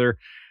fighting each other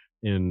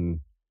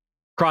in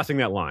crossing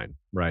that line,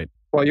 right?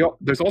 Well,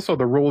 there's also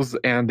the rules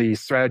and the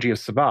strategy of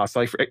Savas.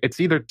 Like it's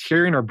either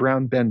Tyrion or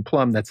Brown Ben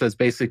Plum that says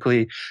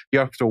basically you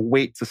have to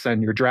wait to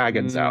send your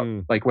dragons out,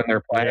 like when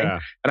they're playing. Yeah.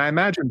 And I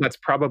imagine that's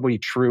probably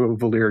true of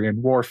Valyrian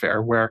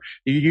warfare, where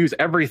you use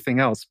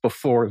everything else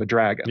before the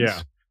dragons.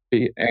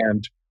 Yeah.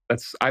 And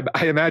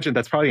I imagine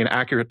that's probably an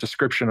accurate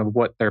description of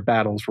what their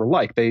battles were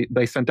like.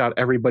 They sent out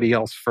everybody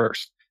else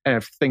first, and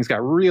if things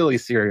got really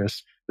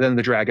serious, then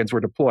the dragons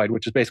were deployed,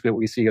 which is basically what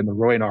we see in the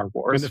Rhoynar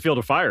Wars. In the Field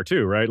of Fire,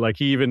 too, right? Like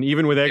even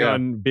with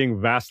Aegon being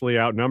vastly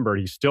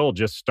outnumbered, he still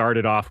just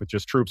started off with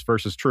just troops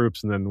versus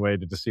troops and then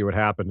waited to see what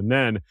happened. And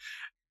then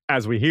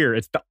as we hear,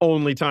 it's the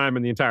only time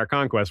in the entire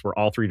conquest where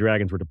all 3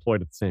 dragons were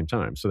deployed at the same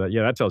time. So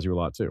that tells you a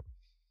lot too.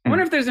 I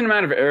wonder if there's an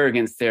amount of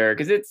arrogance there,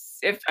 because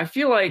if I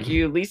feel like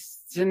you at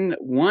least send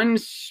one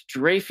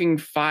strafing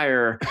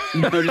fire,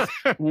 just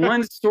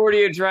one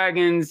sortie of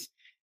dragons.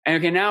 And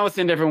okay, now let's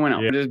send everyone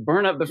else. Yeah. Just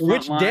burn up the front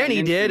which line.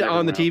 Dany did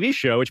on the TV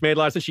show, which made a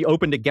lot of sense. She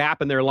opened a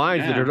gap in their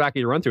lines for the Dothraki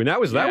to run through. And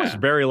that was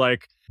very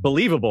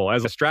believable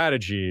as a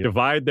strategy.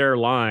 Divide their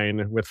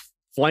line with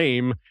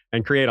flame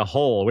and create a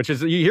hole, which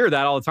is, you hear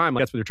that all the time.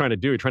 That's what they're trying to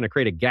do. They're trying to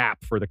create a gap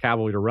for the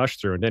cavalry to rush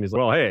through. And Dany's like,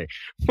 well, hey,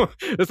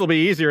 this will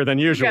be easier than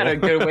usual. You got a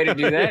good way to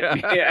do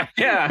that.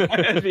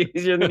 yeah. It'll be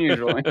easier than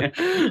usual.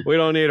 We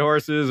don't need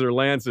horses or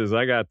lances.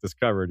 I got this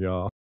covered,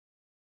 y'all.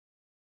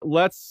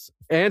 Let's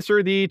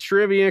answer the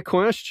trivia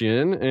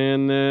question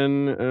and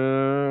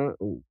then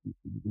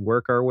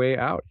work our way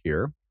out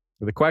here.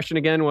 The question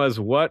again was,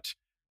 what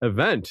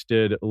event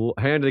did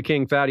Hand of the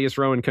King Thaddeus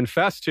Rowan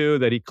confess to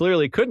that he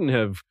clearly couldn't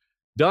have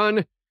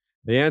done?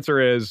 The answer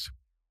is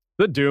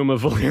the Doom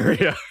of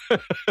Valyria.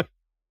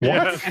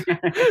 What?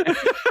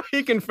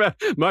 He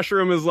confessed.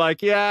 Mushroom is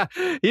like, yeah,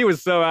 he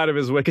was so out of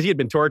his way because he had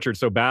been tortured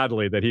so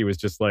badly that he was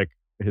just like,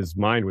 his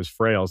mind was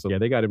frail. So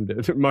they got him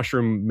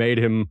Mushroom made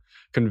him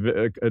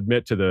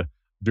admit to the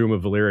Doom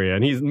of Valyria.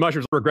 And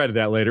Mushroom's regretted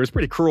that later. It's a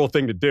pretty cruel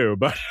thing to do,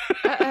 but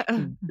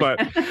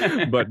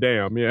but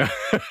damn, yeah.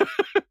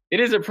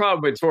 It is a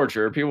problem with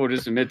torture. People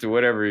just admit to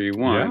whatever you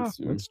want.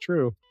 Yeah, that's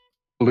true.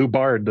 Blue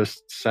Bard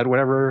just said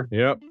whatever.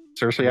 Yep.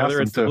 Cersei asked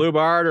Whether it's the Blue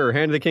Bard or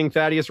Hand of the King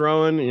Thaddeus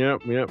Rowan,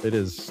 yep, it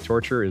is.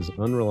 Torture is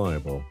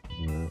unreliable.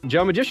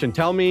 Joe Magician,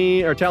 tell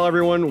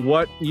everyone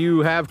what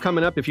you have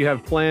coming up. If you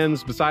have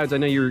plans, besides, I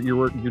know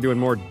you're doing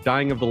more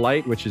Dying of the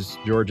Light, which is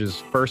George's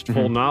first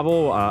full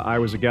novel. I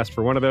was a guest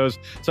for one of those.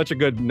 Such a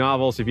good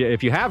novel. So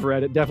if you have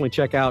read it, definitely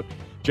check out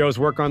Joe's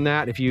work on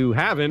that. If you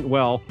haven't,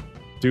 well,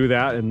 do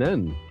that and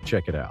then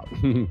check it out.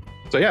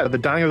 So yeah, the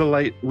Dying of the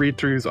Light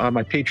read-throughs on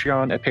my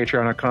Patreon at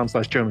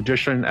patreon.com/Joe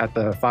Magician. At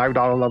the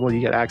 $5 level, you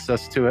get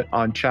access to it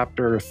on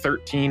chapter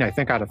 13, I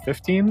think out of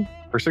 15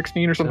 or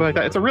 16 or something like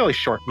that. It's a really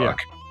short book.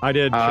 Yeah. I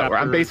did chapter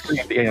I'm basically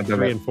at the end of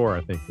 3 it. and 4,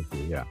 I think, with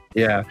you, yeah.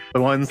 Yeah, the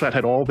ones that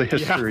had all the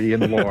history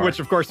and lore. Which,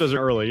 of course, does it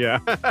early, yeah.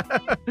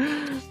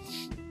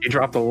 He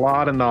dropped a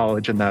lot of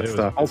knowledge in that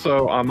stuff.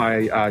 Also, on my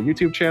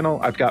YouTube channel,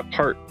 I've got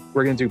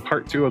we're going to do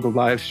part 2 of the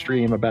live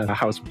stream about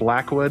House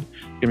Blackwood.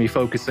 Going to be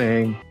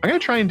focusing, I'm going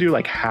to try and do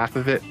like half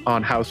of it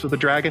on House of the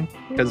Dragon,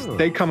 because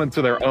they come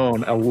into their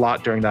own a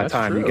lot during that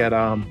time. True.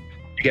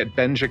 You get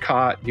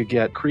Benjicott, you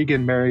get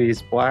Cregan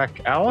marries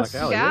Black Alice.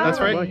 Black Alley, That's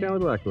right. Black Alley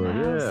Blackwood,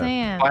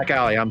 yeah. Black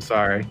Alley, I'm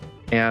sorry.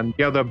 And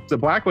the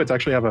Blackwoods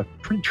actually have a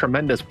pretty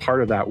tremendous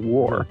part of that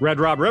war. Red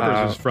Rob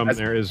Rivers is from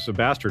there, is a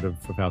bastard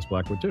of House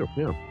Blackwood too.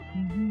 Yeah.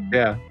 Mm-hmm.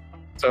 Yeah.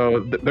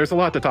 So there's a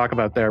lot to talk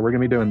about there. We're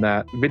going to be doing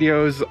that.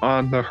 Videos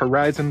on the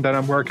horizon that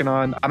I'm working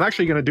on. I'm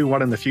actually going to do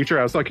one in the future.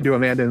 I was talking to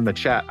Amanda in the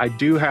chat. I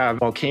do have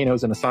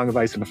Volcanoes and A Song of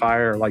Ice and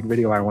Fire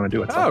video I want to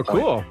do at some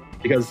point. Cool.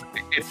 Because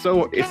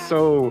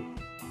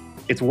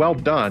it's well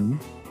done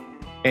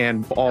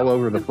and all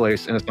over the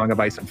place in A Song of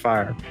Ice and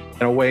Fire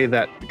in a way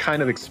that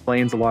kind of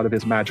explains a lot of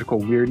his magical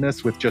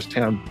weirdness with just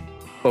him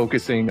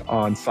focusing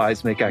on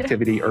seismic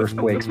activity,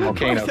 earthquakes,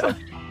 volcanoes.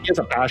 He has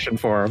a passion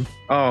for them.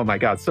 Oh my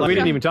God. So we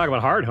didn't even talk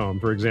about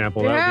Hardhome, for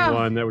example. That would be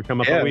one that would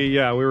come up.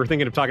 Yeah. We were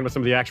thinking of talking about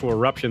some of the actual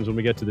eruptions when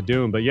we get to the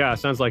Doom. But yeah, it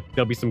sounds like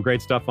there'll be some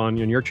great stuff on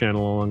your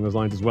channel along those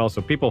lines as well.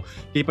 So people,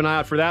 keep an eye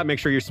out for that. Make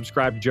sure you're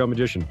subscribed to Joe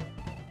Magician.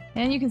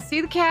 And you can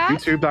see the cat.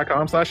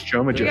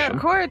 YouTube.com/Joe Magician. We got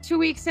recorded 2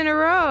 weeks in a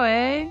row,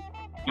 eh?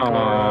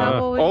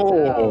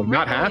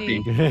 Not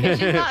happy.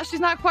 Yeah,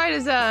 she's not quite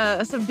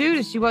as subdued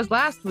as she was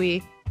last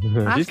week.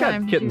 She's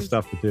got kitten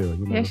stuff to do. You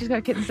know? Yeah, she's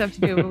got kitten stuff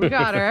to do, but we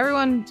got her.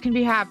 Everyone can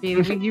be happy.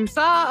 You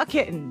saw a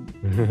kitten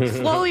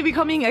slowly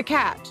becoming a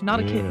cat, not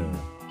a kitten.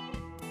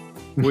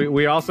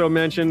 We also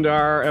mentioned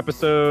our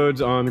episodes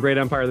on the Great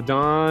Empire of the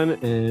Dawn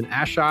and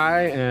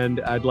Ashai,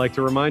 and I'd like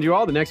to remind you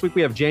all that next week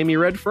we have Jamie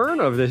Redfern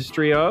of the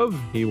History of.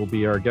 He will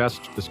be our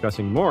guest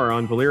discussing more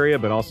on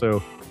Valyria, but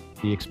also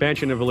the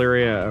expansion of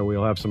Valyria.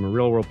 We'll have some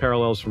real-world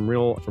parallels from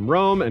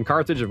Rome and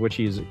Carthage, of which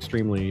he's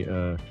extremely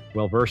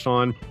well-versed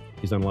on.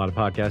 He's done a lot of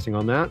podcasting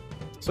on that.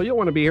 So you'll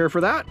want to be here for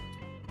that.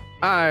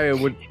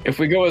 If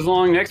we go as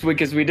long next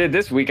week as we did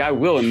this week, I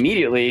will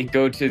immediately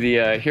go to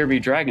the Here Be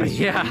Dragons.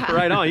 Yeah,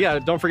 right on. Yeah,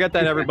 don't forget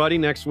that, everybody.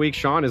 Next week,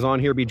 Sean is on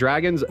Here Be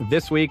Dragons.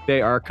 This week,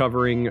 they are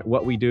covering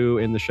What We Do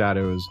in the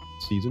Shadows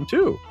Season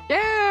 2.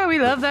 Yeah, we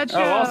love that show.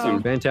 Oh,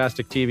 awesome.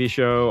 Fantastic TV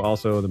show.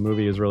 Also, the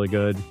movie is really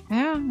good.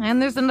 Yeah,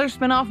 and there's another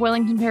spinoff,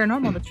 Wellington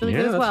Paranormal, that's really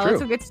good as well.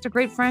 It's a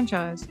great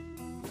franchise.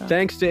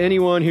 Thanks to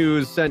anyone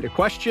who's sent a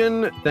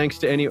question. Thanks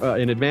to any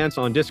in advance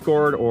on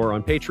Discord or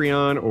on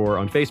Patreon or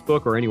on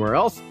Facebook or anywhere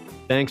else.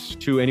 Thanks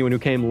to anyone who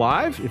came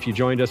live. If you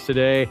joined us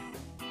today,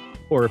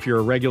 or if you're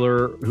a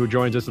regular who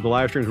joins us at the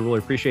live streams, we really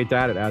appreciate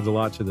that. It adds a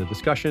lot to the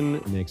discussion.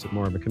 It makes it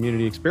more of a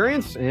community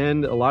experience.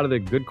 And a lot of the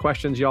good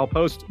questions y'all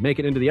post make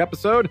it into the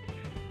episode.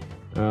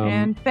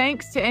 And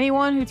thanks to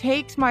anyone who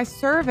takes my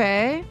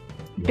survey,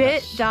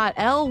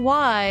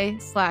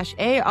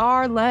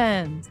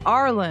 bit.ly/ARLens.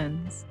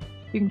 Arlens.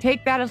 You can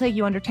take that. It'll take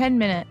you under 10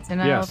 minutes,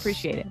 and I'll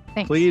appreciate it.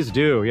 Thanks. Please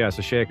do. Yes,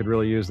 Ashea could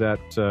really use that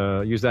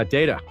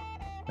data.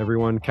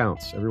 Everyone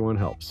counts. Everyone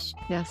helps.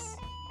 Yes.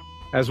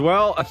 As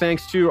well,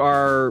 thanks to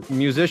our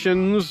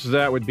musicians.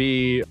 That would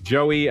be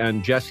Joey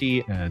and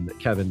Jesse and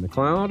Kevin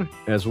MacLeod.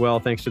 As well,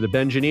 thanks to the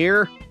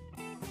Bengineer.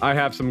 I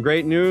have some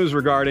great news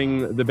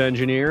regarding the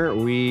Bengineer.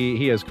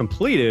 He has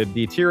completed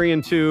the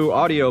Tyrion 2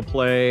 audio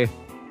play.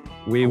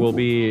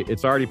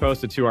 It's already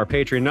posted to our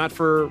Patreon, not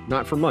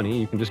for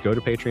money. You can just go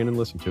to Patreon and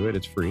listen to it.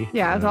 It's free.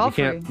 Yeah, it's all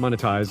free. You can't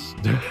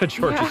monetize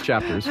George's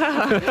chapters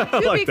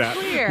like that.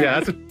 Clear. Yeah,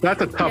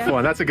 that's a tough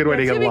one. That's a good way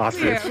to get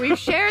lost. We've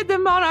shared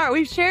them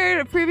we've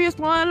shared a previous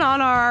one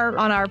on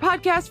our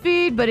podcast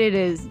feed, but it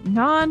is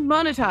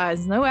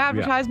non-monetized. No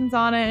advertisements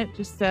on it.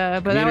 Just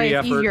but that way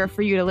it's easier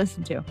for you to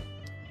listen to.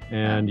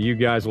 And you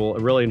guys will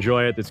really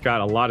enjoy it. It's got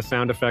a lot of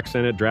sound effects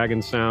in it,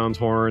 dragon sounds,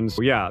 horns.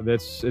 Yeah,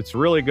 it's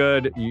really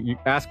good. You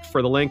ask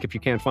for the link if you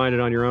can't find it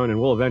on your own, and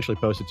we'll eventually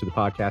post it to the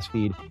podcast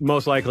feed.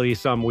 Most likely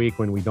some week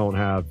when we don't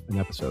have an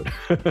episode.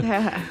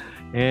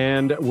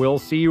 And we'll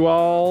see you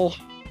all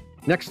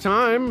next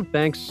time.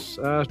 Thanks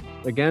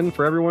again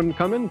for everyone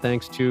coming.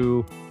 Thanks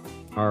to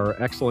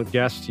our excellent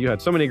guests. You had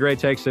so many great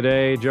takes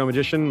today, Joe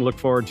Magician. Look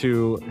forward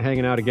to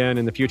hanging out again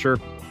in the future.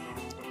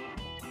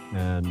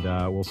 And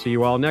we'll see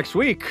you all next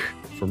week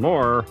for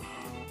more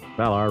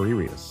Valar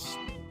Reread Us.